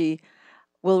energy,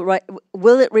 will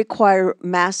it require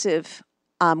massive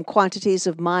quantities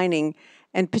of mining,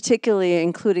 and particularly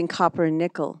including copper and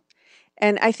nickel?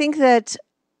 And I think that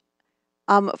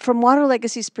from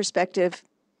WaterLegacy's perspective,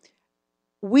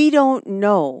 we don't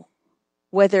know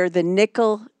whether the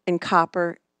nickel and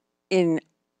copper in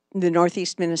the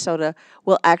Northeast Minnesota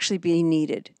will actually be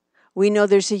needed. We know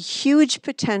there's a huge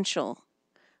potential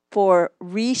for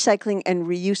recycling and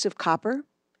reuse of copper.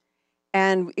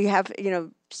 And we have,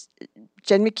 Jen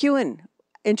McEwen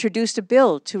introduced a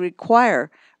bill to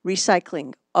require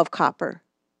recycling of copper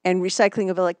and recycling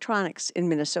of electronics in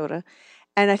Minnesota.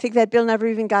 And I think that bill never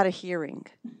even got a hearing.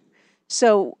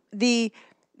 So the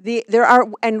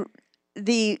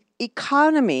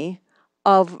economy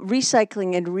of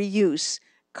recycling and reuse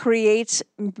creates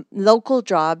local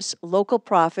jobs, local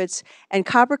profits, and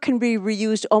copper can be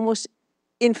reused almost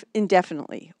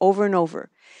indefinitely, over and over.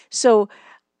 So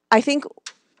I think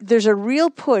there's a real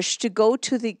push to go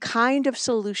to the kind of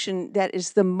solution that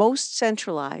is the most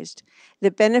centralized,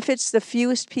 that benefits the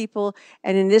fewest people,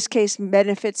 and in this case,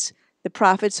 benefits the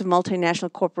profits of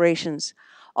multinational corporations.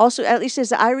 Also, at least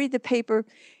as I read the paper,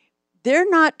 they're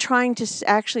not trying to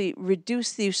actually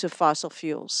reduce the use of fossil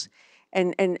fuels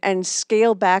and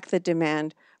scale back the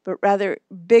demand, but rather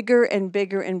bigger and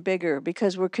bigger and bigger,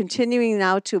 because we're continuing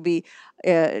now to be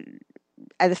at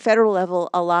the federal level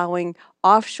allowing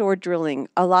offshore drilling,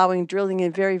 allowing drilling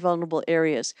in very vulnerable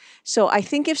areas. So I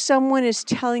think if someone is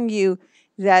telling you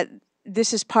that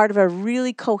this is part of a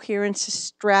really coherent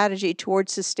strategy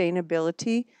towards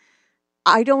sustainability,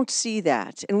 I don't see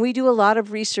that. And we do a lot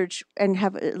of research and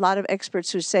have a lot of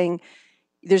experts who are saying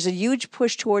there's a huge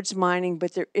push towards mining,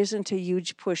 but there isn't a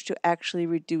huge push to actually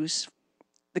reduce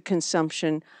the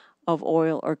consumption of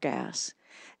oil or gas.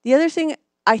 The other thing,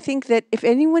 I think that if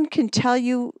anyone can tell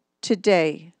you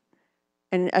today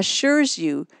and assures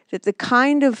you that the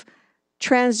kind of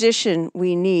transition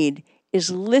we need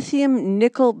is lithium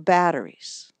nickel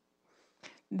batteries,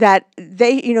 that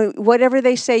they, whatever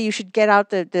they say, you should get out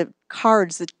the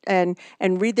cards and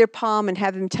read their palm and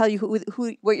have them tell you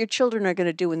what your children are going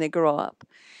to do when they grow up.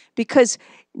 Because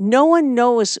no one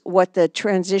knows what the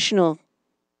transitional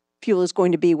fuel is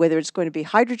going to be, whether it's going to be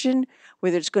hydrogen,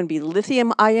 whether it's going to be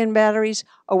lithium-ion batteries,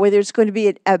 or whether it's going to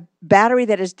be a battery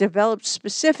that is developed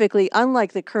specifically,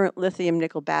 unlike the current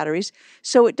lithium-nickel batteries,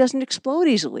 so it doesn't explode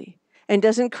easily and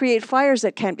doesn't create fires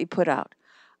that can't be put out.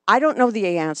 I don't know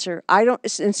the answer.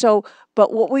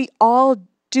 But what we all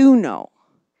do know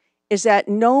is that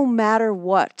no matter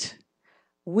what,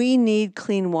 we need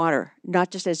clean water, not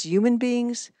just as human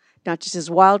beings, not just as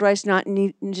wild rice, not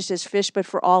just as fish, but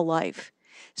for all life.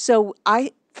 So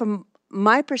from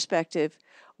my perspective,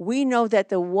 we know that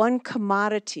the one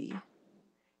commodity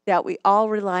that we all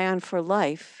rely on for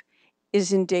life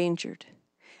is endangered.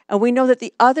 And we know that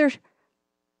the other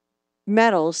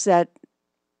metals that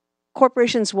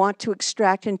corporations want to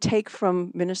extract and take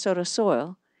from Minnesota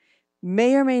soil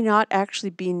may or may not actually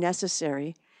be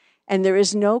necessary, and there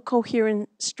is no coherent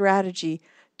strategy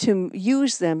to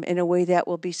use them in a way that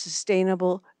will be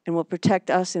sustainable and will protect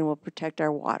us and will protect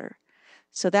our water.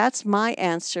 So that's my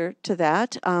answer to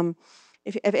that.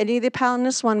 If any of the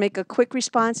panelists want to make a quick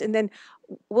response, and then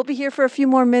we'll be here for a few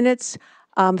more minutes.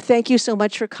 Thank you so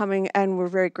much for coming, and we're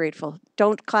very grateful.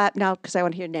 Don't clap now, because I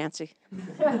want to hear Nancy.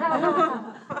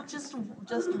 Just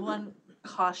one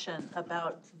caution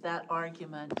about that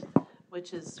argument,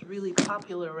 which is really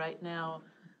popular right now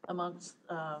amongst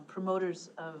promoters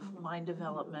of mine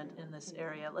development in this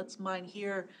area. Let's mine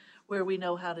here where we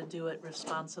know how to do it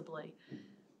responsibly.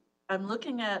 I'm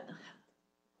looking at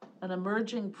an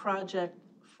emerging project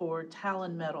for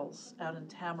Talon Metals out in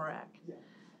Tamarack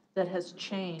that has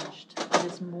changed, it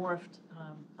has morphed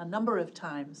a number of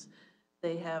times.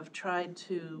 They have tried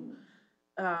to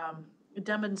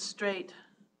demonstrate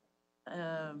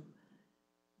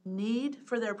need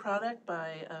for their product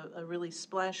by a really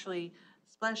splashy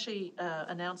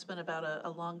announcement about a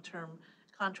long-term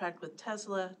contract with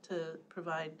Tesla to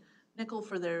provide nickel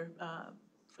for their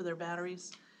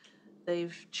batteries.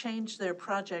 They've changed their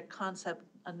project concept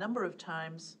a number of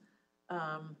times,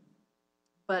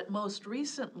 but most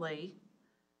recently,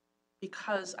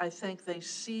 because I think they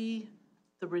see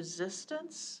the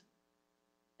resistance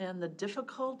and the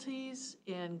difficulties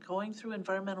in going through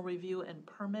environmental review and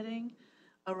permitting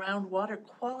around water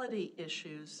quality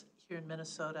issues here in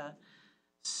Minnesota,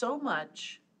 so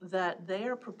much that they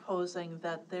are proposing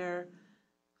that their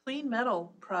clean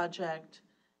metal project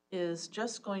is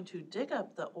just going to dig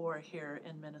up the ore here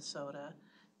in Minnesota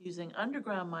using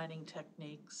underground mining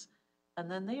techniques, and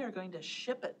then they are going to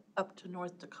ship it up to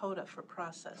North Dakota for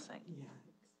processing. Yeah.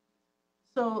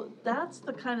 So that's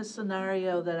the kind of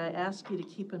scenario that I ask you to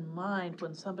keep in mind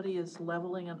when somebody is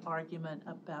leveling an argument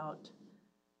about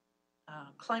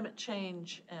climate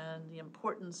change and the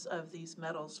importance of these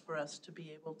metals for us to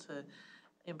be able to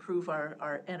improve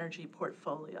our energy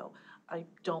portfolio. I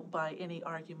don't buy any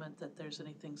argument that there's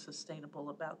anything sustainable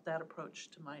about that approach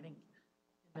to mining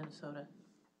in Minnesota.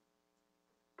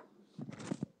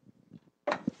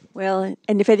 Well,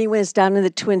 and if anyone is down in the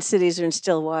Twin Cities or in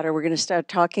Stillwater, we're going to start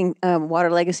talking.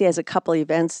 WaterLegacy has a couple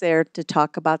events there to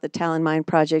talk about the Talon Mine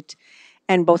project.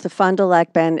 And both the Fond du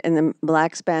Lac Band and the Mille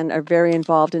Lacs Band are very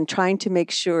involved in trying to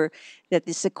make sure that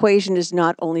this equation is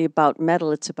not only about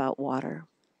metal, it's about water.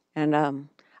 And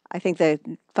I think the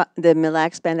Mille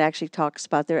Lacs Band actually talks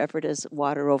about their effort as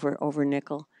water over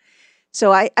nickel.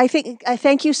 So I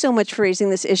thank you so much for raising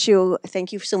this issue.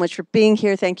 Thank you so much for being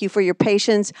here. Thank you for your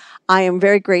patience. I am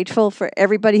very grateful for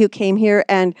everybody who came here.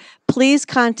 And please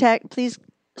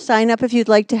sign up if you'd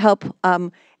like to help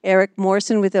Eric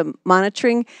Morrison with the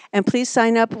monitoring. And please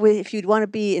sign up if you'd want to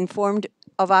be informed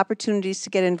of opportunities to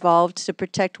get involved to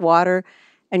protect water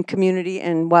and community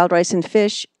and wild rice and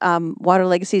fish.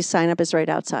 WaterLegacy's sign up is right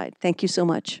outside. Thank you so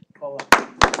much.